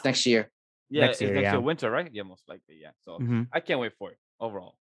 It's next year. Yeah, next year, winter, right? Yeah, most likely. Yeah. So I can't wait for it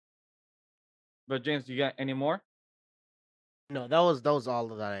overall. But James, you got any more? No, that was all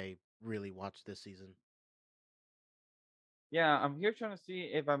that I really watched this season. Yeah, I'm here trying to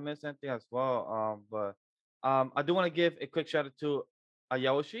see if I missed anything as well. But I do want to give a quick shout out to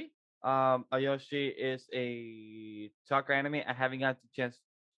Ayoshi. Ayoshi is a soccer anime. I haven't got the chance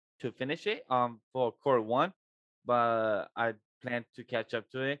to finish it for core one, but I plan to catch up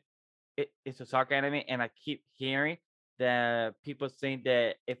to it. It's a soccer anime, and I keep hearing that people saying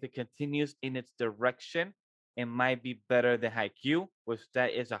that if it continues in its direction, it might be better than Haikyuu, which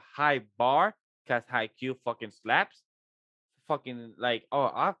that is a high bar because Haikyuu fucking slaps. Fucking like, oh,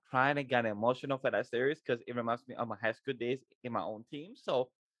 I've cried and got emotional for that series because it reminds me of my high school days in my own team. So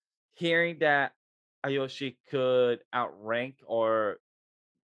hearing that Ayoshi could outrank or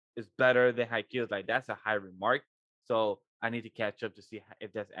is better than Haikyuu is like that's a high remark. So I need to catch up to see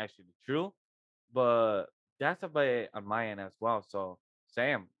if that's actually true. But that's about it on my end as well. So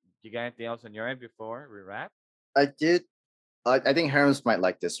Sam, you got anything else on your end before we wrap? I did. I think Herms might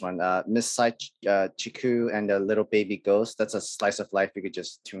like this one. Miss Sai Chiku and the Little Baby Ghost. That's a slice of life you could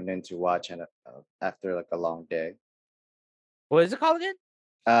just tune in to watch and after like a long day. What is it called again?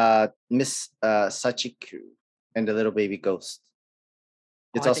 Miss Sachiku and the Little Baby Ghost.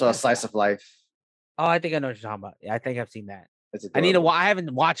 It's I also think a slice of life. Oh, I think I know what you're talking about. Yeah, I think I've seen that. It's I need to. adorable. I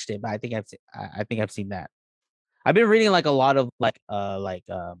haven't watched it, but I think I think I've seen that. I've been reading like a lot of like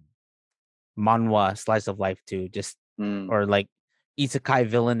manhwa slice of life too, just or like isekai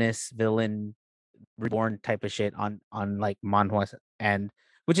villain reborn type of shit on like manhwa, and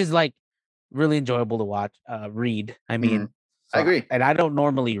which is like really enjoyable to watch read. I mean, I agree. And I don't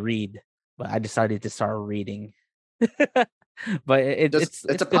normally read, but I decided to start reading. But it's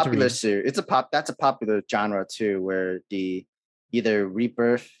a popular series. That's a popular genre too, where the either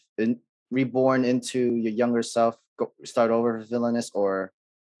rebirth and reborn into your younger self, start over villainous, or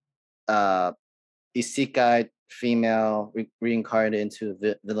isekai female reincarnated into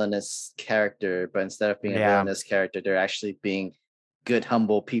a villainous character, but instead of being a villainous character, they're actually being good,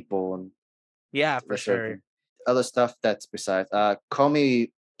 humble people. And for sure. Other stuff that's besides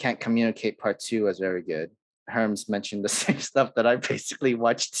Comey Can't Communicate Part 2 was very good. Herms mentioned the same stuff that I basically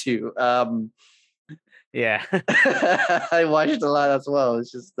watched too. Yeah. I watched a lot as well.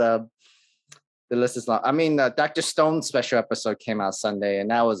 It's just the list is long. I mean, Dr. Stone's special episode came out Sunday,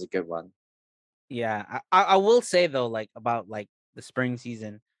 and that was a good one. Yeah, I will say though, like about like the spring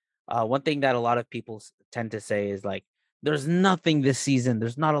season, one thing that a lot of people tend to say is like, there's nothing this season.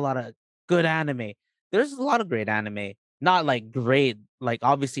 There's not a lot of good anime. There's a lot of great anime, not like great. Like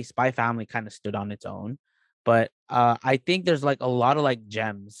obviously, Spy Family kind of stood on its own, but I think there's like a lot of like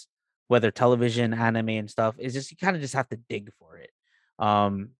gems, whether television, anime, and stuff. It's just you kind of just have to dig for it.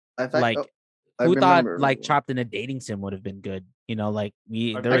 Who thought like Trapped in a Dating Sim would have been good? You know, like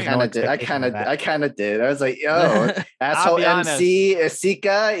there was no expectation of that. I kind of did. I was like, yo, asshole MC,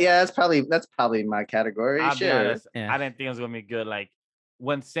 Asika. Yeah, that's probably my category. I'll be honest. Yeah. I didn't think it was gonna be good. Like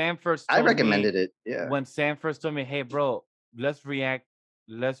when Sam first I recommended it. Yeah. When Sam first told me, hey bro, let's react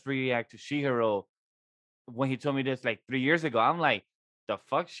to Shihiro. When he told me this like 3 years ago, I'm like, the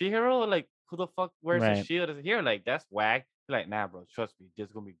fuck, Shihiro? Like, who the fuck wears a shield as a hero? Like, that's whack. He's like, nah, bro, trust me, this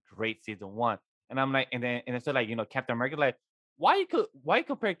is gonna be great season 1. And I'm like, and it's like, Captain America, like, why you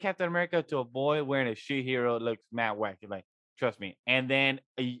compare Captain America to a boy wearing a Shihiro looks mad whack? You're like, trust me. And then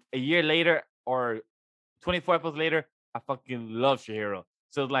a year later or 24 episodes later, I fucking love Shihiro.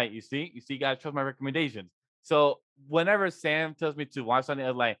 So like, you see, guys, trust my recommendations. So whenever Sam tells me to watch something,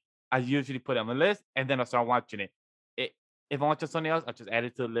 I usually put it on the list and then I start watching it. If I watch something else, I just add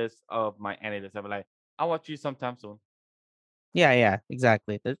it to the list of my anime list. I'm like, I'll watch you sometime soon. Yeah,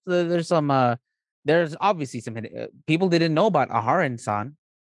 exactly. There's some there's obviously some people didn't know about Aharon-san.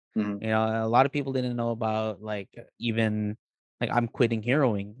 Mm-hmm. You know, a lot of people didn't know about like even like I'm Quitting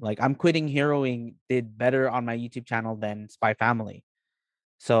Heroing. Like I'm Quitting Heroing did better on my YouTube channel than Spy Family.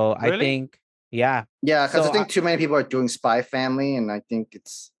 So really? I think yeah, because I think too many people are doing Spy Family, and I think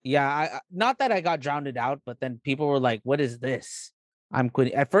it's not that I got drowned out, but then people were like, "What is this?" I'm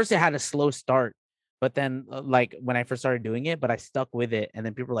quitting. At first, it had a slow start, but then like when I first started doing it, but I stuck with it, and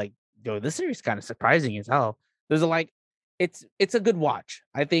then people were like, "Yo, this series is kind of surprising as hell." There's it's a good watch.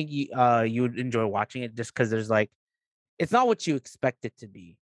 I think you would enjoy watching it just because there's like, it's not what you expect it to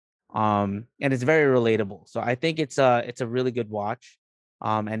be, and it's very relatable. So I think it's a really good watch.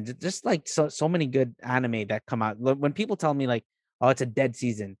 And just like so many good anime that come out. When people tell me like, oh, it's a dead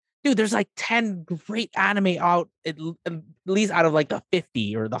season, dude, there's like 10 great anime out at least out of like the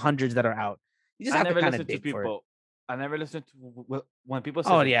 50 or the hundreds that are out. You just have to kind of dig for it. I never listen to when people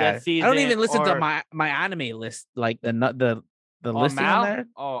say dead season. I don't even listen to my anime list, like the listing on there.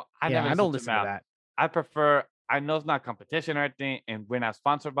 Oh, I don't listen to that. I prefer. I know it's not competition or anything, and we're not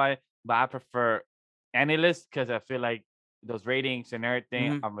sponsored by it. but I prefer AniList because I feel like those ratings and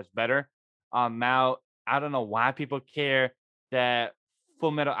everything Mhm. are much better. Now I don't know why people care that Full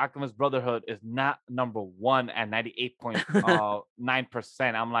Metal Alchemist Brotherhood is not number one at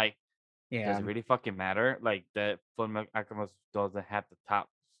 98.9%. I'm like, does Yeah. it really fucking matter? Like that Full Metal Alchemist doesn't have the top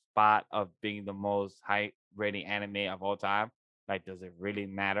spot of being the most high rating anime of all time. Like, does it really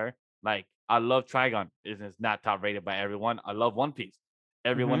matter? Like, I love Trigon. It's not top rated by everyone. I love One Piece.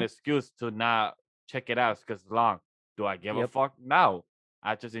 Everyone Mhm. excuse to not check it out because it's long. Do I give a Yep. fuck? No.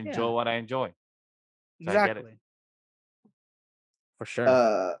 I just enjoy Yeah. what I enjoy. So I get it. Exactly. For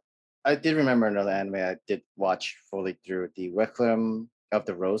sure. I did remember another anime I did watch fully through, the Requiem of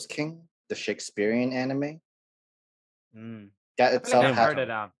the Rose King, the Shakespearean anime. Mm. That I feel like itself I've heard it.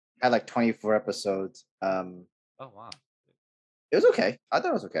 had like 24 episodes. Oh wow. It was okay. I thought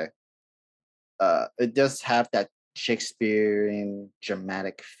it was okay. It does have that Shakespearean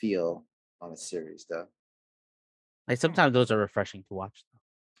dramatic feel on the series, though. Like sometimes those are refreshing to watch.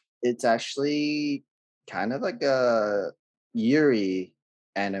 It's actually kind of like a Yuri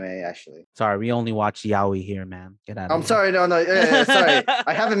anime, actually. Sorry, we only watch yaoi here, man. Get out of I'm here. sorry, no, sorry.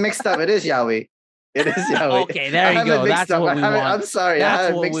 I haven't mixed up. It is yaoi. It is yaoi. Okay, there I you haven't go. mixed That's up. what we want. I'm sorry. I That's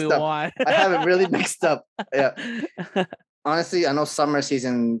haven't what mixed we up. want. I haven't really mixed up. Yeah. Honestly, I know summer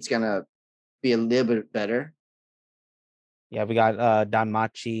season's gonna be a little bit better. Yeah, we got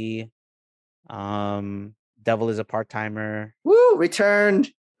Danmachi. Devil is a part-timer. Woo! Returned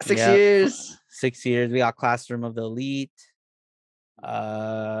 6 Yep. years. 6 years. We got Classroom of the Elite.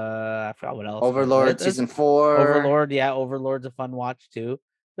 I forgot what else. Overlord There's season 4. Overlord, yeah, Overlord's a fun watch too.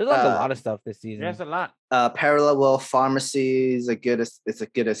 There's like a lot of stuff this season. There's a lot. Parallel World Pharmacy is it's a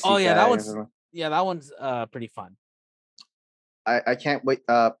good as Oh yeah, that one's pretty fun. I can't wait.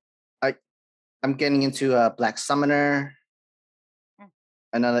 I'm getting into Black Summoner,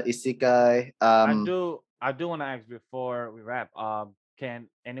 another isekai. I do want to ask before we wrap. Can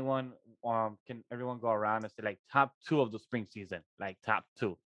everyone go around and say like top 2 of the spring season, like top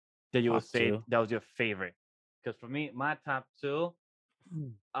 2 that you would Top say 2. that was your favorite? Because for me, my top 2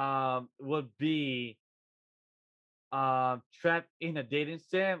 would be Trapped in a Dating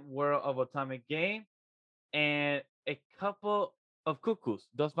Sim, World of Atomic Game, and a couple of Cuckoos.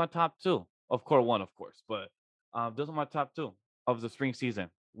 Those my top 2. Of course, one, of course, but those are my top 2 of the spring season.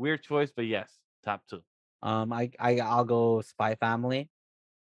 Weird choice, but yes, top 2. I'll go Spy Family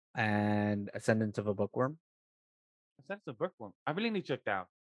and Ascendance of a Bookworm. That's a bookworm. I really need to check that out.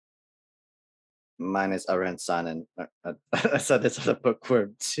 Mine is Aran San and so this is a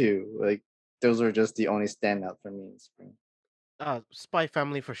bookworm too. Like those were just the only standout for me in spring. Spy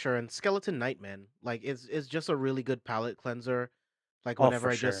Family for sure, and Skeleton Knight, man. Like it's just a really good palate cleanser. Like Oh, whenever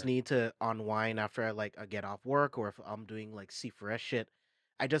for I just sure. need to unwind after I get off work, or if I'm doing like C4S shit,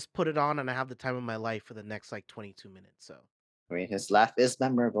 I just put it on and I have the time of my life for the next like 22 minutes. So I mean, his laugh is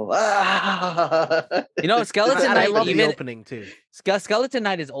memorable. You know, Skeleton and I Knight love the even opening too. Skeleton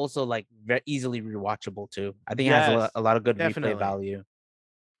Knight is also like very easily rewatchable too. I think it has Yes, a lot of good replay definitely. value.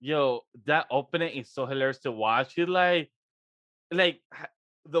 yo, that opening is so hilarious to watch. He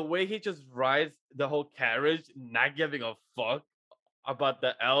the way he just rides the whole carriage, not giving a fuck about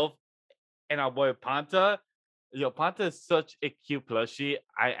the elf and our boy Panta. Yo, Panta is such a cute plushie.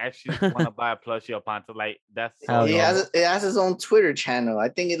 I actually want to buy a plushie of Panta. Like that's so Hell He yeah. has it has his own Twitter channel. I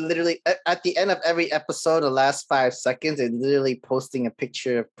think it literally at the end of every episode, the last 5 seconds, it literally posting a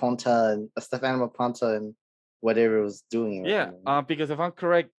picture of Ponta and Stefano Ponta and whatever it was doing. Yeah, because if I'm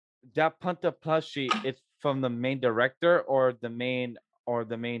correct, that Panta plushie is from the main director or the main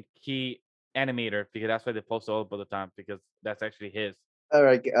key animator, because that's why they post all the time, because that's actually his. All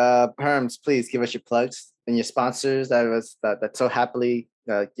right, Perms, please give us your plugs and your sponsors that so happily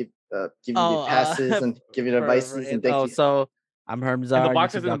give you the passes and give you the advices and thank you. So I'm Hermzar,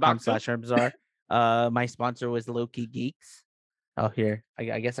 boxes in the box too? youtube.com/Hermzar. My sponsor was Loki Geeks. Oh, here.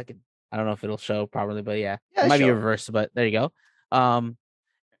 I guess I could. I don't know if it'll show properly, but yeah, Yeah, it might be show. reversed, but there you go.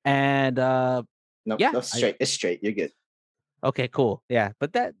 And No, yeah, no, straight. It's straight. You're good. okay, cool. Yeah,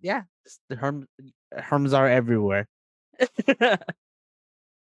 but the Herms are everywhere.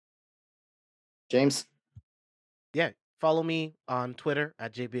 James. Yeah, follow me on Twitter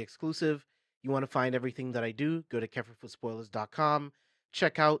at JB Exclusive. You want to find everything that I do, go to carefulforspoilers.com.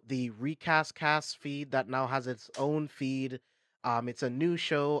 Check out the Recast Cast feed that now has its own feed. It's a new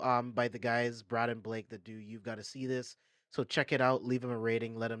show by the guys Brad and Blake that do You've Got to See This. So check it out, leave them a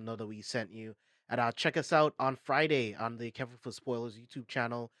rating, let them know that we sent you. And check us out on Friday on the Careful for Spoilers YouTube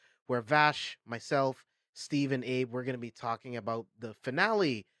channel, where Vash, myself, Steve, and Abe, we're going to be talking about the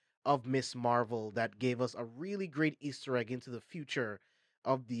finale of Miss Marvel that gave us a really great Easter egg into the future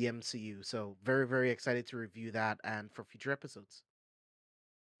of the MCU. So very, very excited to review that and for future episodes.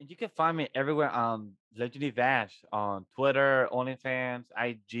 And you can find me everywhere on Legendary Vash on Twitter, OnlyFans,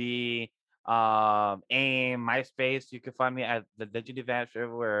 IG, AIM, MySpace. You can find me at the Legendary Vash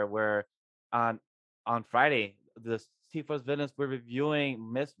everywhere. Where on on Friday, the C-Force Villains, we're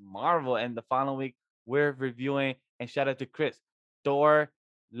reviewing Miss Marvel, and the following week we're reviewing, and shout out to Chris, Thor,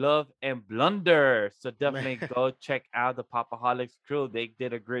 Love and Blunder. So definitely go check out the Popaholics crew. They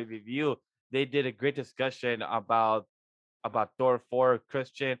did a great review. They did a great discussion about Thor 4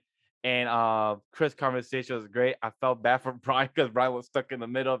 Christian. And Chris' conversation was great. I felt bad for Brian because Brian was stuck in the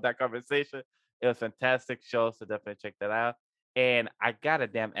middle of that conversation. It was a fantastic show, so definitely check that out. And I got a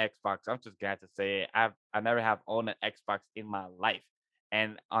damn Xbox. I'm just glad to say it. I never have owned an Xbox in my life.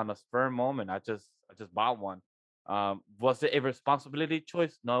 And on a spur moment, I just bought one. Was it a responsibility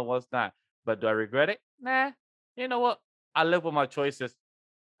choice? No, it was not. But do I regret it? Nah. You know what? I live with my choices.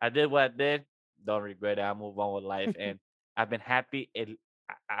 I did what I did. Don't regret it. I move on with life, and I've been happy.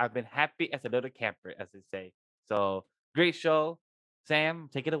 I've been happy as a little camper, as they say. So great show, Sam.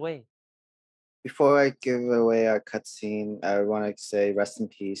 Take it away. Before I give away our cutscene, I want to say rest in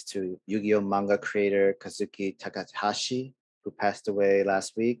peace to Yu-Gi-Oh manga creator Kazuki Takahashi, who passed away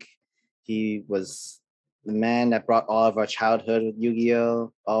last week. He was the man that brought all of our childhood with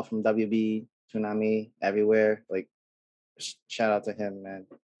Yu-Gi-Oh, all from WB, Toonami, everywhere. Like, shout out to him, man.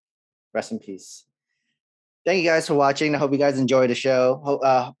 Rest in peace. Thank you guys for watching. I hope you guys enjoyed the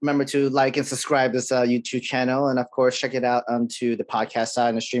show. Remember to like and subscribe this YouTube channel, and of course, check it out onto the podcast side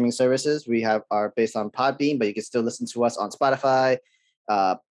and the streaming services. We have our based on Podbean, but you can still listen to us on Spotify,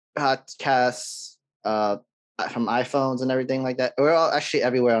 uh, podcasts from iPhones and everything like that. We're all actually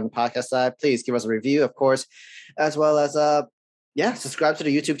everywhere on the podcast side. Please give us a review, of course, as well as subscribe to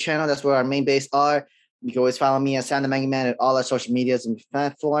the YouTube channel. That's where our main base are. You can always follow me at Sam the Mega Man at all our social medias and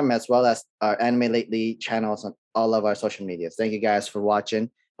platform, as well as our Anime Lately channels on all of our social medias. Thank you guys for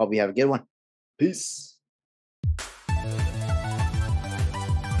watching. Hope you have a good one. Peace.